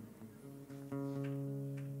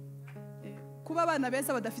 Kuba abana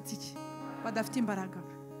beza badafite iki? Badafite imbaraga.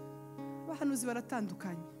 Abahanuzi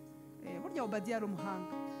baratandukanye. Burya Obadiya ari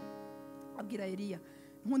umuhanga. Abwira Eliya,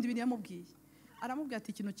 nkundi ibintu yamubwiye. Aramubwira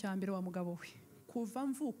ati ikintu cya mbere wa mugabo we, kuva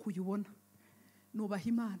mvuka uyubona nubaha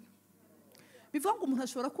Imana. Bivuga ngo umuntu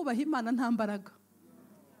ashobora kubaha Imana nta mbaraga.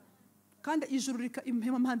 Kandi ijuru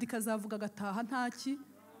impamvu ikazavuga agataha ntaki,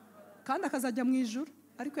 kandi akazajya mu ijuru,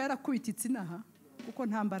 ariko yarakubititse inaha kuko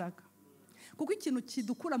nta mbaraga. Kuko ikintu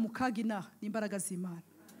kidukura mu kaga inaha ni imbaraga z'Imana.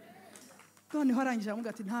 Noneho arangije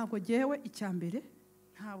aramubwira ati ntabwo jyewe icya mbere,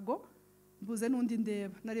 ntabwo mbuze n'undi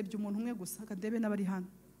ndeba, narebye umuntu umwe gusa, akandebe n'abari hano.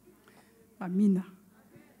 Amina.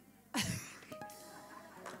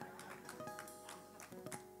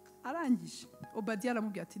 Arangije Obadiya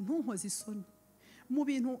aramubwira ati ntunkoze isoni mu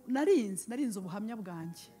bintu narinze ubuhamya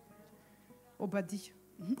bwanjye. Obadiya,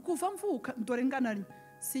 kuva mvuka dore nganari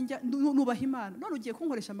sinjya nubaha Imana, none ugiye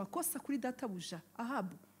kunkoresha amakosa kuri databuja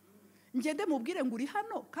Ahabu. Ngende mubwire ngo uri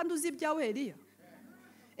hano kandi uzi ibyawe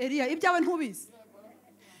Eliya ibyawe ntubizi.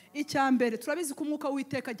 Icya mbere turabizi ko umwuka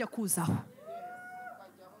w'Uwiteka ajya kuzaho.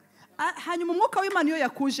 Hanyuma umwuka w'Imana iyo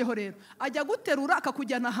yakujeho rero ajya guterura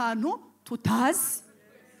akakujyana ahantu tutazi.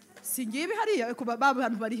 Singibi hariya ko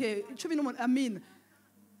abantu bari he 11 amina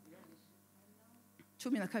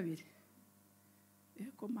 12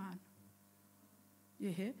 yego mana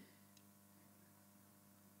yehe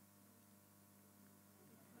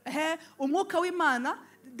umwuka w'Imana,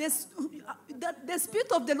 the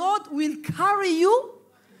spirit of the Lord will carry you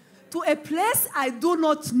to a place I do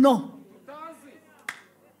not know.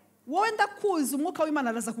 Wowe ndakuzi umwuka w'Imana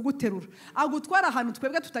araza kuguterura agutwara ahantu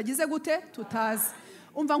twebwe tutagize gute tutazi.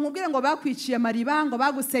 Umva nkubwire ngo bakwiciye amariba, ngo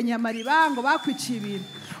bagusenyeye amariba, ngo bakwiciye ibintu.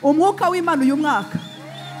 Umwuka w'Imana uyu mwaka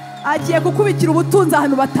agiye gukubikira ubutunzi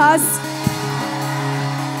ahantu batazi.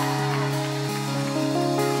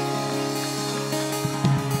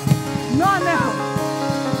 Noneho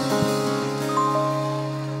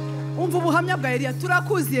umva ubuhamya bwa Eliya.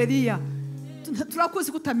 Turakuzi Eliya,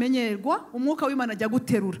 turakuzi kutamenyerwa, umwuka w'Imana ajya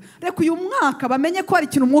guterura. Reka uyu mwaka bamenye ko hari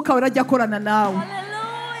ikintu umwuka wera ajya akorana nawe.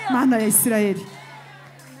 Mana ya Isirayeli.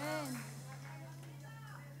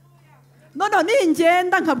 Noneho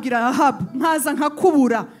ningenda nkabwira Ahabu, nkaza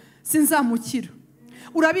nkakubura, sinzamukira.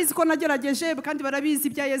 Urabizi ko nagerageje, kandi barabizi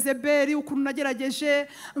bya Yezebeli ukuntu nagerageje,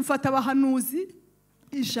 mfata abahanuzi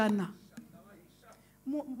 100.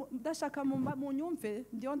 Ndashaka mu nyumve,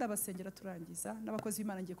 ndiyo ndabasengera turangiza, n'abakozi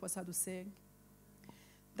b'Imana ngiye kubasaba dusenge.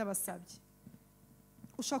 Ndabasabye,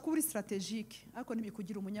 ushaka kuba uri strategique ariko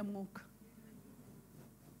ntibikugira umunyamwuka.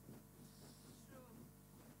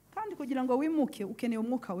 Kandi kugira ngo wimuke ukeneye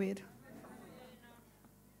umwuka wera.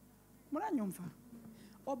 Muranyumva?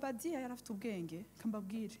 Obadiya yarafite ubwenge,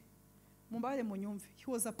 kambabwire. Mumbare mu nyumve,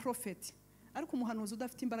 he was a prophet. Ariko umuhanuzi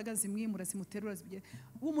udafite imbaraga zimwimura zimuterura zibye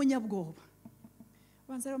w'umunyabwoba.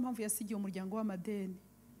 Banza rero mpamvu yasigiye umuryango w'amadeni.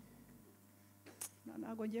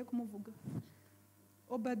 Ntago ngiye kumuvuga.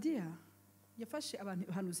 Obadiya yafashe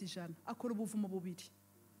abahanuzi 100 akora ubuvumo 2.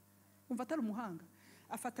 Umva atari umuhanga.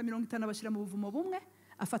 Afata 50 abashira mu buvumo bumwe,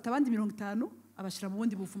 afata abandi 50 abashira mu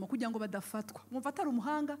bundi buvumo kugira ngo badafatwa. Mwumva atari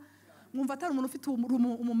umuhanga, mwumva atari umuntu ufite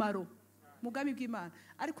umumaro mugambi bw'Imana.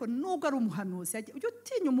 Ariko nubwo ari umuhanuzi, ujye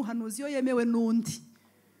utinya umuhanuzi yo yemewe n'undi.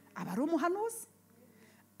 Aba ari umuhanuzi.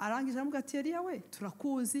 Arangije aramubwira ati Eliya we,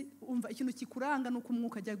 turakuzi, umva ikintu kikuranga nuko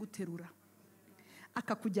umwuka ajya guterura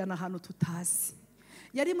akakujyana ahantu tutazi.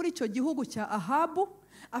 Yari muri icyo gihugu cya Ahabu,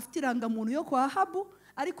 afite irangamuntu yo kwa Ahabu,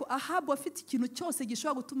 ariko Ahabu afite ikintu cyose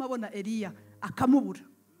gishobora gutuma abona Eliya akamubura.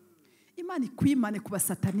 Imana ikwimane ku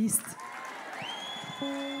basataniste.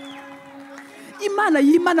 Imana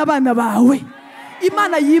yimana abana bawe.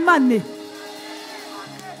 Imana yimane.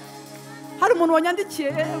 Hari umuntu wanyandikiye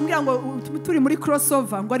mbwira ngo turi muri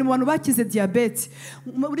crossover, ngo ari mu bantu bakize diabete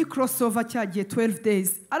muri crossover cyagiye 12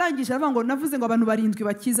 days. Arangije aravuga ngo navuze ngo abantu 7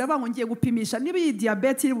 bakize, aravuga ngo ngiye gupimisha niba iyi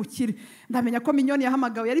diabete iri bukire. Ndamenya ko Mignone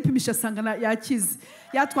yahamagawe yaripimisha sangana yakize,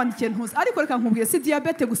 yatwandikiye ntuzi. Ariko reka nkubwiye si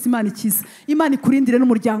diabete gusa Imana ikize. Imana ikurindire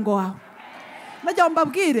n'umuryango wawe. Najya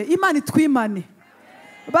mbabwire Imana itwimane.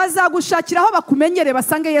 Bazagushakira aho bakumenyere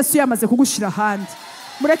basange Yesu yamaze kugushira handi.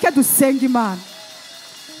 Mureke dusenge Imana.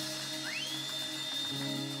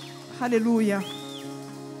 Haleluya.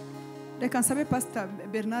 Reka nsabe Pastor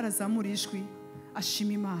Bernard azamura ijwi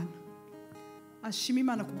ashima Imana. Ashima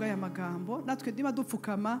Imana kubw'aya magambo. Natwe ndima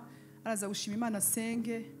dupfukama araza gushima Imana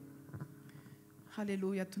asenge.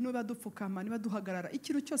 haleluya. Tunuba dupfukama niba duhagarara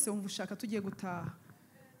ikintu cyose wumva ushaka tugiye gutaha,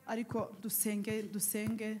 ariko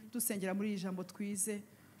dusengera muri iri jambo twize.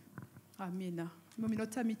 Amina. Mu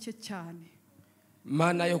minota mike cyane.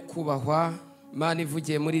 Mana yo kubahwa, Mana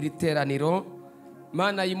ivugiye muri iri teraniro,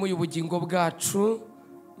 Mana yimuye ubugingo bwacu,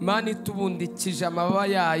 Mana itubundikije amababa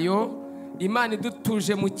yayo, Imana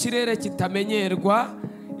idutuje mu kirere kitamenyerwa,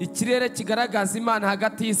 ikirere kigaragaza Imana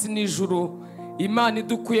hagati y'isi n'ijuru, Imana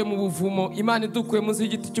idukuye mu buvumo, Imana idukuye munsi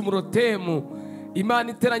y'igiti cy'umurotemu,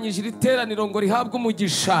 Imana iteranyije iri teraniro ngo rihabwe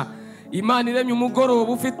umugisha, Imana iremye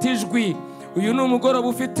umugoroba ufite ijwi. Uyu ni umugoroba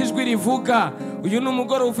ufite ijwi rivuga, uyu ni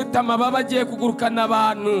umugoroba ufite amababa agiye kugurukana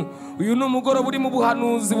abantu, uyu ni umugoroba uri mu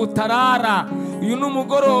buhanuzi butarara, uyu ni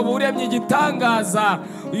umugoroba uremye igitangaza,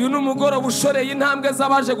 uyu ni umugoroba ushoreye intambwe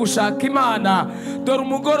z'abaje gushaka Imana. Dore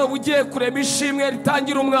umugoroba ugiye kurema ishimwe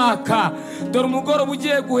ritangira umwaka, dore umugoroba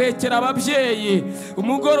ugiye guhekera ababyeyi,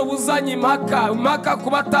 umugoroba uzanye impaka ku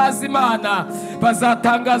batazi Imana.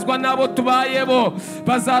 Bazatangazwa n'abo tubayebo,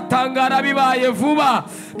 bazatangara bibaye vuba,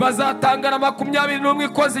 bazatangara 21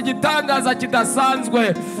 ikoze igitangaza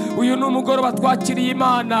kidasanzwe. Uyu ni umugoroba twakiriye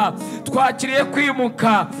Imana, twakiriye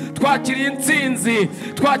kwimuka, twakiriye intsinzi,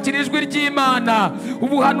 twakiriye ijwi ry'Imana.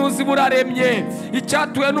 Ubuhanuzi buraremye,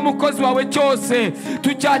 icyatuwe n'umukozi wawe cyose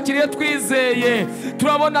tucyakiriye twizeye.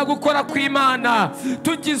 Turabona gukora kw'Imana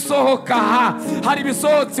tugisohoka aha, hari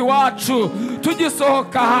ibisohotsi wacu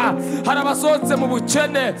tugisohoka aha, hari abasohotse mu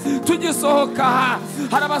bukene tugisohoka aha,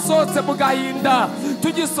 hari abasohotse mu gahinda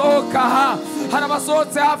tugisohoka aha, hari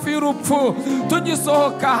abasohotse hafi y'urupfu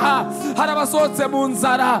tugisohoka aha, hari abasohotse mu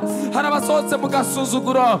nzara, hari abasohotse mu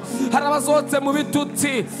gasuzuguro, hari abasohotse mu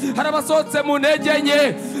bitutsi, hari abasohotse mu ntege nke,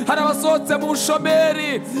 hari abasohotse mu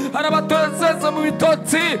bushomeri, hari abasohotse mu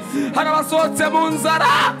bitotsi, hari abasohotse mu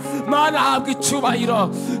nzara. Mana habwa icyubahiro,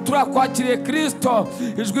 turakwakiriye Kristo,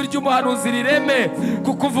 ijwi ry'umuhanuzi rireme,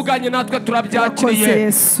 kuko uvuganye natwe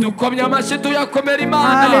turabyakiriye. Dukomye amashyi tuyakomera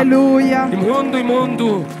Imana. Haleluya.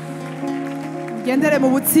 Impundu. Gendere mu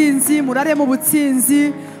butsinzi, murare mu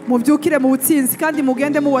butsinzi, mubyukire mu butsinzi, kandi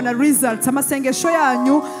mugende mubona results. Amasengesho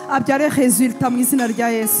yanyu abyare resulta mu izina rya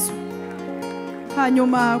Yesu.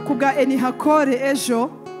 Hanyuma kubwa enihakore ejo,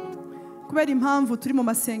 kubera impamvu turi mu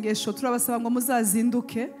masengesho, turabasaba ngo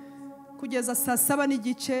muzazinduke kugeza saa 7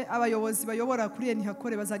 n'igice. Abayobozi bayobora kuri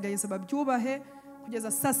enihakore bazagerageza babyubahe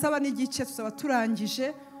kugeza saa 7 n'igice, tuzaba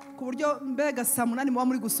turangije, ku buryo mbega saa 8 muba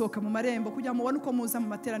muri gusohoka mu marembo kugira mubone uko muza mu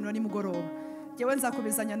materaniro nimugoroba. Jewe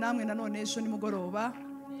nzakomezanya namwe nanone ejo nimugoroba,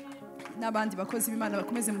 n'abandi bakozi b'Imana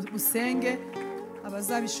bakomeze musenge,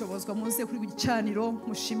 abazabishobozwa muze kuri gicaniro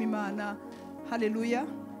mushima Imana. Haleluya.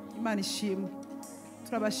 Imana ishimwe.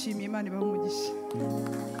 Turabashimiye. Imana ibahe umugisha.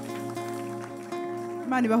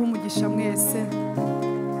 Imana ibahe umugisha mwese.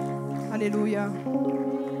 Haleluya.